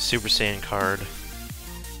Super Saiyan card.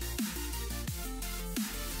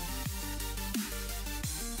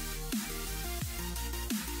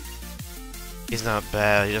 He's not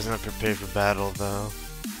bad. He doesn't have to prepare for battle, though.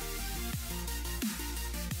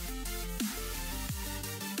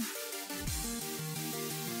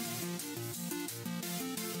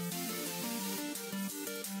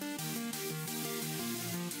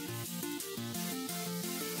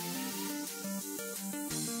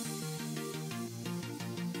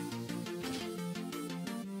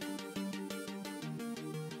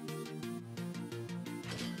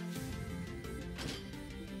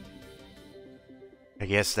 I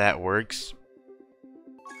guess that works.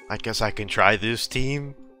 I guess I can try this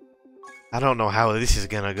team. I don't know how this is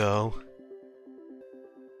gonna go.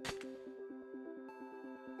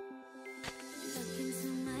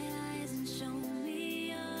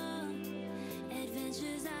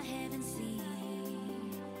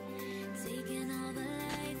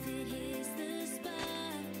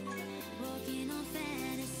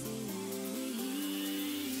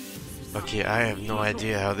 Okay, I have no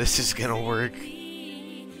idea how this is gonna work.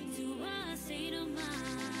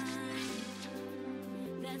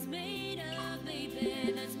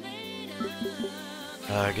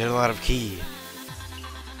 Get a lot of key.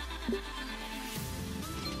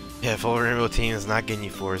 Yeah, full rainbow team is not getting you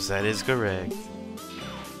force. That is correct.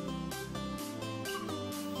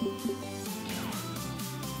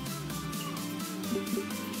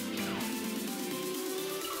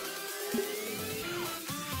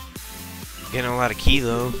 Getting a lot of key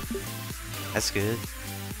though. That's good.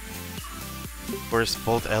 Of course,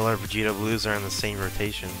 both LR Vegeta Blues are in the same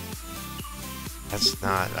rotation. That's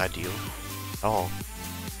not ideal at all.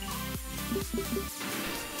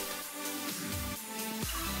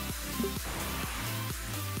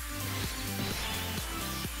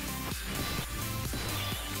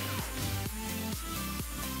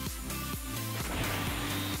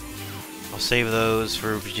 I'll save those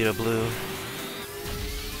for Vegeta Blue.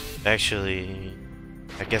 Actually,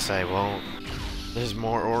 I guess I won't. There's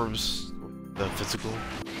more orbs, the physical.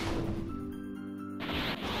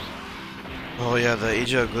 Oh yeah, the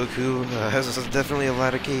Age of Goku has definitely a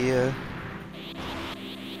lot of key.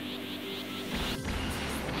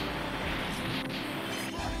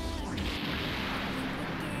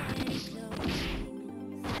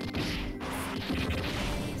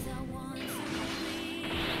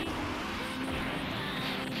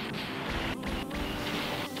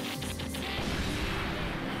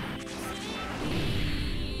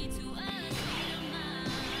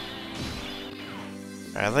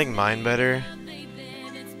 I like mine better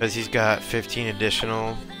because he's got 15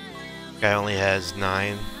 additional. Guy only has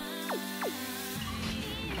 9.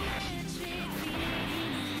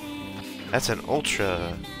 That's an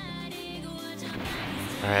ultra.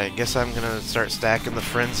 Alright, I guess I'm gonna start stacking the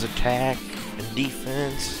friends attack and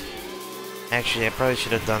defense. Actually, I probably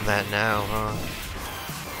should have done that now, huh?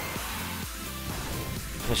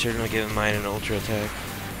 I should have given mine an ultra attack.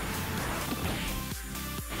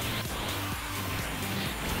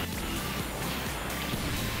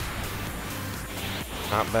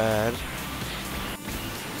 Not bad.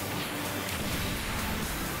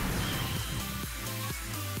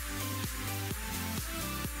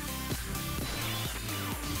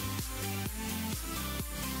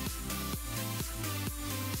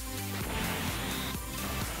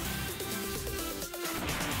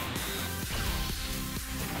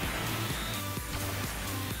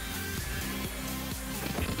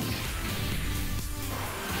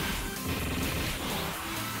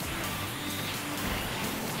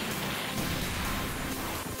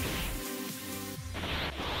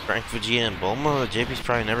 Frank, Vegeta, and Bulma? JP's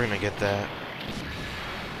probably never gonna get that.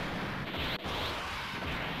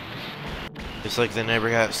 Just like they never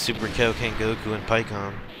got Super KAIOKEN Goku and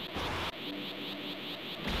Pikkon.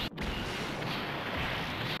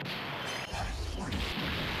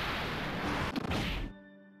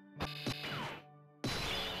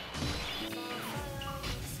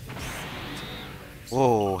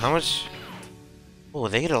 Whoa, how much? Oh,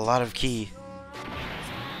 they get a lot of key.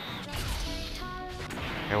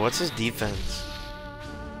 Hey, what's his defense?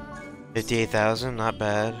 58,000, not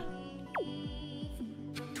bad.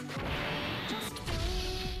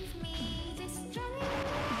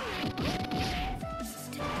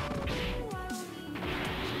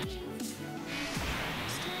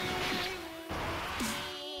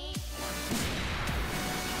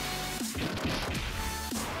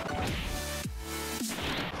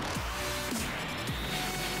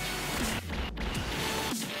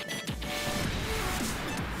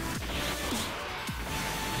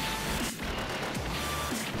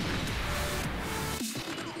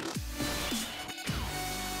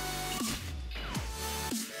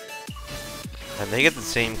 And they get the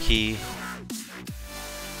same key.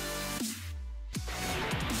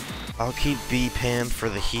 I'll keep B Pam for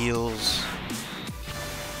the heals.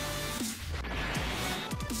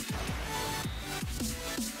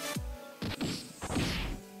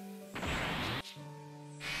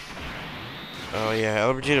 Oh yeah,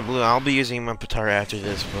 El Vegeta Blue, I'll be using my Patara after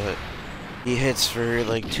this, but he hits for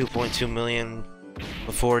like 2.2 million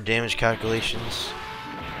before damage calculations.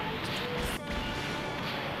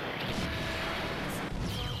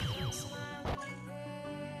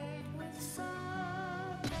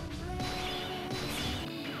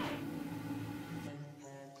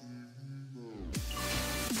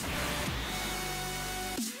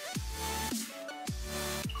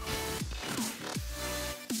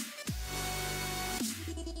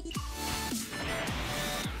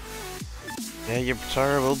 Yeah, your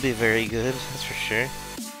Patara will be very good, that's for sure.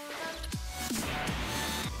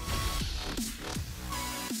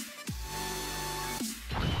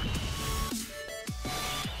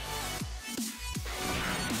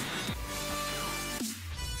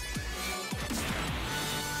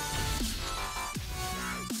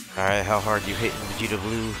 Alright, how hard you hitting Vegeta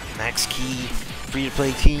Blue? Max Key, free to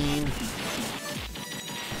play team.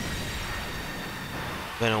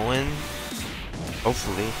 Gonna win?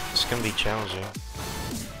 Hopefully. It's gonna be challenging.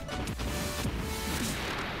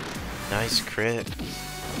 Nice crit.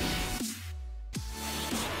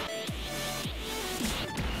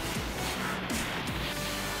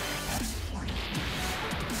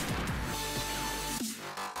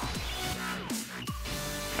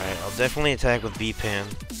 Alright, I'll definitely attack with V-Pan.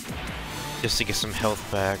 Just to get some health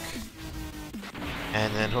back.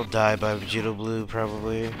 And then he'll die by Vegito Blue,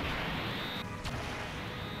 probably.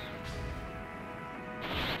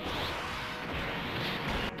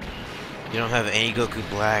 You don't have any Goku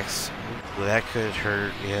Blacks. Ooh, that could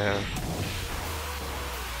hurt, yeah.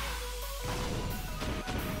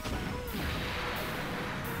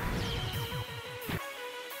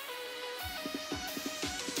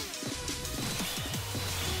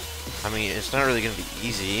 I mean, it's not really gonna be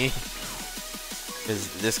easy.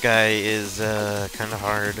 Because this guy is kind of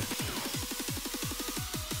hard.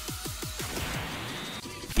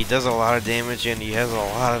 He does a lot of damage and he has a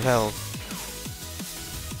lot of health.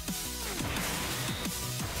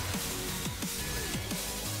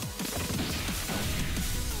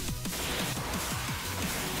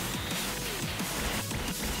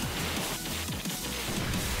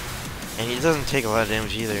 And he doesn't take a lot of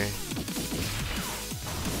damage either.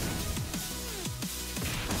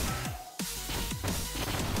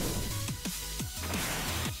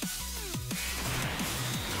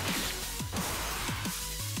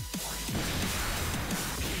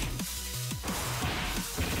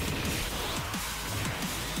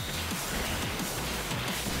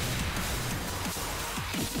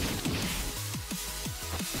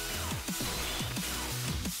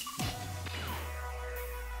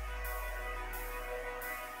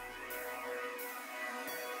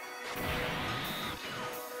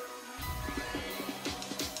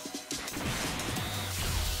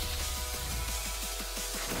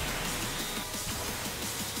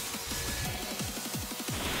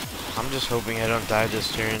 I'm just hoping I don't die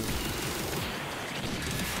this turn.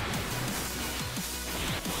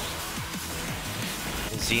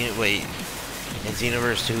 In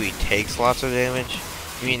Xenoverse 2 he takes lots of damage?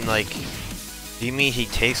 You mean like, do you mean he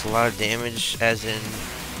takes a lot of damage as in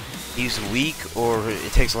he's weak, or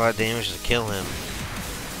it takes a lot of damage to kill him?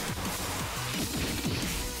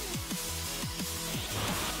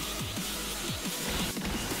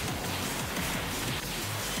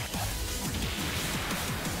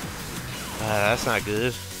 That's not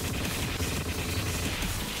good.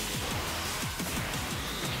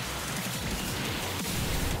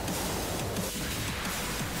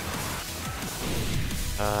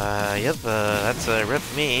 Yep, that's rip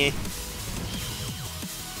me.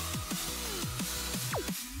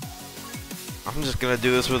 I'm just gonna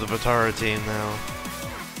do this with the Batara team now.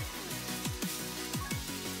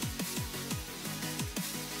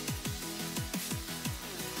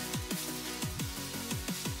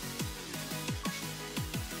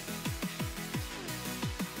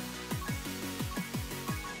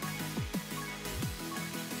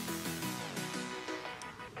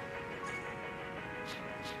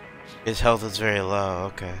 His health is very low,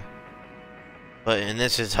 okay. But in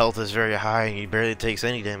this, his health is very high and he barely takes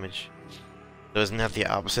any damage. So isn't that the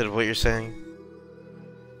opposite of what you're saying?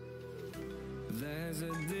 There's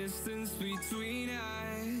a distance between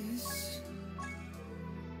us.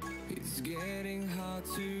 It's getting hard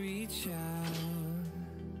to reach out.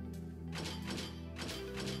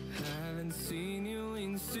 Haven't seen you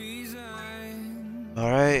in season.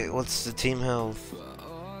 Alright, what's the team health?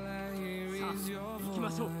 All I hear is your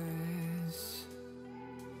voice.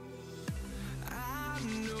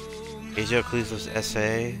 Vegito Clueless SA.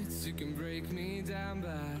 You can break me down,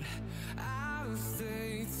 but I'll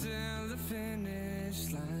stay till the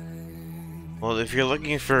finish line. Well, if you're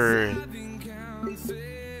looking for...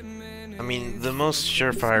 I mean, the most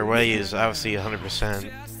surefire way is obviously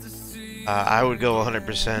 100%. I would go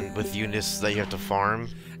 100% with units that you have to farm,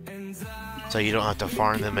 so you don't have to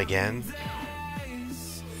farm them again.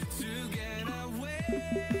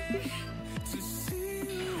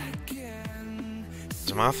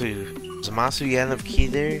 Zamasu, you got enough key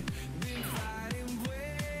there?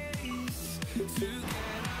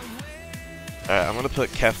 Alright, I'm gonna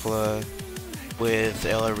put Kefla with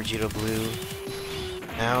LR Vegito Blue.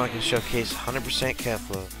 Now I can showcase 100%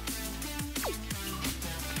 Kefla.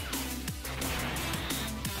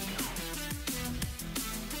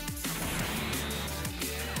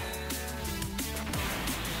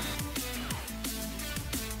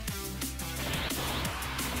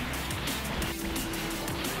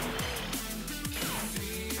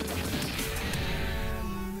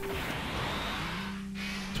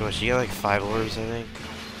 So what, she got like 5 orbs, I think?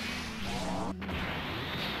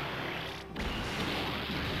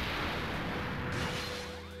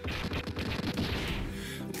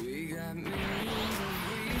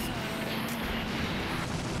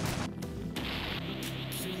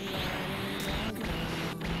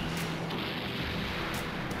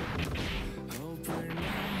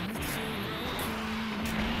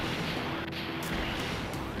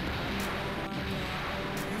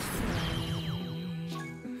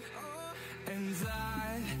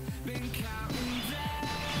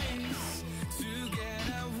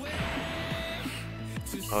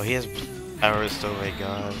 Oh, he has powers, oh my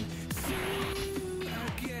god.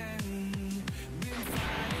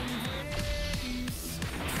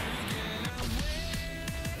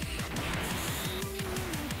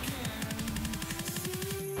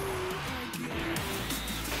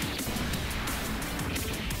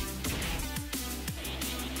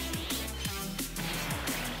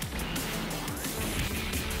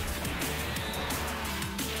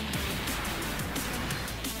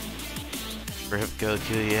 Rip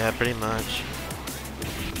Goku, yeah, pretty much.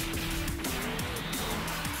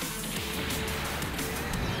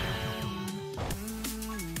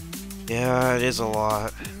 Yeah, it is a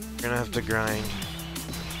lot. You're gonna have to grind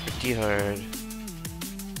pretty hard.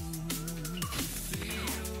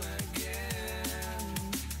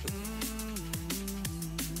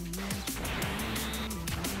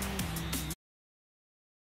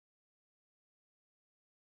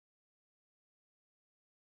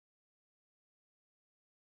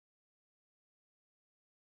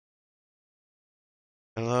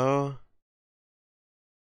 Hello?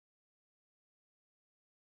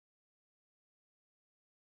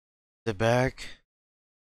 The back?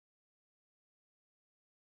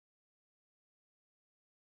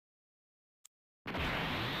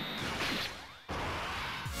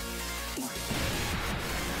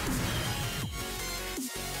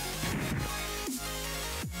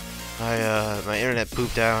 My internet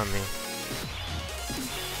pooped out on me.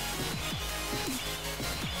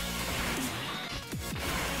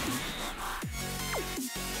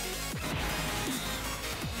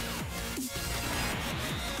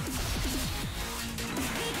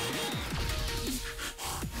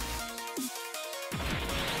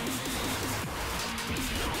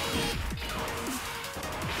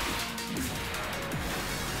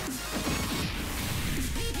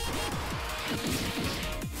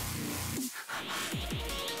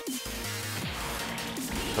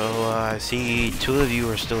 So, I see 2 of you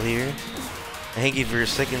are still here. Thank you for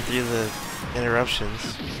sticking through the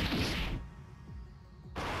interruptions.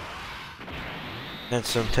 Had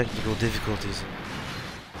some technical difficulties.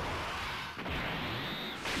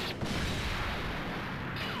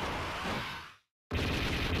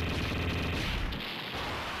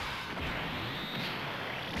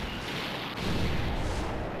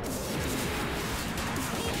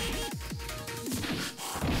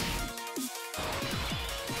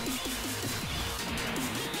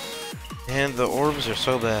 And the orbs are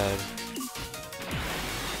so bad.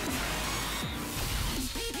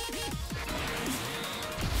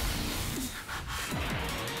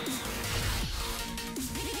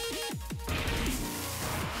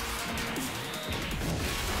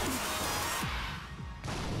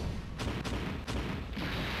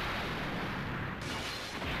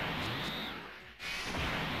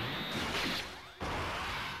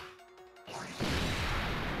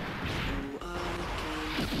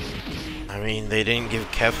 I mean, they didn't give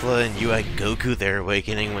Kefla and UI Goku their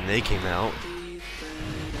awakening when they came out.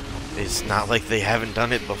 It's not like they haven't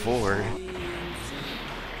done it before.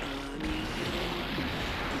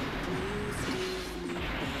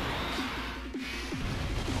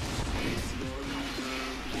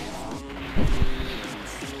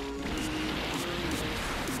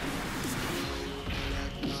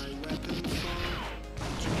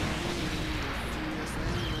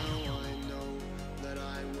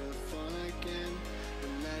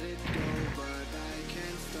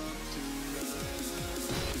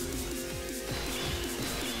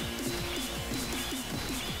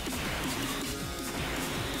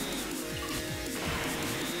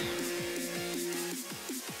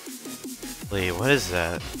 Wait, what is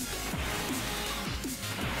that?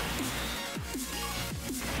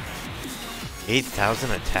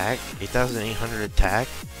 $8,000 attack? 8,800 attack?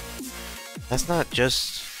 That's not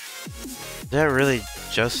just... Is that really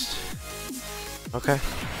just... Okay.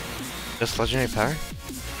 Just legendary power?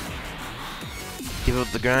 Keep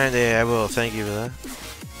up the grind? Yeah, I will. Thank you for that.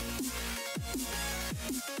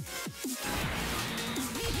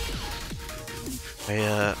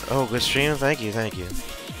 Oh, good stream? Thank you, thank you.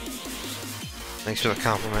 Thanks for the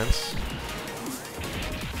compliments.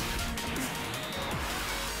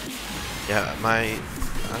 Yeah, I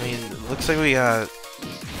mean, looks like we got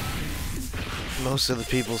most of the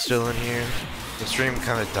people still in here. The stream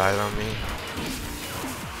kind of died on me.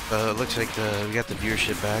 But it looks like we got the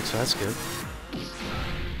viewership back, so that's good.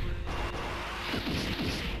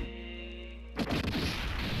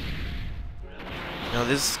 Now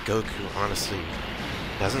this Goku, honestly,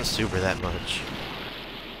 doesn't super that much.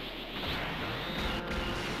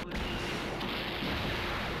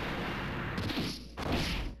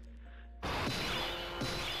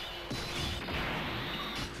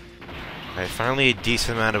 Alright, finally a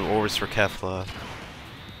decent amount of orbs for Kefla.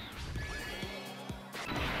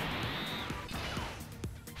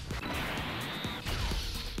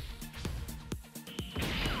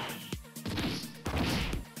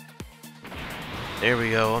 There we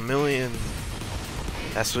go, 1,000,000.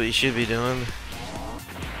 That's what you should be doing.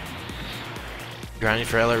 Grinding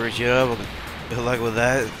for LR Vegeta. Well, good luck with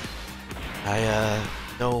that. I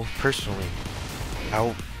know personally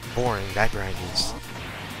how boring that grind is.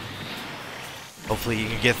 Hopefully you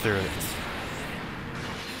can get through it.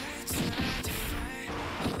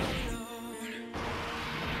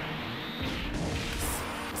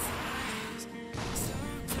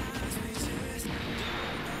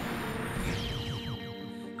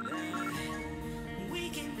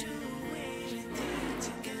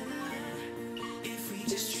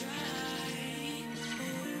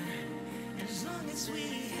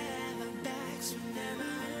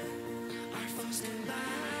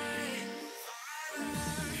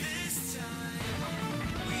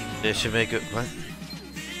 They should make it, what?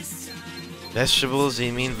 Vegetables,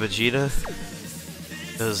 you mean Vegeta?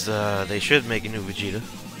 Because, they should make a new Vegeta.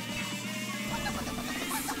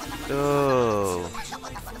 Oh,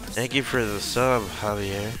 thank you for the sub,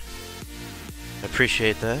 Javier. I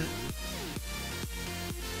appreciate that.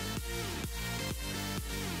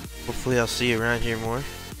 Hopefully I'll see you around here more.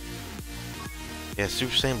 Yeah,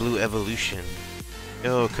 Super Saiyan Blue Evolution.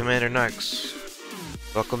 Yo, Commander Nux.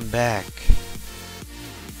 Welcome back.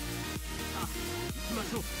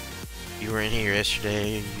 You were in here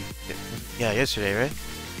yesterday. Yeah, yesterday, right?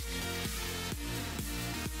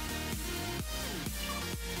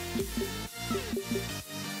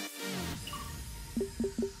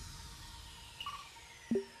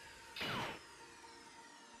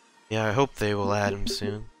 Yeah, I hope they will add him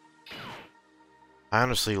soon. I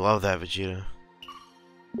honestly love that Vegeta.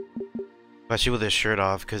 Especially with his shirt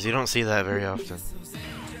off, because you don't see that very often.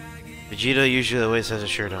 Vegeta usually always has a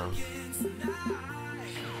shirt on.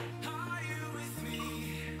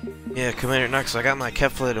 Yeah, Commander Nux, I got my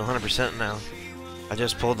Kefla to 100% now. I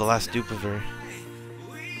just pulled the last dupe of her.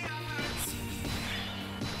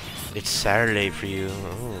 It's Saturday for you.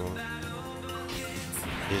 Oh.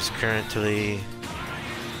 It's currently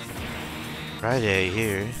Friday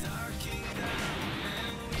here.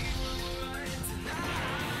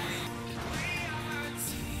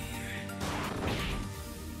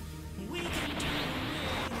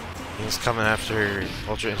 It's coming after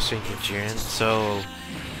Ultra Instinct and Jiren, so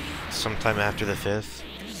sometime after the 5th.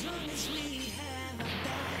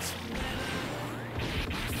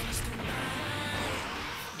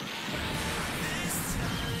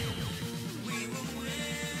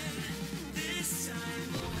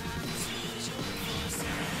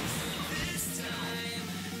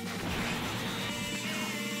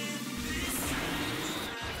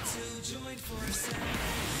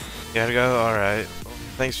 Gotta go? Alright.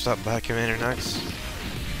 Thanks for stopping by, Commander Nux.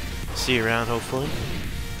 See you around, hopefully.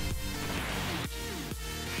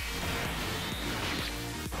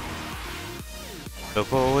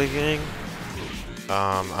 Topo Awakening?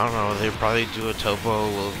 I don't know, they'll probably do a Topo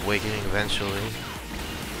Awakening eventually.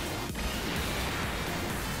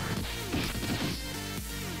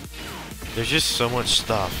 There's just so much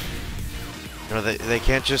stuff. You know, they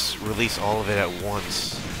can't just release all of it at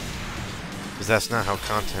once. Because that's not how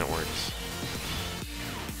content works.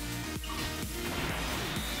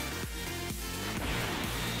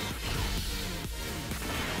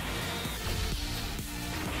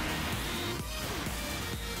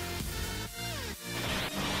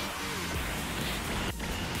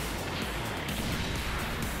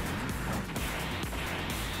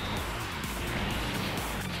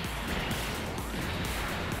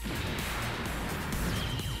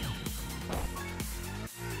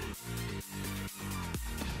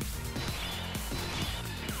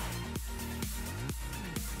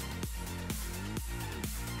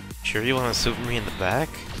 Sure you want to super me in the back?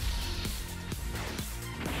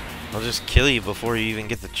 I'll just kill you before you even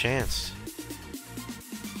get the chance.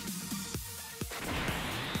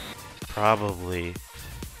 Probably.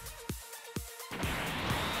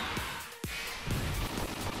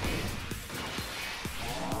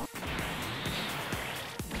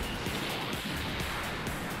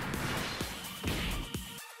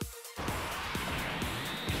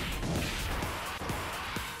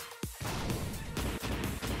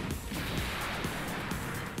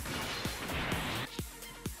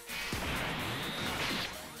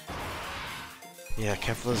 Yeah,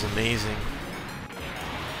 Kefla's amazing.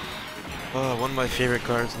 Oh, one of my favorite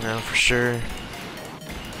cards now for sure.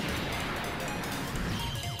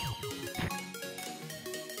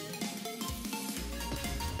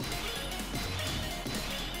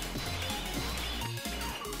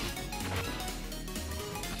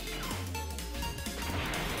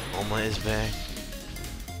 Oma is back.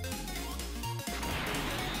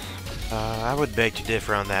 I would beg to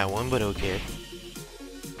differ on that one, but okay.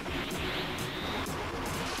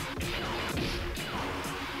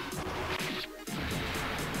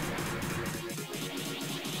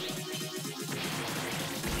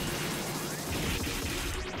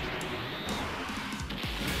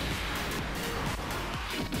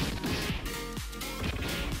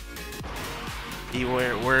 See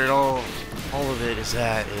where it all of it is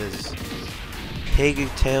at is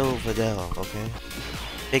Pigtail Videl, okay?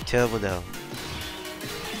 Pigtail Videl.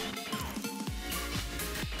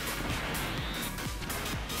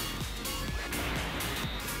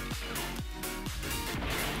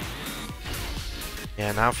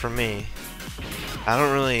 Yeah, now for me, I don't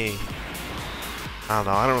know,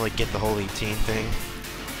 I don't really get the whole 18 thing.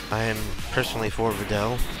 I am personally for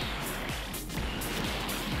Videl.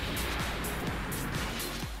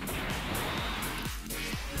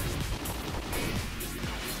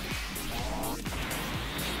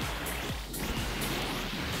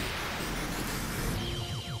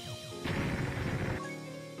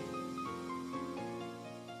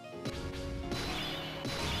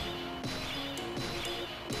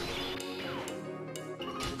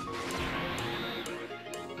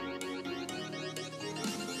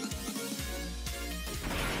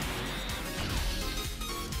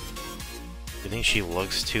 You think she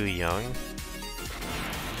looks too young?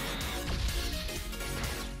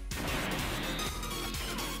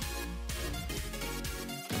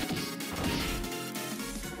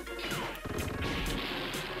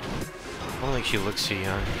 I don't think she looks too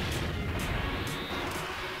young.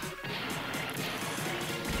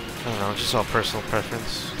 I don't know, just all personal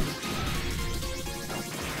preference.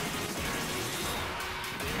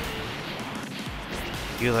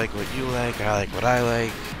 You like what you like, I like what I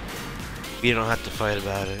like. You don't have to fight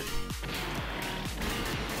about it.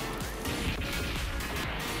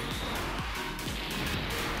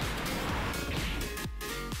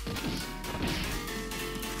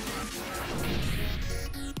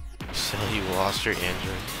 So you lost your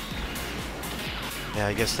Android. Yeah,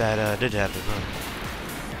 I guess that did happen, huh?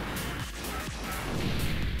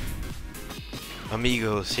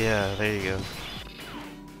 Amigos, yeah, there you go.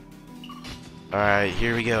 Alright,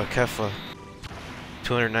 here we go, Kefla.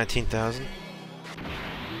 219,000.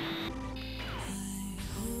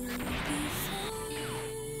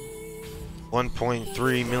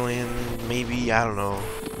 $1.3 million, maybe, I don't know.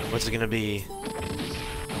 What's it gonna be?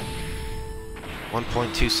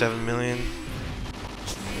 1.27 million.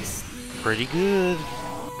 Pretty good.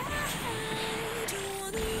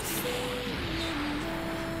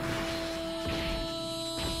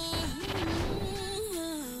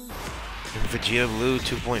 And Vegeta Blue,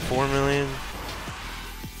 2.4 million.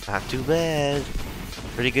 Not too bad.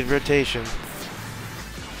 Pretty good rotation.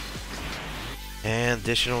 And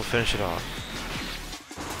additional finish it off.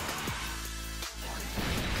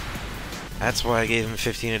 That's why I gave him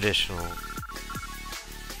 15 additional.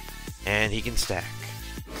 And he can stack.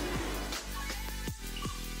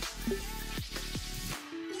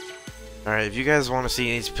 Alright, if you guys want to see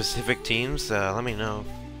any specific teams, let me know.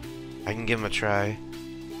 I can give them a try.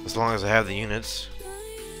 As long as I have the units.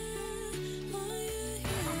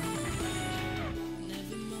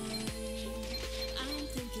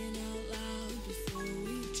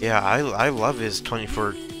 Yeah, I love his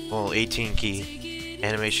 18 key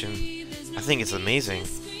animation. I think it's amazing.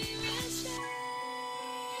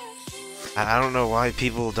 I don't know why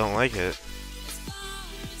people don't like it.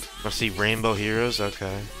 Must see Rainbow Heroes?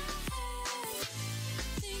 Okay.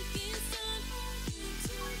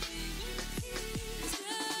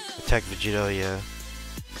 Attack Vegito, yeah.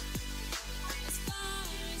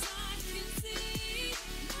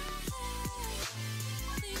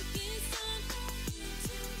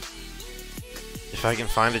 If I can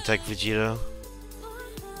find Attack Vegito.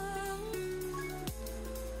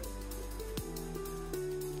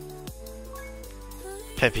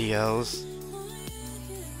 Peppy yells.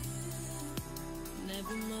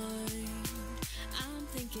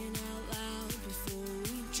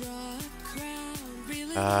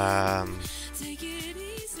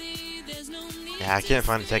 Yeah, I can't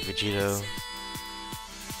find Attack Vegito.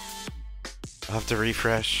 I'll have to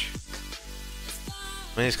refresh.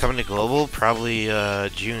 When he's coming to Global? Probably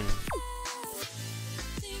June.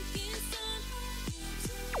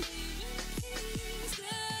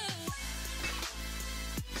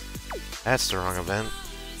 That's the wrong event.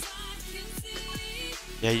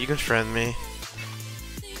 Yeah, you can friend me.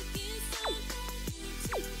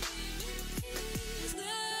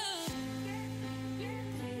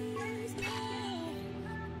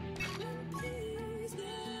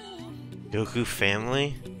 Goku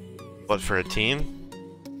family? What, for a team?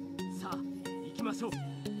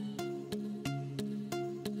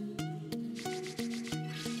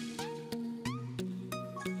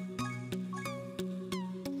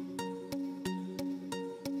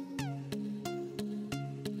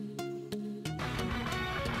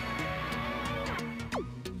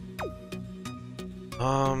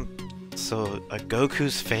 So a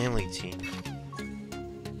Goku's family team.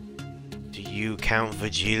 Do you count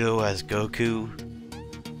Vegito as Goku?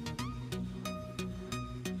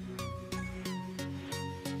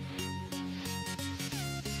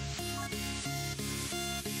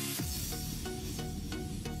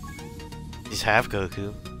 He's half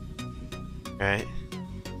Goku, right?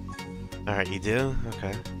 Alright, you do?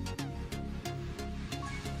 Okay.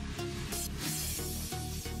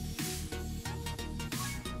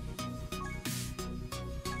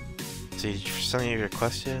 So did you send your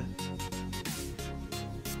request yet?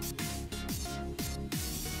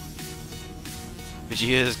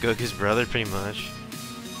 Vegeta is Goku's brother, pretty much.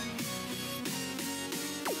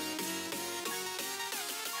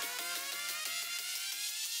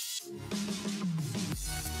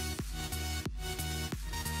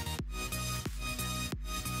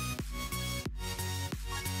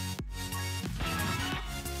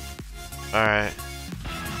 Alright.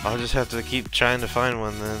 I'll just have to keep trying to find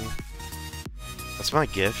one then. That's my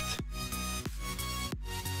gift.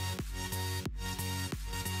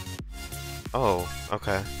 Oh,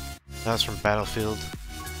 okay. That's from Battlefield.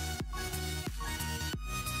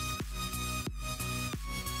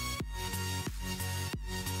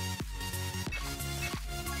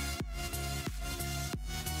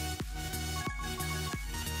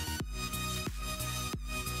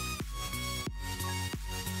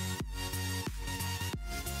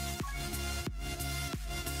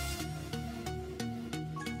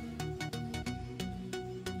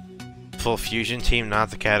 Full fusion team,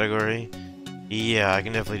 not the category. Yeah, I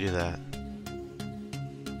can definitely do that.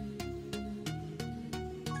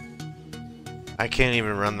 I can't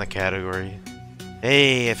even run the category.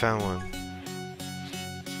 Hey, I found one.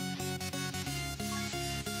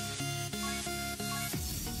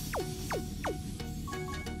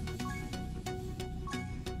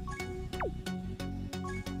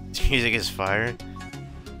 Music is fire.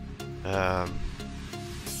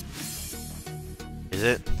 Is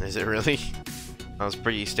it? Is it really? That was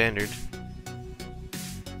pretty standard.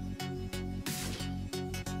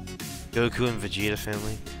 Goku and Vegeta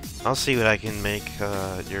family. I'll see what I can make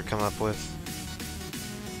you come up with.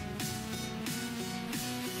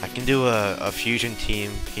 I can do a fusion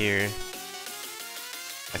team here.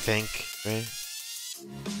 I think, right?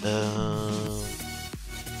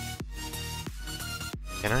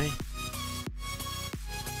 Can I?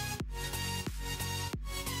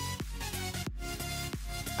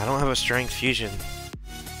 I don't have a strength fusion.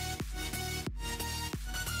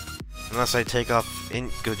 Unless I take off in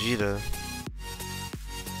Gogeta.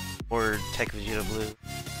 Or Tech Vegeta Blue.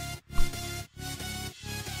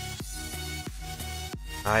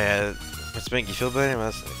 Oh yeah, let's make you feel better.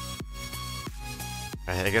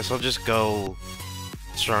 Alright, I guess I'll just go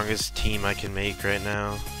strongest team I can make right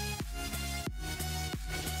now.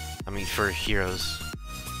 I mean, for heroes.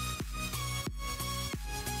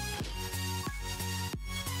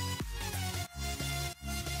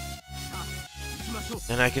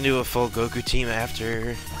 And I can do a full Goku team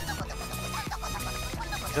after.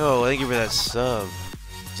 Oh, thank you for that sub.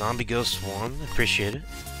 Zombie Ghost 1, appreciate it.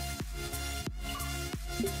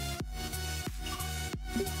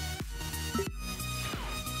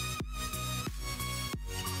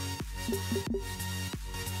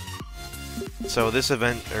 So this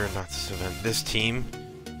event, or not this event, this team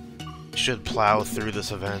should plow through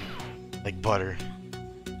this event like butter.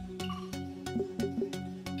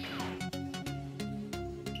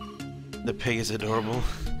 The pig is adorable.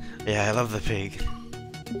 Yeah, I love the pig.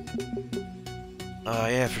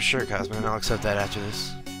 Yeah, for sure, Cosman. I'll accept that after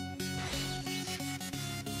this.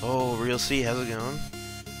 Oh, Real C, how's it going?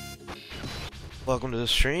 Welcome to the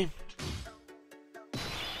stream.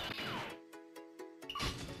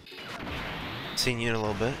 Seen you in a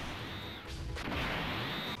little bit.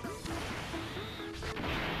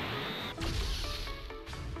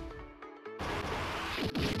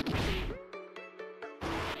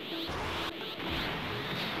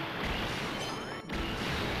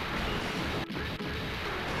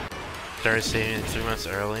 Started saving it 3 months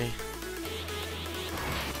early.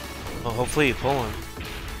 Well, hopefully you pull him.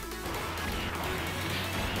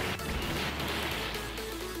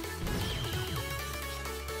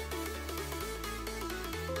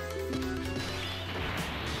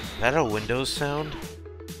 Is that a Windows sound?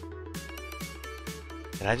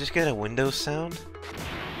 Did I just get a Windows sound?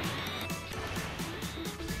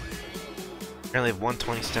 Apparently have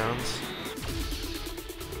 120 stones.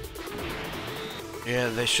 Yeah,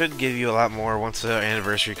 they should give you a lot more once the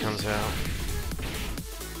anniversary comes out.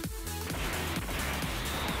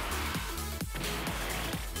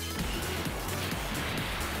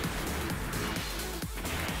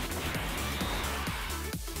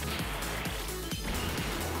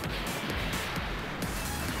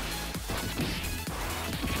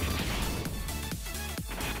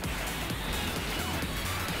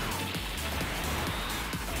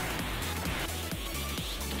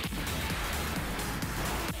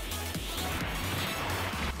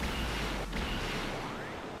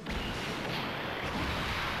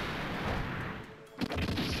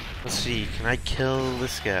 Let's see, can I kill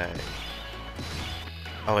this guy?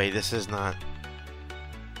 Oh wait, this is not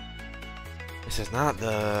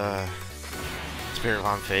the Spirit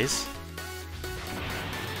Bomb face.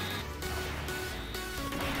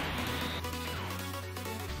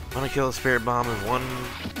 I'm gonna kill the Spirit Bomb in one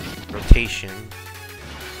rotation.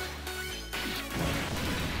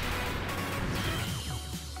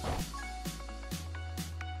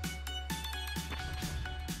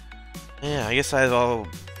 Yeah, I guess I have all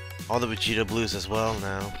the Vegito blues as well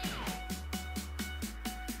now.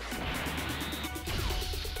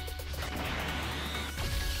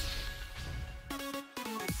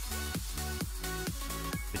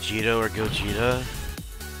 Vegito or Gogeta?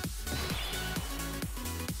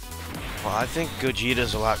 Well, I think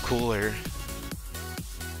Gogeta's a lot cooler.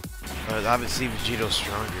 But obviously Vegito's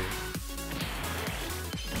stronger.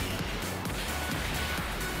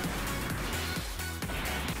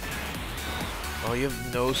 Oh, you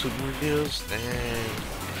have no Super Vegitos? Dang.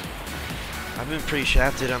 I've been pretty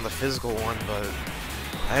shafted on the physical one, but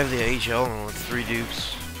I have the HL one with 3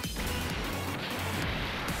 dupes.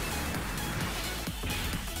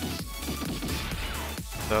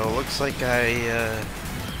 So it looks like I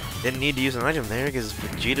didn't need to use an item there because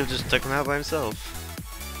Vegeta just took him out by himself.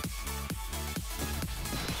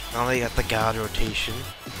 Now they got the God rotation.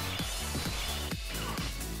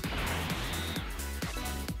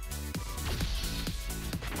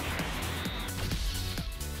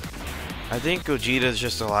 I think Gogeta's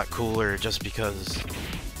just a lot cooler just because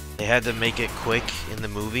they had to make it quick in the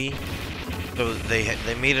movie. So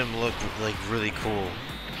they made him look like really cool.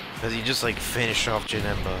 Because he just like finished off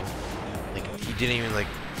Janemba. Like he didn't even like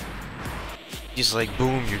just like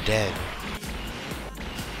boom, you're dead.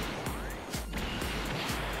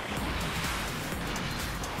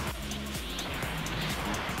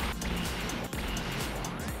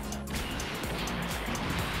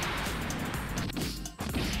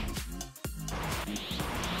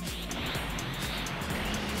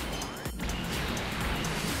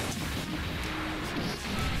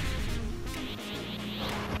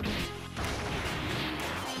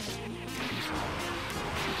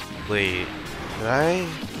 Wait, did I?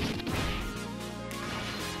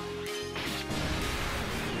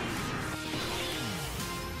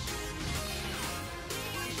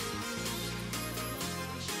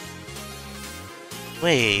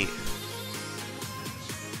 Wait.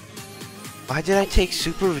 Why did I take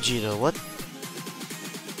Super Vegito? What?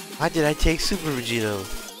 Why did I take Super Vegito?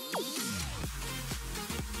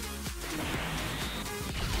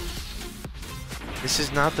 This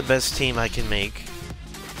is not the best team I can make.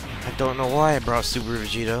 I don't know why I brought Super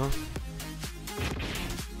Vegito.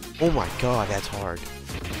 Oh my god, that's hard.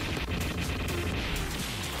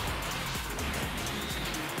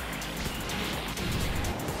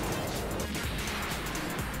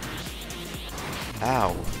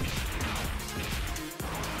 Ow.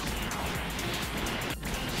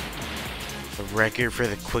 A record for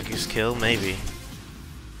the quickest kill? Maybe.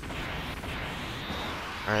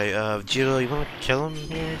 Alright, Vegito, you wanna kill him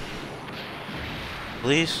here?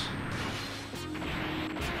 Please?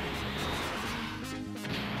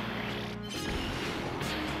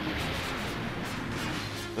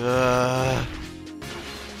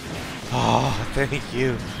 Oh, thank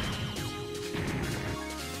you.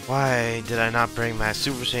 Why did I not bring my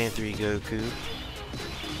Super Saiyan 3 Goku?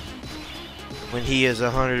 When he is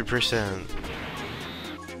 100%.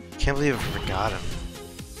 Can't believe I forgot him.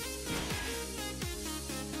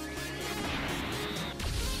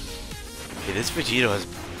 Okay, this Vegito has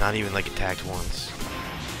not even like attacked once.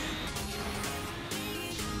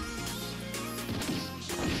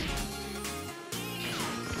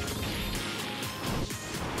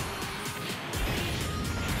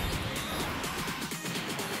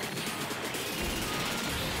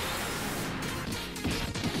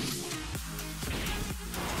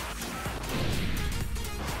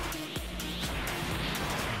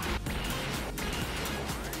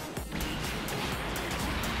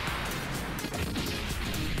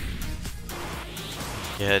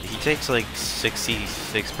 Yeah, he takes like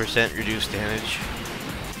 66% reduced damage.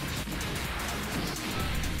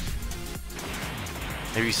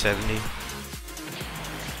 Maybe 70.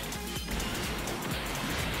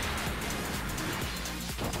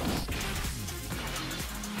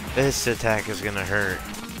 This attack is gonna hurt.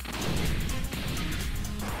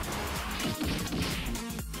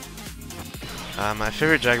 My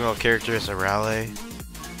favorite Dragon Ball character is Arale.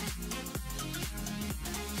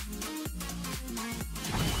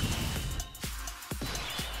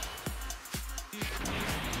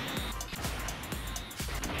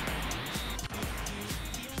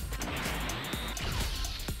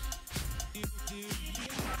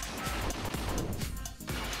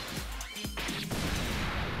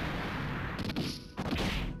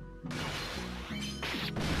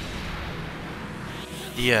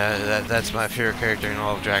 Yeah, that's my favorite character in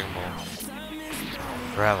all of Dragon Ball.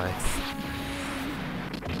 Raleigh.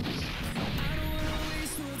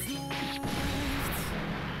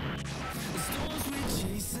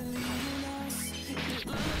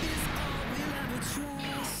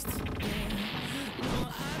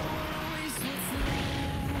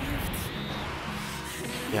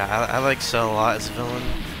 Yeah, I like Cell a lot as a villain.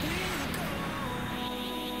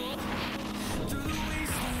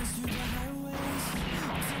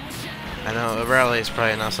 I know, Raleigh is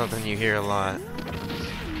probably not something you hear a lot.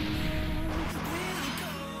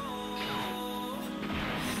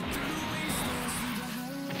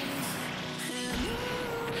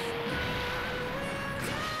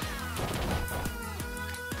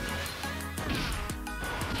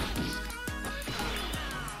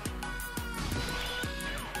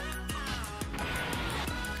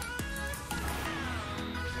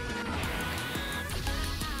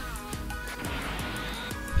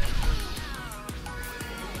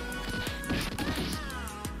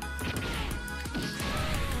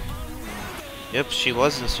 Yep, she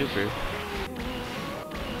was in Super.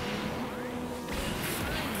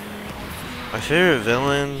 My favorite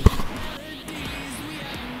villain...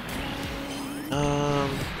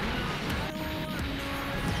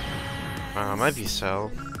 it might be Cell.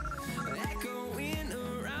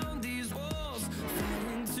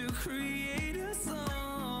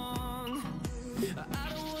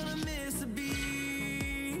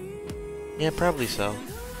 Yeah, probably Cell.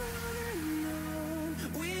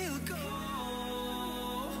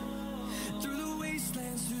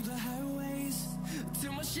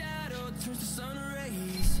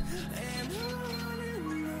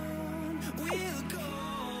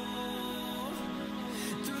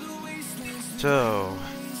 So,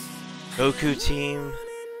 Goku team.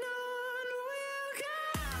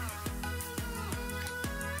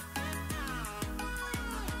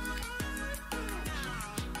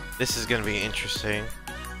 This is gonna be interesting.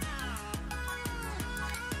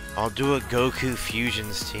 I'll do a Goku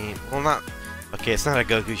Fusions team. Well, not... Okay, it's not a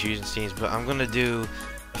Goku Fusions team, but I'm gonna do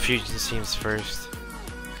a Fusions teams first.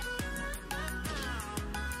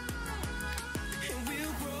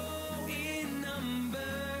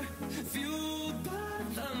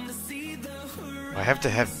 I have to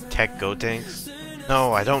have Tech Gotenks?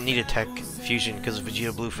 No, I don't need a Tech Fusion because of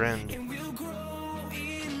Vegeta Blue Friend.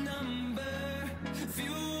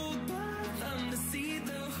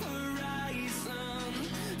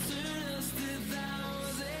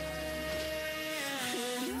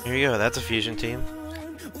 Here you go, that's a fusion team.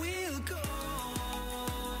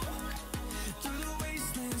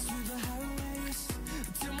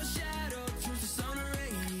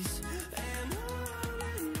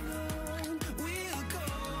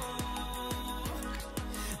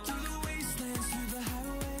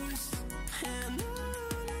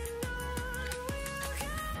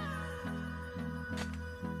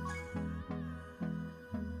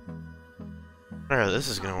 Alright, this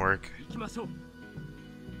is gonna work.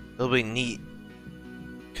 It'll be neat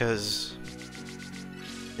because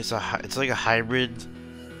it's like a hybrid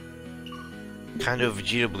kind of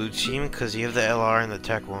Vegeta Blue team because you have the LR and the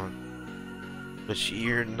Tech one, but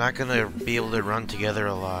you're not gonna be able to run together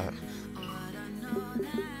a lot.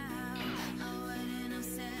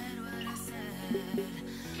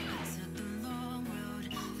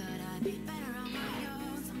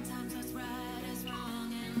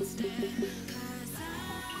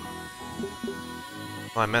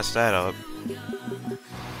 Well, I messed that up.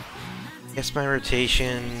 Guess my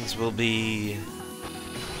rotations will be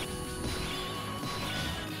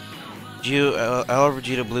LR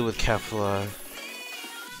Vegeta Blue with Kefla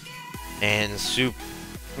and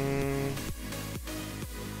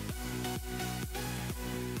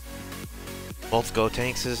both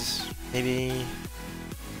Gotenks is maybe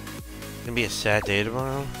gonna be a sad day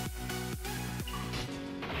tomorrow.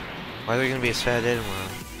 Why are there gonna be a sad ending?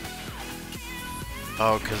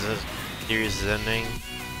 Oh, because the series is ending?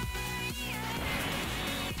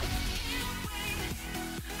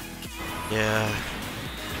 Yeah.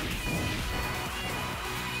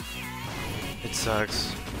 It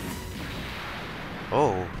sucks.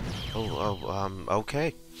 Oh.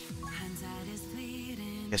 Okay.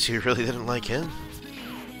 Guess you really didn't like him.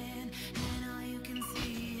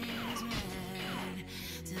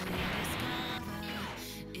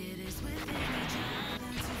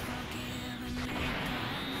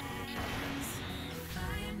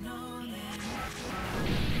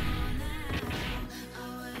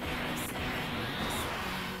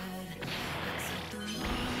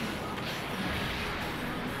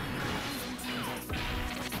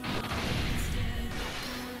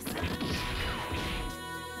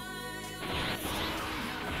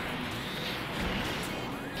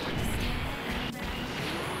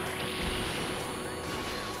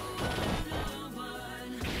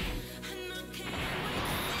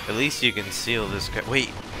 At least you can seal this guy.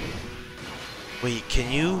 Wait,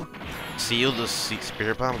 can you seal the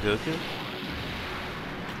Spirit Bomb Goku?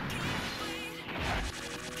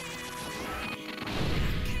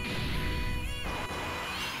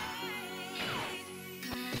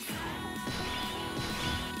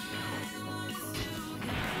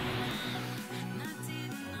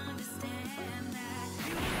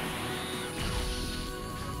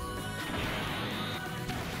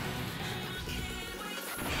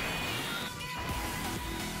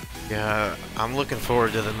 Yeah, I'm looking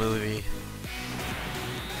forward to the movie.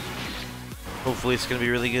 Hopefully it's gonna be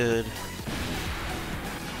really good.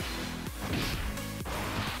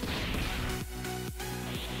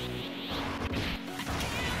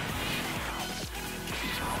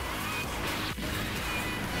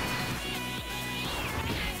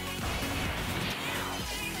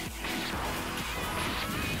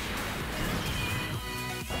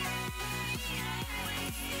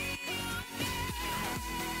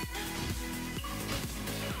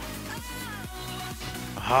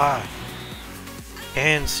 Aha!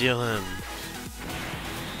 Can seal him.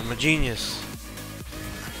 I'm a genius.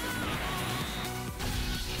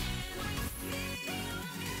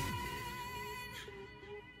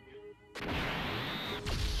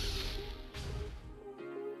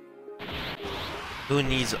 Who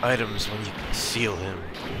needs items when you can seal him?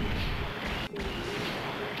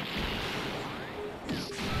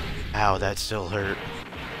 Ow, that still hurt.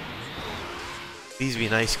 Please be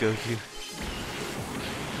nice, Goku.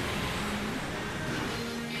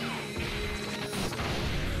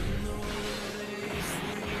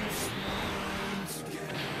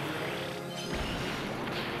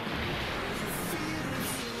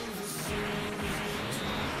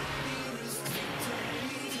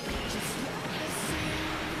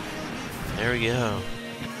 There we go.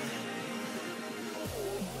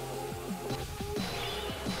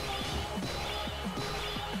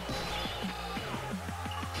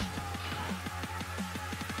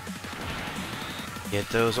 Get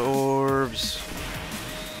those orbs.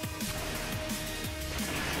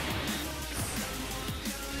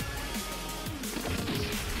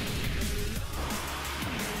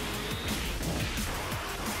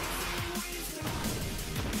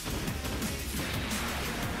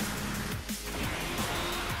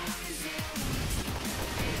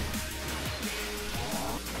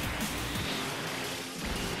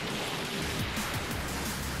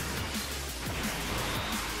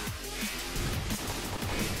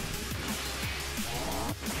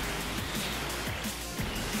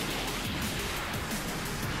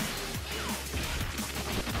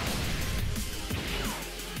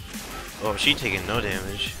 Oh, she taking no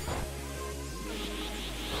damage.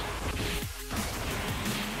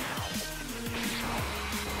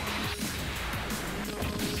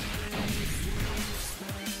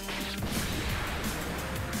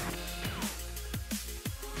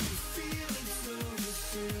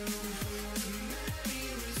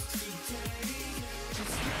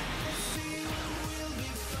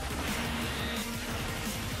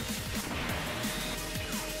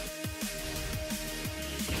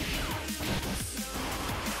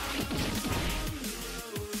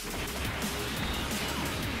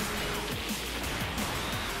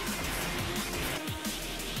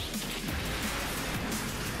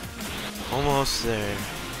 Almost there.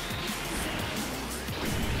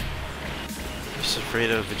 Just afraid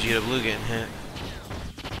of Vegeta Blue getting hit.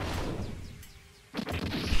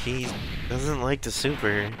 He doesn't like the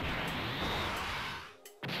super.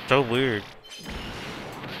 So weird.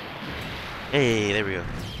 Hey, there we go.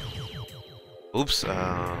 Oops,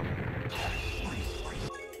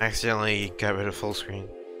 accidentally got rid of full screen.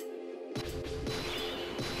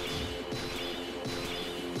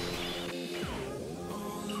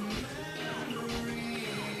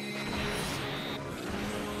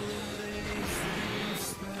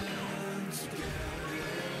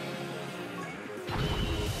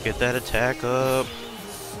 Get that attack up.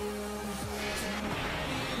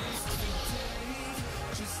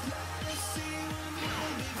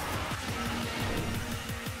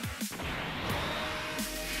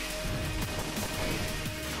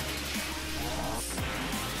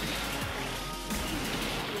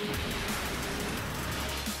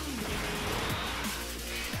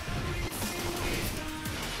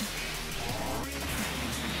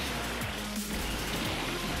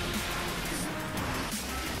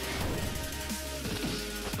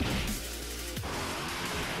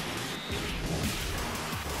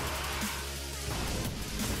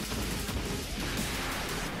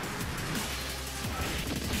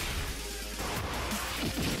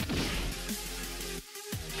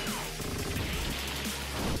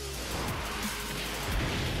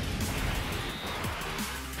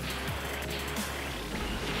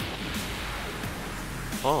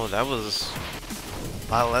 Oh, that was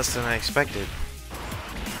a lot less than I expected.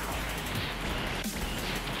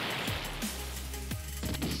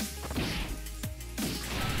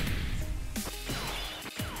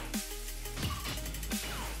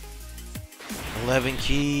 $11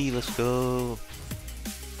 key, let's go.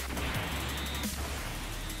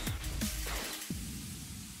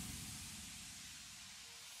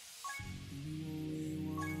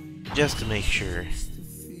 Just to make sure.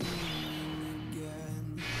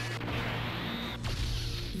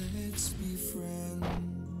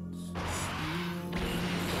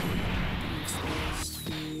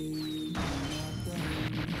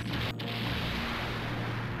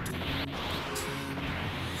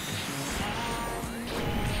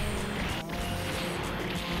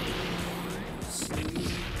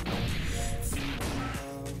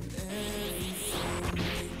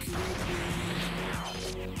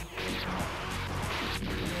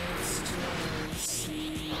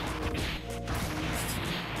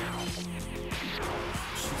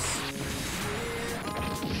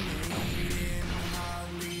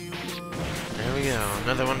 There we go,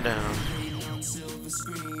 another one down.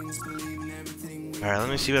 Alright, let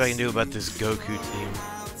me see what I can do about this Goku team.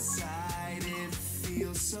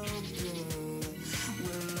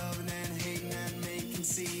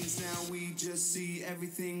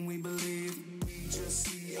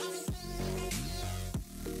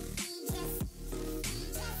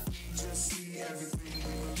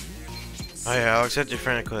 Oh yeah, I'll accept your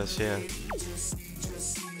friend request, yeah.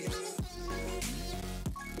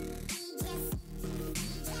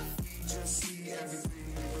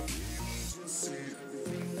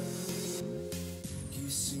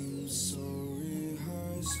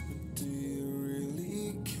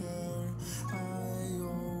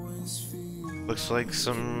 Looks like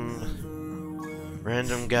some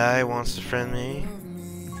random guy wants to friend me.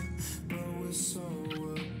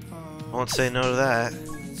 I won't say no to that.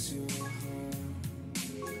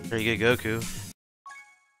 Pretty good Goku.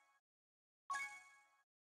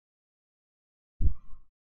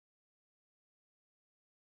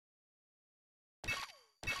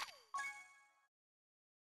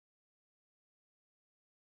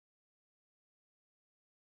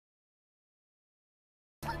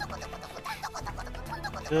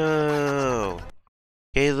 No.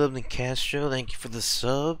 Caleb and Castro, thank you for the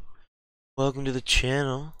sub. Welcome to the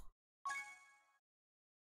channel.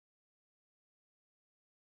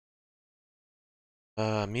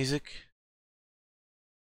 Music.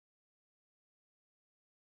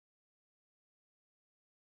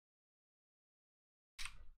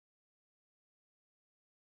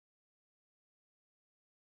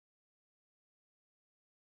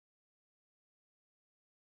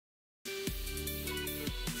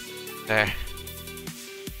 There.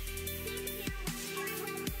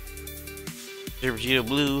 Vegito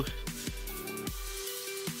blue.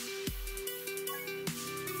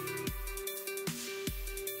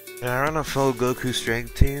 Can I run a full Goku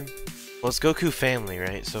strength team? Well, it's Goku family,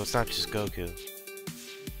 right? So it's not just Goku.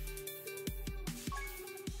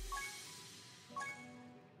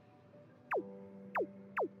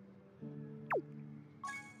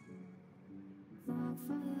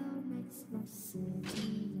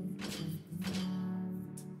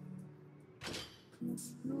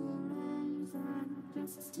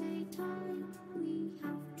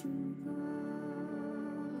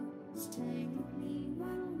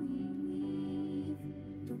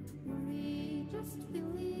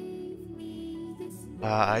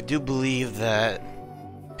 I do believe that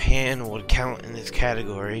Pan would count in this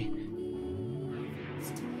category.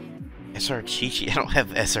 SR Chi-Chi? I don't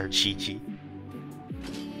have SR Chi-Chi.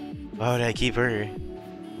 Why would I keep her?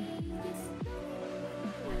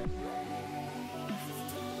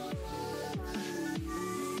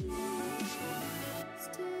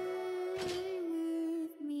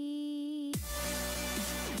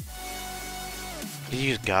 He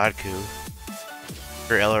used Godku.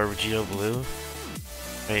 Or LR Vegito Blue.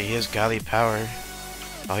 Wait, he has godly power.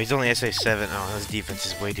 Oh, he's only SA7. Oh, his defense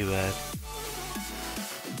is way too bad.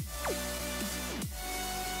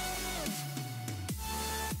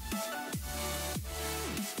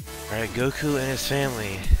 Alright, Goku and his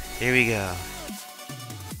family. Here we go.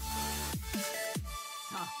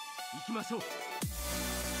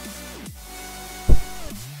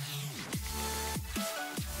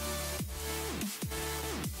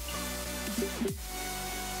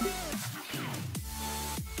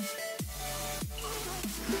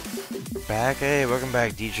 Back? Hey, welcome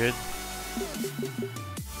back, Dietrich.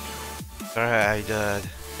 Sorry, I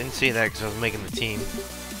didn't see that because I was making the team.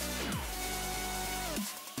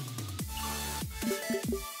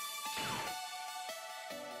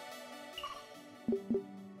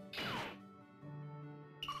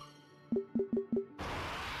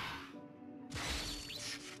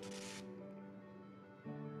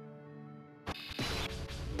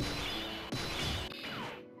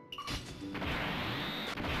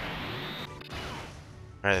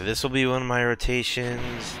 Alright, this will be one of my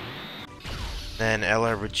rotations. Then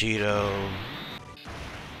LR Vegito.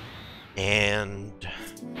 And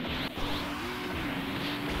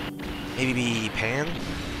maybe Pan?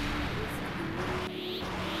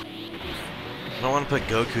 I don't want to put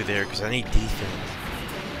Goku there because I need defense.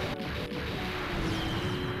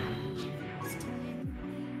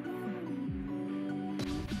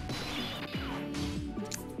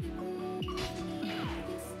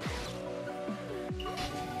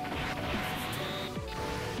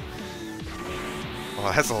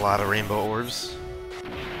 Oh, that's a lot of rainbow orbs.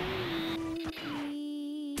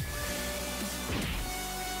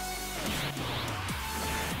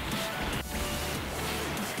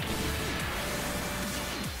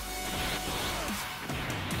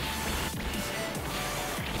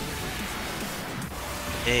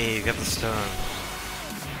 Hey, you got the stone.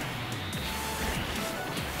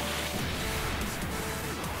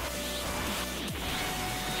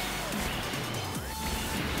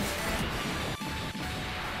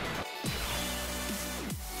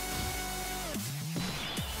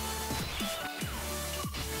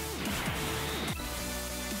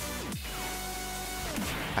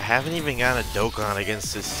 I haven't even gotten a Dokkan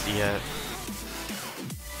against this yet.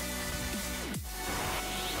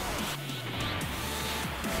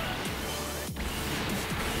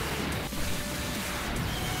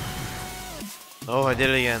 Oh, I did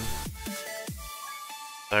it again.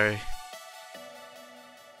 Sorry.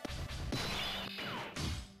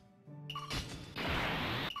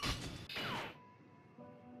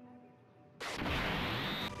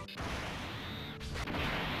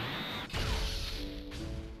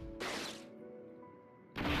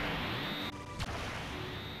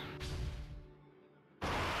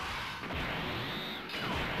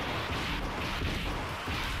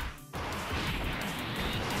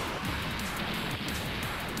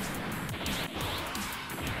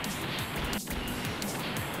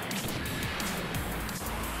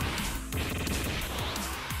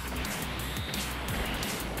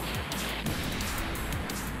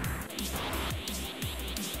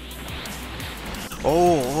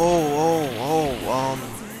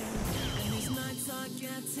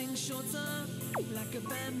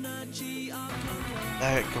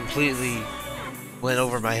 That completely went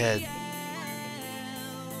over my head.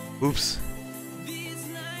 Oops.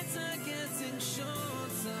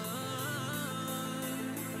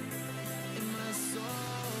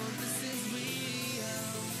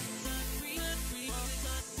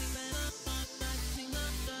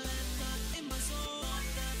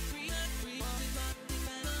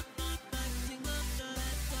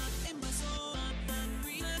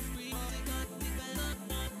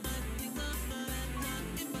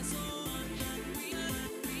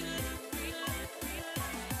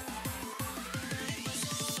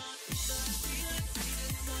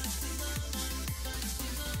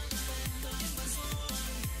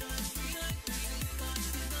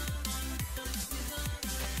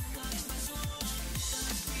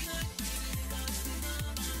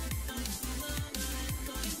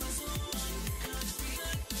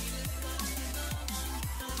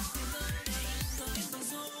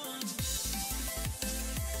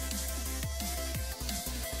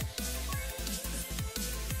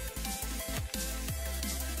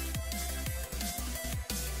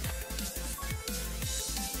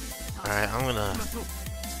 Alright, I'm gonna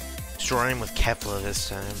destroy him with Kefla this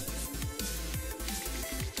time.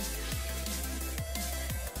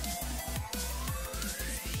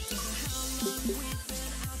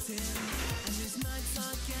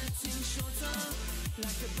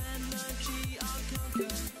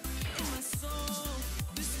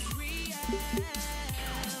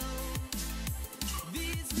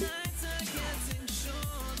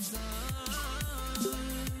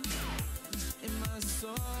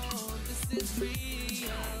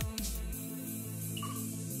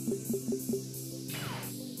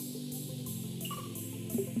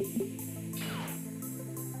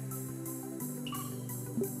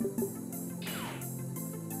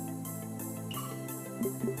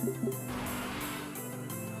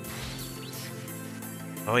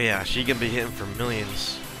 Oh yeah, she can be hitting for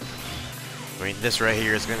millions. I mean, this right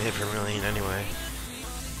here is gonna hit for a million anyway.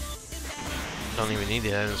 Don't even need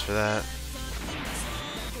the items for that.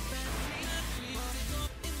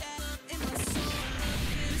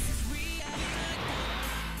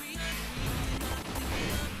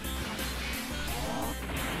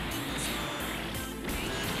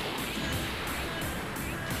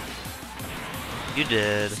 You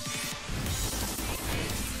did.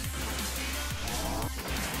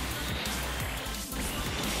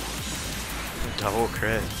 Double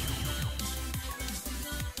crit.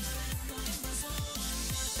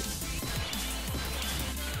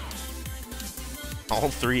 All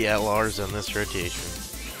 3 LRs on this rotation.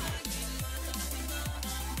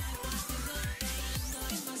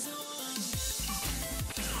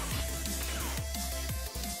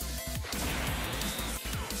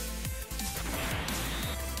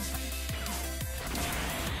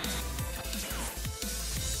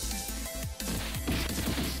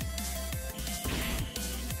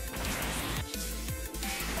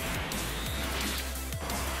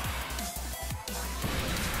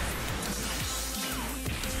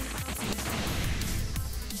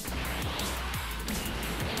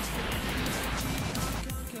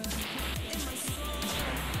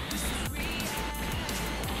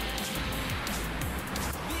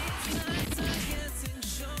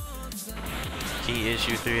 Key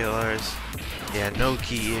issue 3 LRs. Yeah, no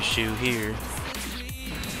key issue here.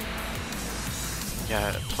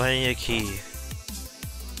 Got plenty of key.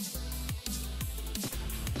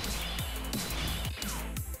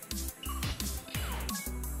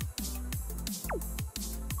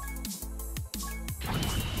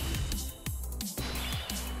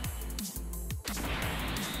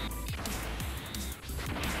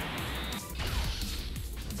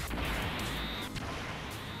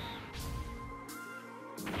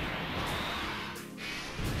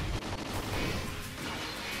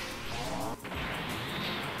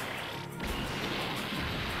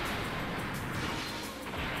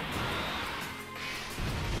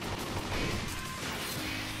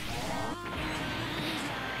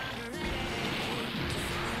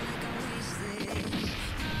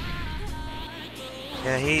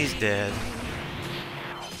 Yeah, he's dead.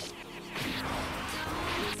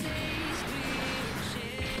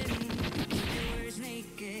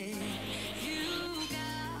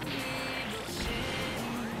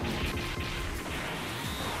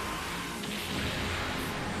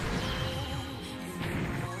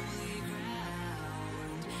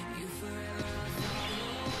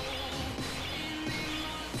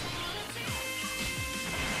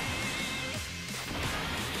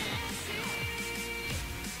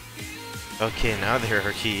 Okay, now there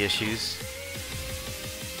are key issues.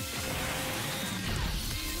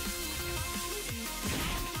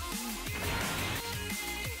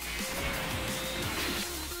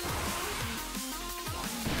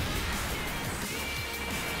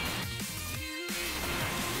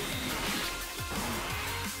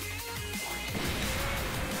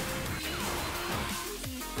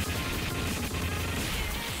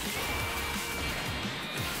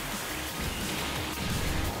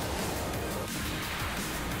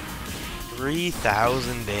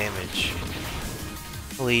 $3,000 damage.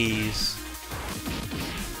 Please.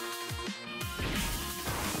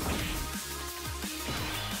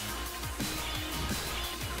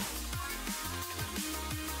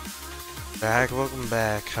 Welcome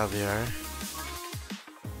back, Javier.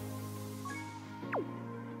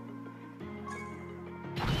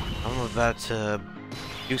 I'm about to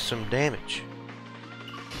do some damage.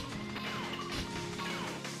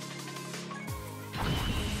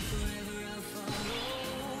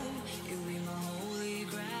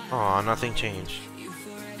 Aw, nothing changed.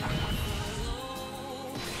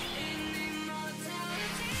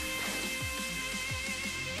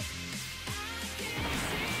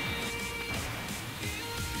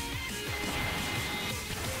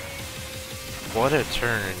 What a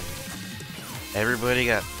turn. Everybody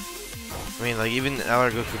got... I mean, like, even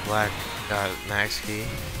LR Goku Black got max key.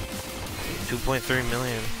 2.3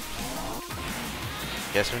 million.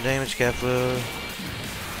 Get some damage, Kefla.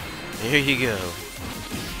 Here you go.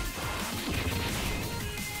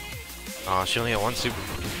 Aw, she only got 1 super.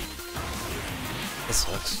 This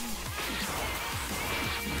sucks.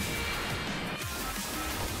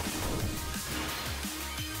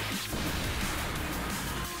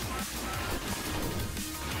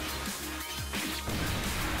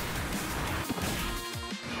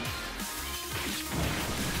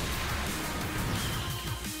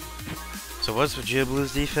 So what's Vegeta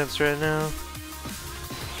Blue's defense right now?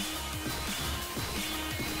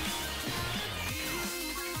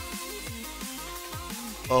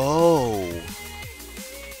 Oh.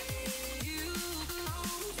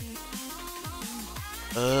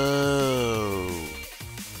 Oh.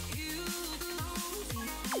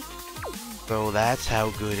 So that's how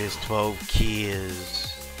good his 12 key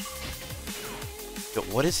is. Yo,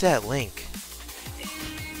 what is that link?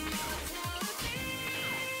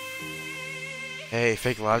 Hey,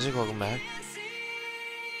 Fake Logic, welcome back.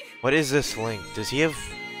 What is this link? Does he have...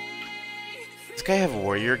 This guy have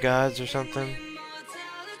warrior gods or something?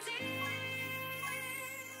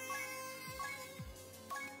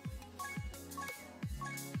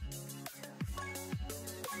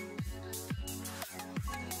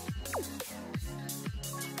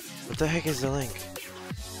 What the heck is the link?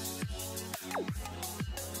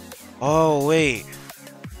 Oh, wait.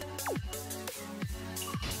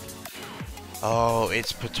 Oh,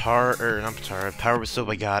 it's Patar, or not Patar, Power Bestowed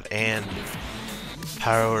by God and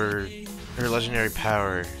Power, or Legendary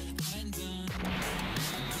Power.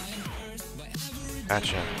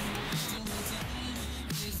 Gotcha.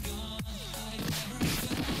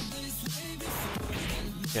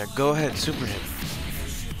 Yeah, go ahead, super him.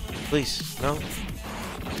 Please, no?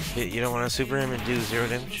 You don't want to super him and do 0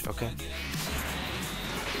 damage? Okay.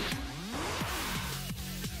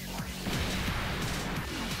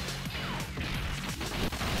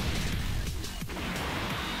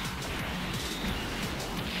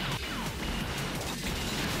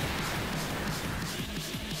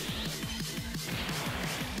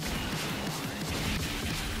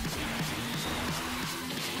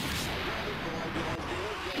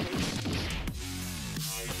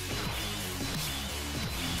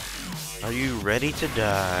 Are you ready to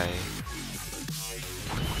die?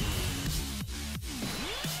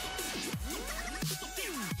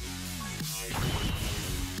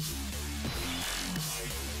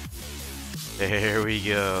 There we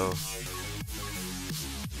go.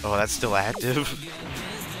 Oh, that's still active?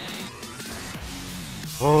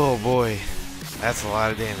 Oh boy, that's a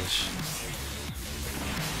lot of damage.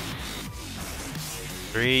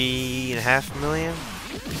 3.5 million?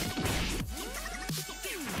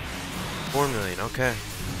 4 million, okay.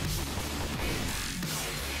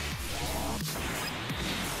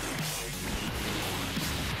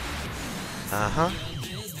 Uh-huh.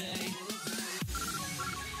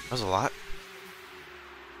 That was a lot.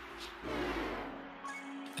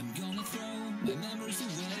 I'm gonna throw my memories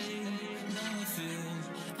away. Now I feel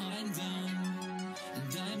I'm done,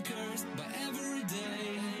 and I'm cursed by every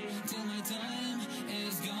day till my time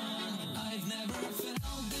is gone. I've never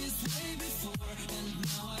felt this way before, and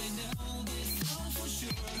now I know this all for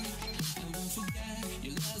sure. I won't forget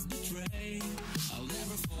your last betray. I'll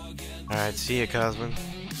never forget. Alright, see ya, Cosmin.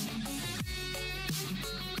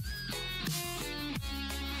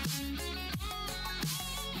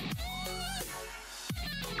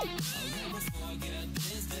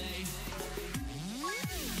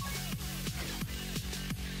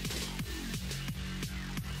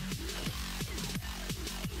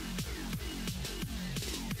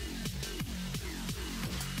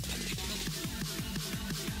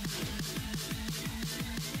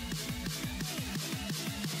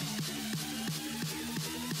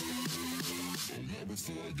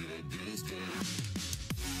 Forget this day.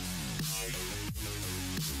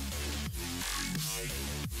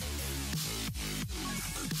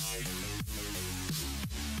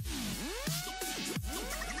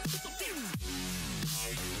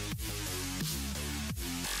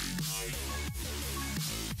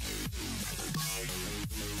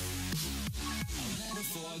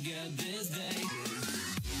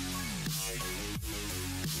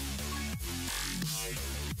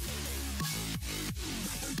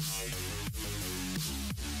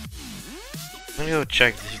 Let me go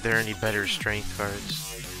check if there are any better strength cards.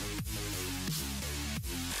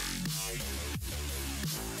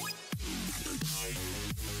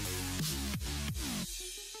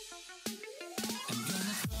 I'm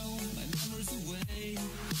gonna throw my memories away.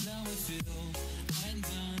 Now I feel I'm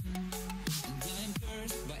done, and I'm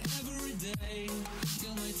cursed by every day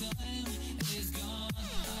till my time is gone.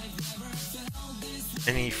 I've never felt this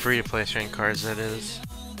way. Any free-to-play strength cards, that is.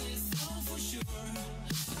 All for sure. I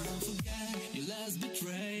won't forget your last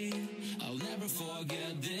betray. I'll never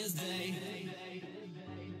forget this day.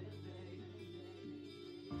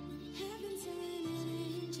 Heaven's an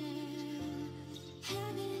angel.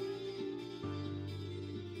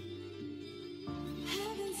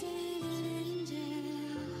 Heaven's an angel.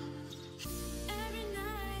 Every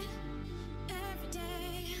night, every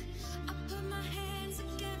day, I put my hands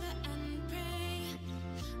together and pray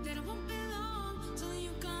that I won't be long.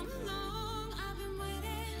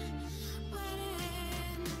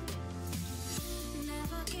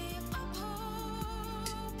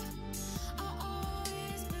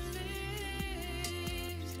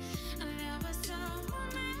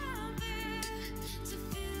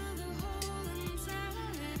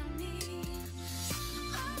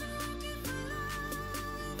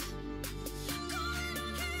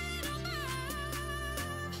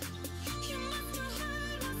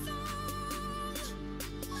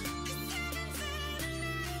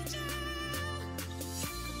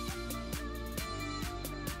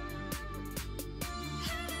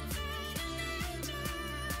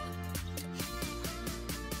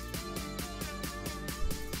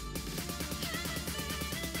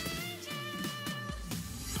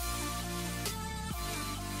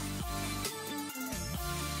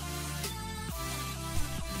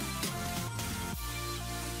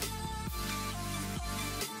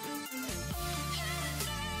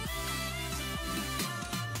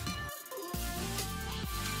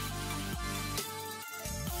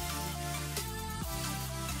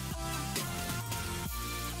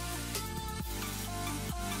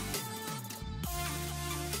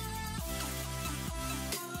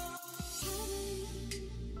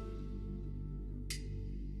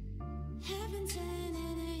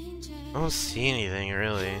 I don't see anything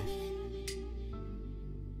really.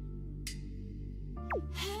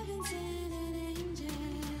 Heaven sent an angel.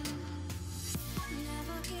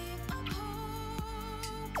 Never give up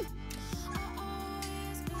hope. I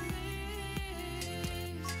always believe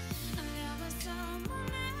there was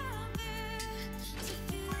someone out there to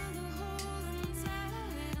fill the hole inside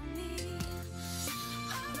of me.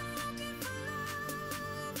 I'm looking for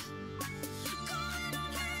love, calling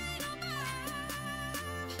on hate above.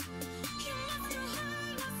 You must have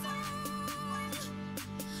heard my song,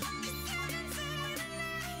 'cause heaven sent an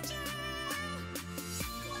angel.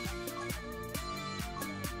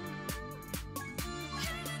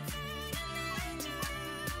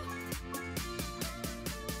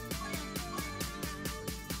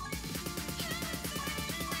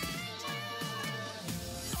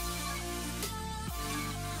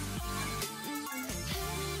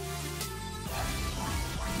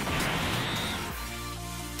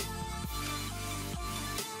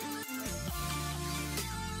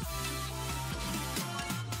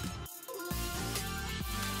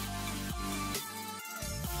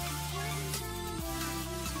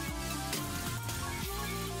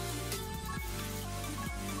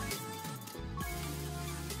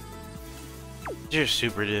 Your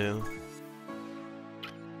super do.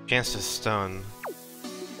 Chance to stun.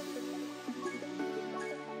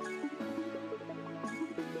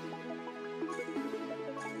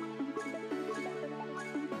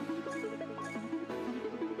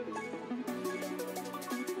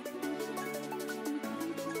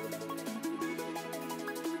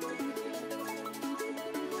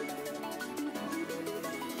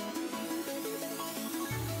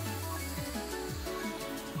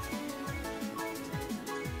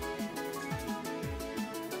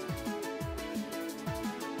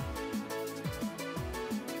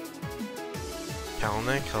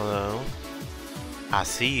 Kalnick, hello. I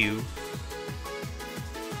see you.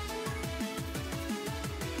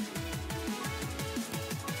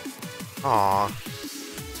 Aw.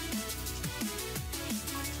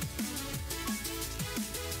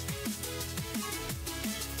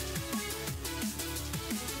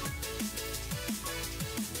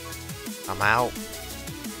 I'm out.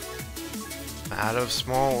 I'm out of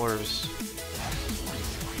small orbs.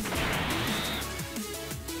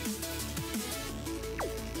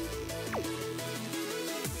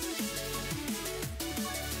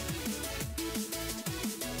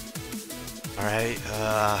 Alright,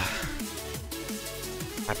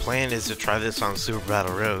 my plan is to try this on Super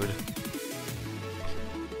Battle Road.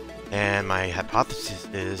 And my hypothesis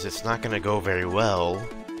is it's not gonna go very well.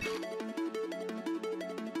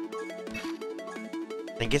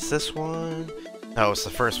 I think it's this one. No, it's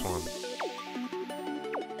the first one.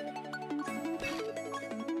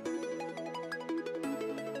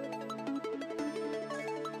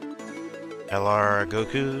 LR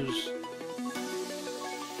Goku's.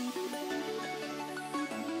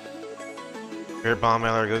 Spirit Bomb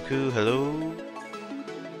LR Goku, hello?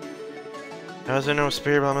 How is there no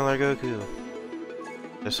Spirit Bomb LR Goku?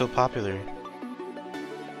 They're so popular.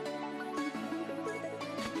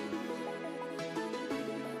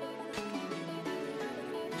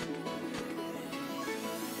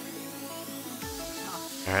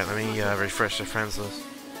 Alright, let me refresh the friends list.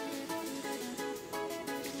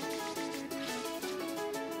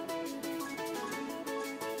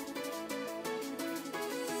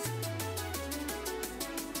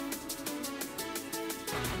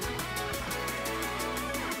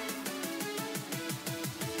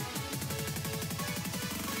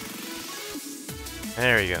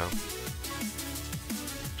 There we go.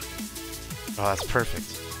 Oh, that's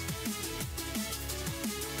perfect.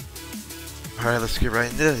 Alright, let's get right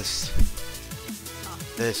into this.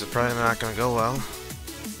 This is probably not gonna go well.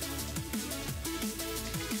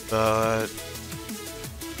 But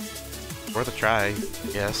worth a try,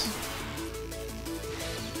 I guess.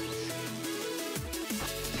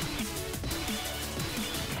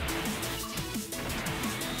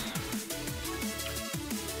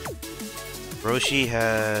 Roshi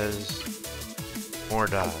has more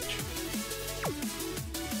dodge.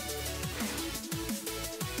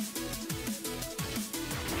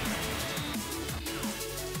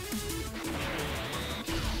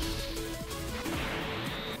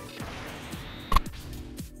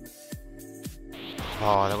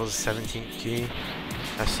 Oh, that was a 17 key.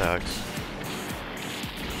 That sucks.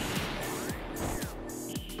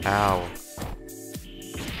 Ow.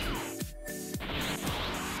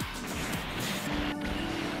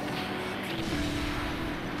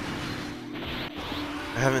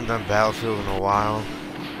 I haven't done Battlefield in a while.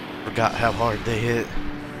 Forgot how hard they hit.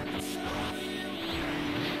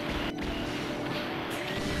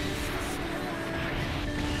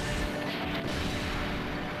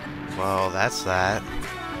 Well, that's that.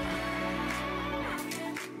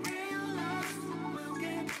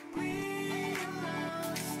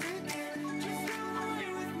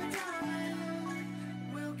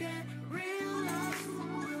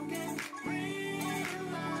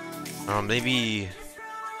 Maybe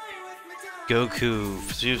Goku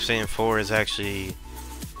Super Saiyan 4 is actually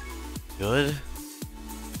good?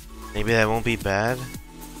 Maybe that won't be bad?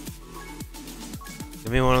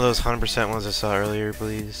 Give me one of those 100% ones I saw earlier,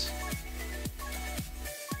 please.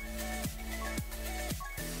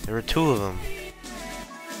 There were 2 of them.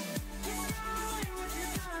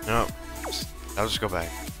 No, I'll just go back.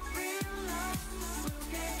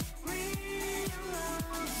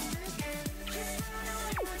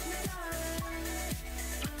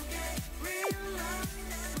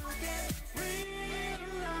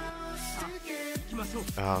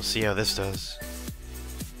 I'll see how this does.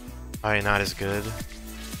 Probably not as good.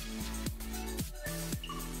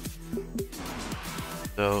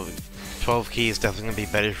 So, 12 key is definitely gonna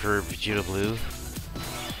be better for Vegeta Blue.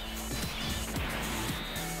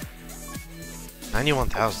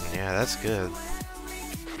 91,000, yeah, that's good.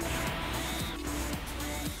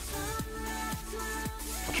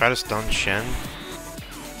 I'll try to stun Shen,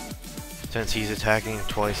 since he's attacking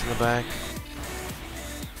twice in the back.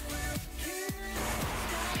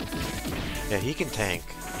 Yeah, he can tank.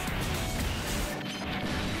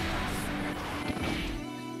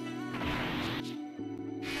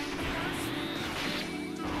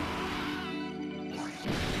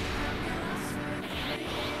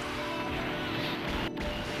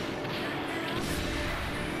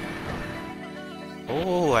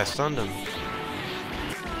 Oh, I stunned him.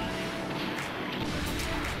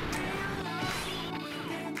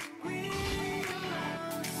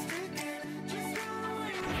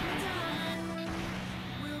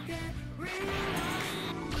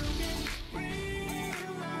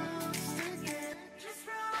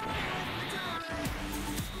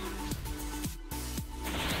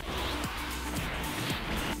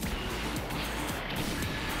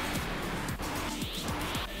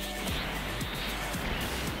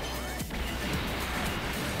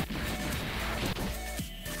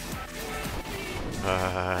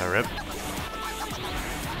 Rip.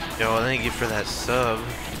 Yo, thank you for that sub,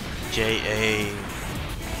 J.A.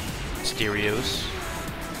 Stereos.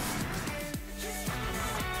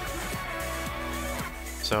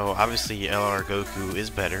 So, obviously, LR Goku is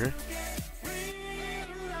better.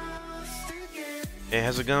 Hey,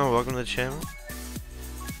 how's it going? Welcome to the channel.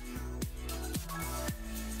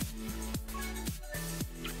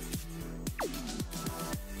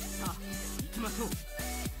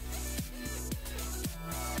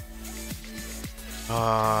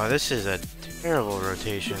 This is a terrible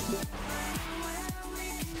rotation.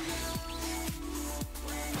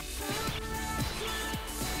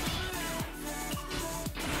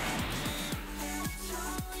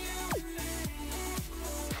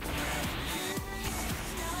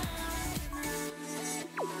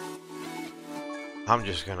 I'm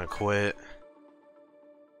just gonna quit.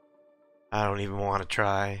 I don't even want to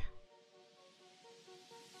try.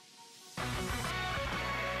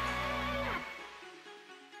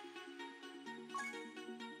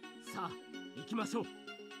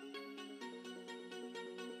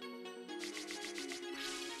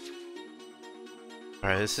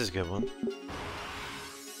 Alright, this is a good one.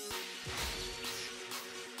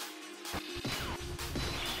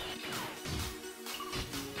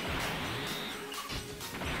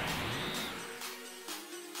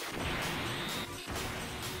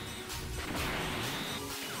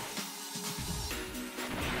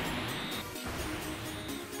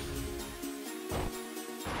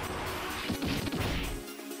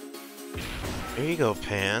 There you go,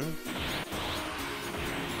 Pan.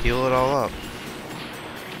 Heal it all up.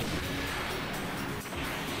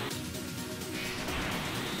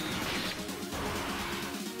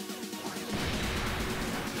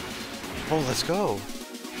 Oh, let's go.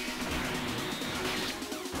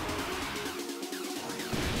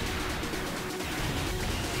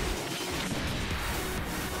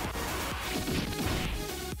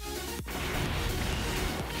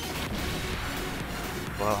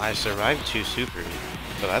 Well, I survived 2 supers,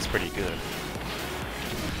 so that's pretty good.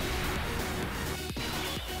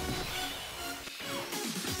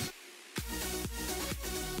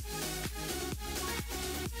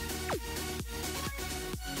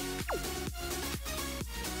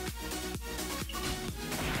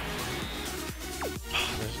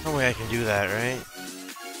 There's no way I can do that, right?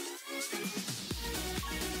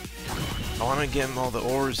 I want to get him all the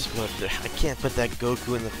ores, but I can't put that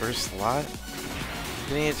Goku in the first slot.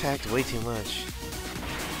 He attacked way too much.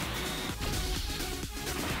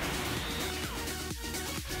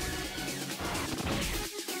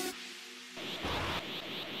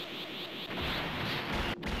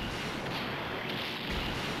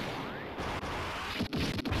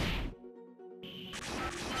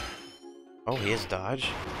 Oh, he has dodge?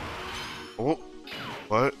 Oh,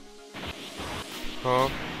 what? Huh?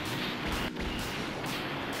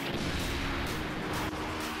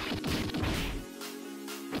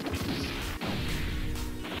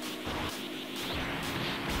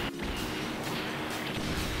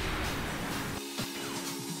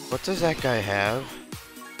 What does that guy have?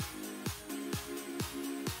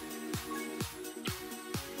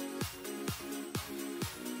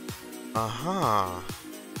 Uh-huh.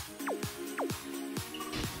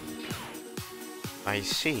 I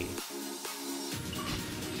see.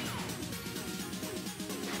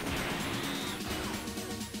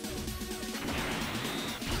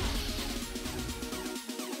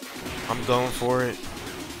 I'm going for it.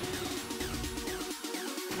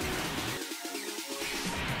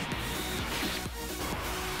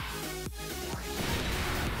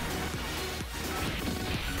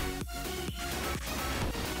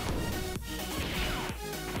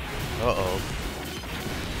 Uh-oh.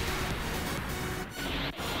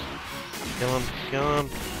 Kill him, kill him.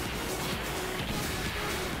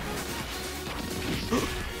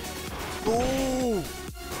 Ooh!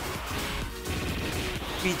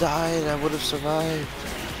 If he died, I would have survived.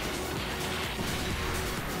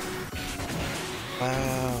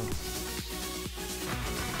 Wow.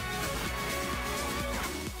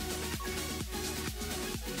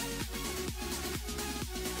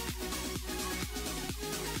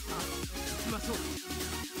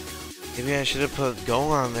 Maybe I should have put Go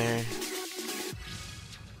on there.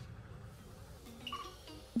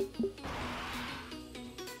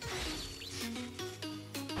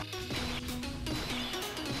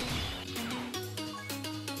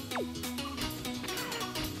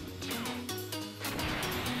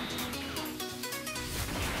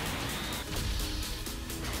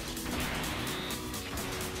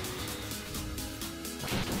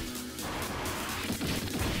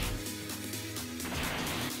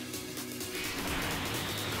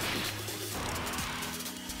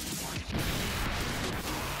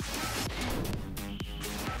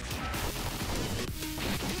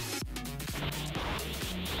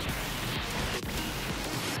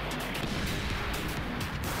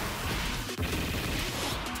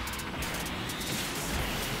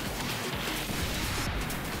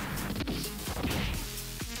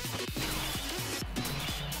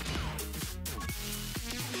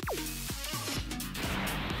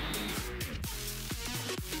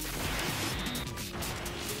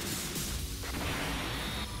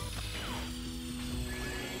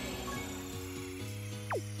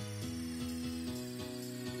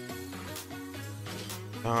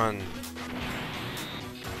 Done.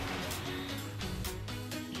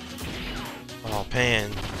 Oh,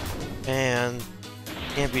 Pan. Pan.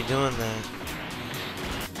 Can't be doing that.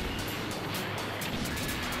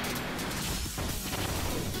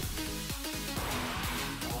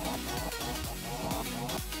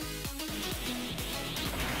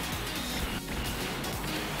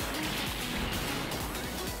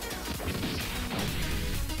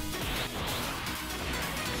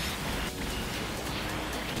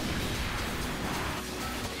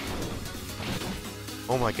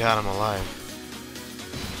 Oh my god, I'm alive.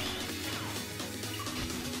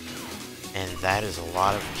 And that is a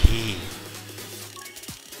lot of key.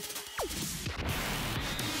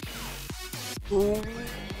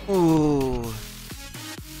 Ooh.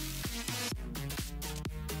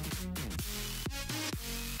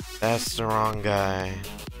 That's the wrong guy.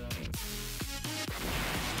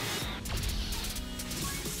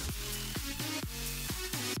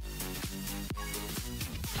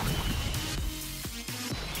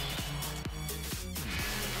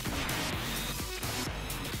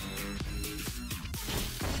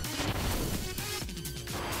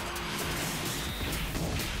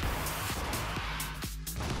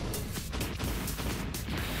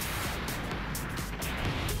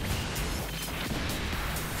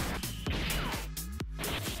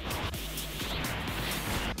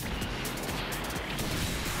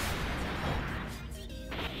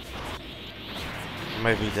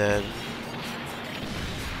 Might be dead.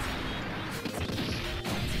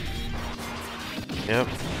 Yep.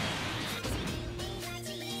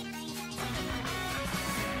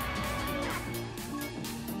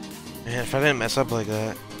 Man, if I didn't mess up like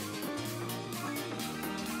that.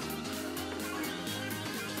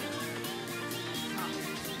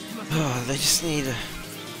 Oh, they just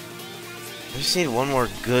need one more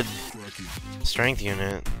good strength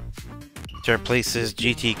unit to replace this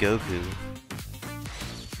GT Goku.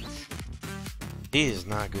 He is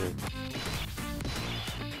not good.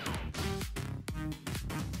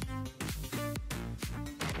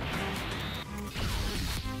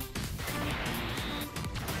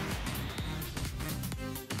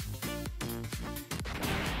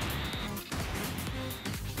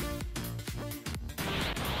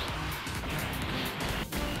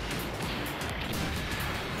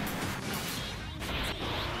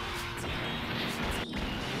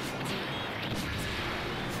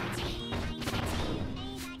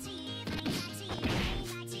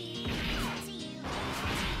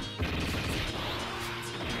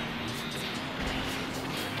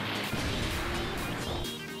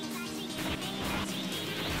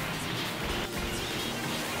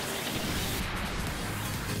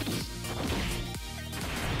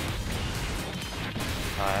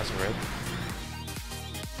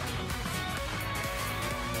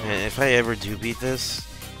 I ever do beat this,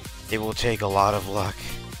 it will take a lot of luck.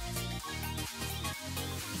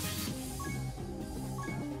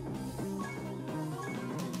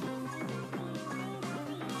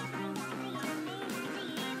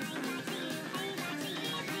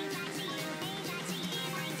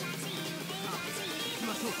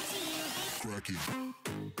 Cracky.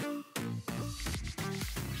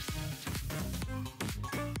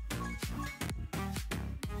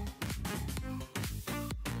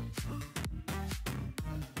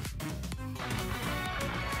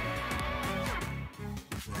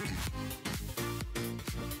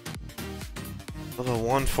 Level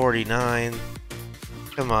 149.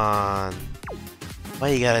 Come on. Why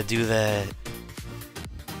you gotta do that?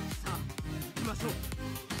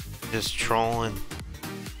 Just trolling.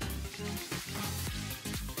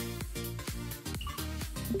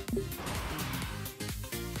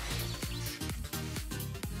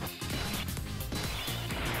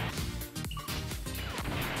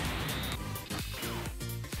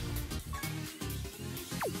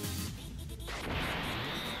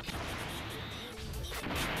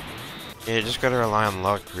 Yeah, just gotta rely on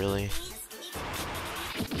luck, really.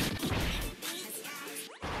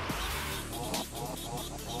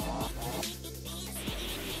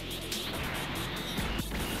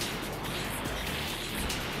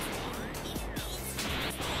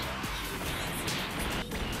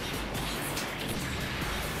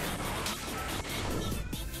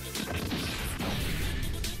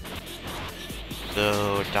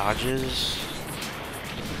 So, dodges.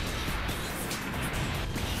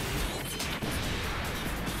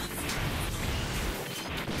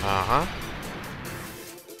 Uh-huh.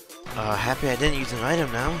 Happy I didn't use an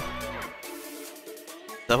item now.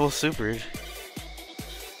 Double supered.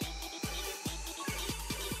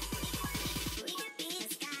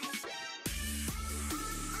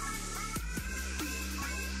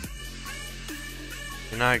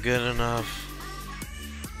 You're not good enough.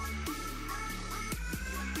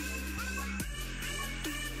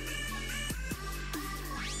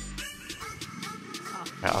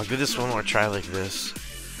 Alright, I'll give this one more try like this.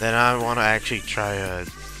 Then I want to actually try a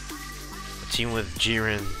team with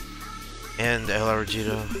Jiren and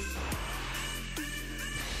Vegito.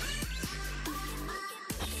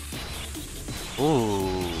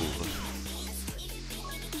 Ooh.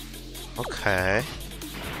 Okay.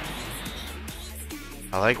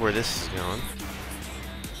 I like where this is going.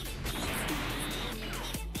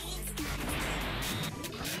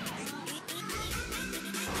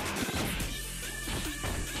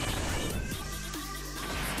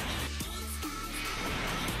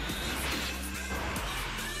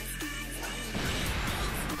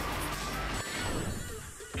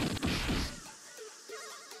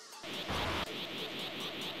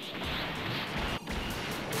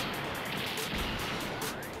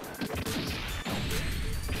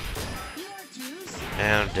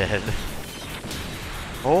 And I'm dead.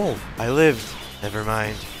 Oh, I lived. Never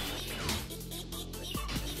mind.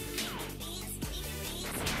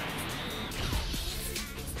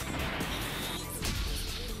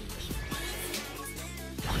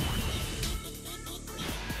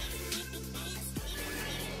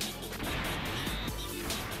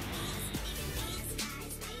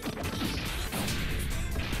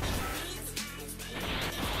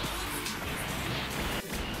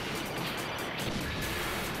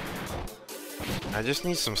 I just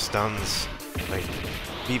need some stuns. Like,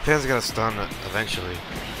 B-Pen's gonna stun eventually.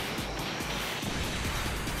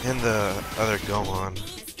 And the other Gohan.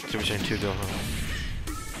 Super Saiyan 2 Gohan.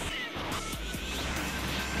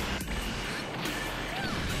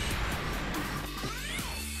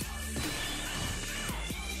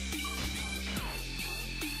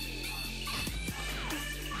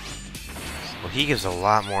 Well, he gives a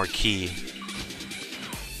lot more ki.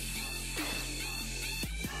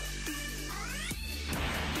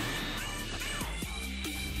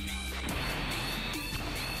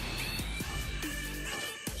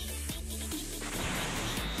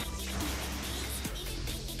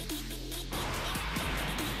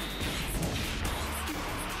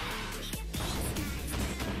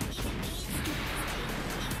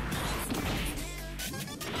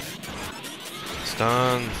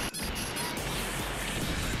 Stun.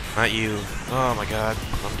 Not you. Oh my god,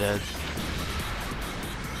 I'm dead.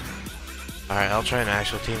 Alright, I'll try an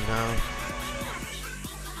actual team now.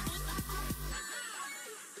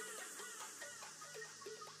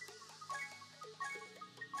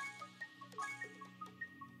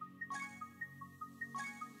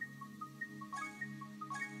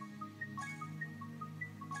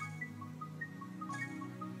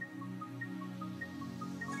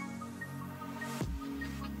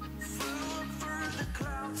 Through the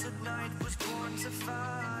clouds at night. born to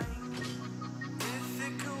find.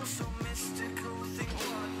 Mythical, so mystical, think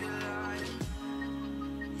what you like.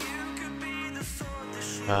 You could be the sword, the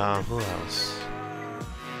shield, Who else?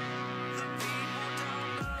 the people down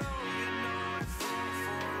below, you know I fall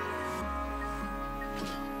for love.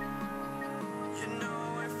 You know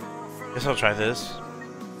I fall for Guess I'll try this.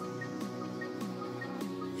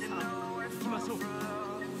 You know I fall for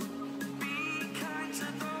love. Be kind to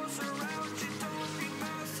those around you, don't be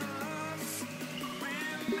merciless.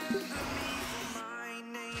 Remember me, for my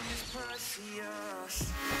name is Perseus.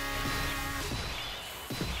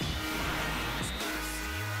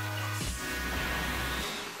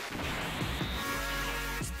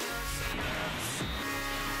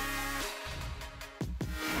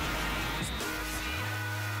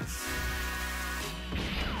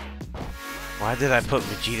 Why did I put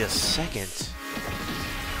Vegeta second?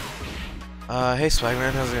 Hey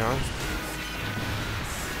Swagman, how's it going?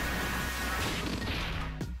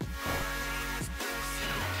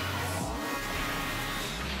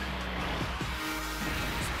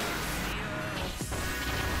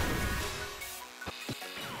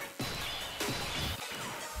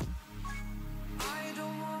 I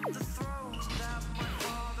don't want the throne that my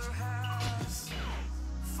father has.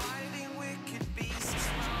 Fighting wicked beasts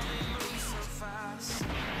while they move so fast.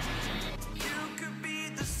 You could be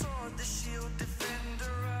the sword, the shield,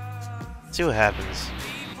 defender of See what happens.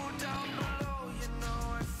 people down below. You know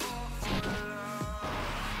I fall for love.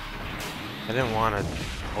 I didn't want an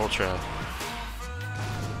ultra.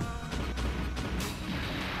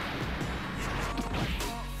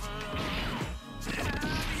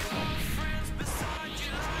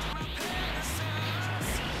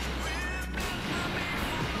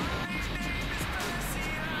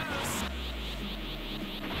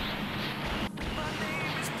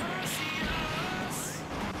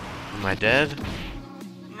 Am I dead?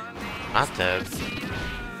 Not dead.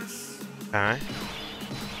 Alright.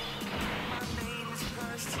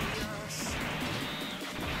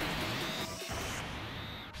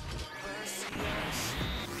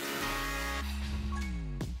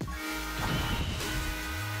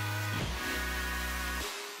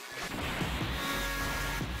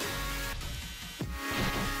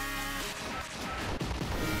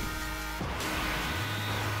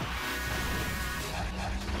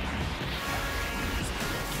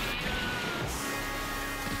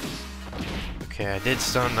 Okay, I did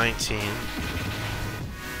stun 19.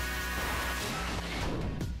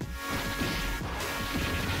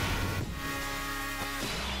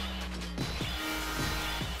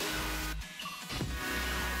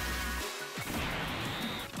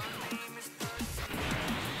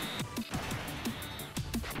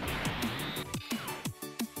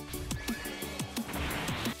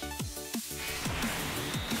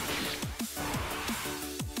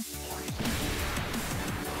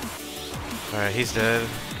 Alright, he's dead.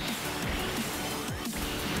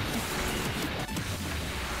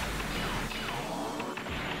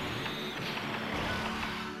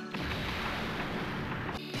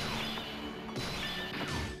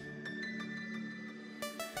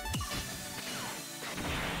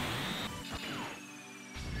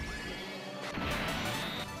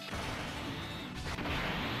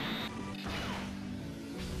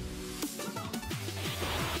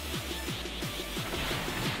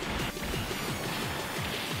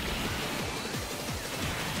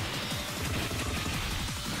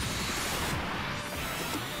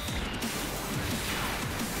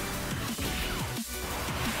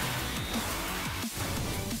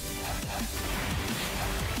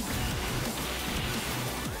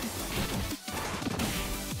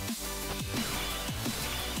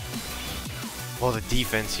 Well, the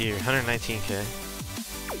defense here, 119k.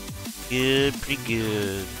 Good, pretty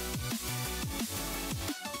good.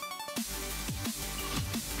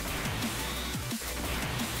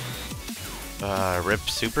 Rip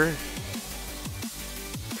super?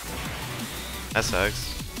 That sucks.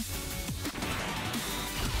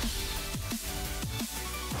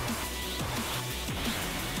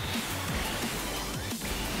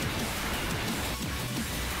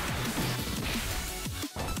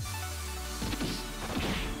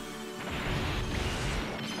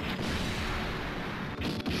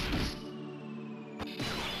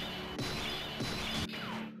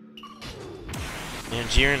 And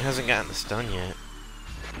Jiren hasn't gotten the stun yet.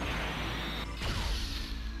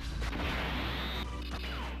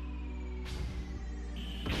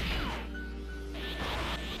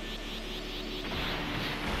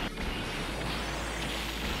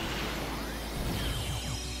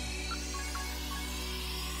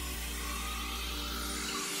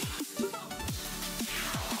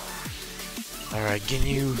 Alright,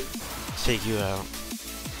 Ginyu, take you out.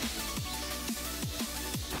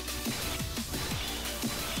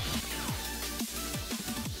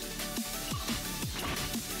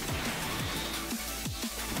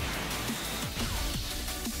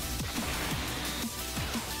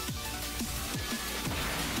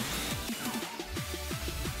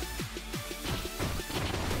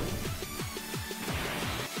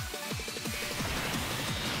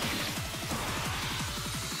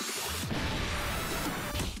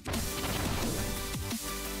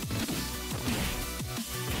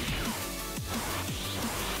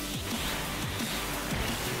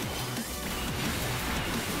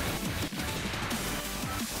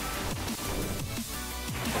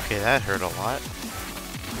 Okay, that hurt a lot.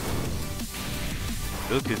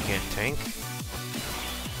 Goku can't tank.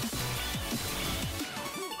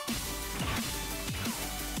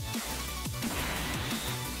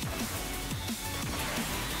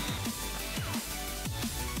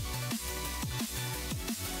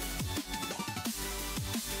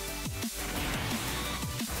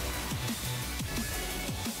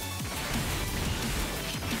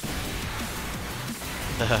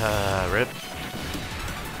 Rip.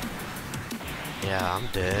 Yeah, I'm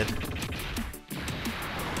dead.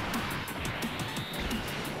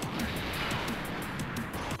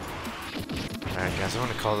 Alright guys, I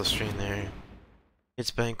want to call the stream there.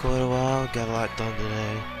 It's been quite a while, got a lot done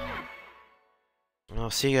today. And I'll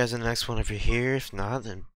see you guys in the next one if you're here. If not,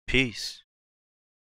 then peace.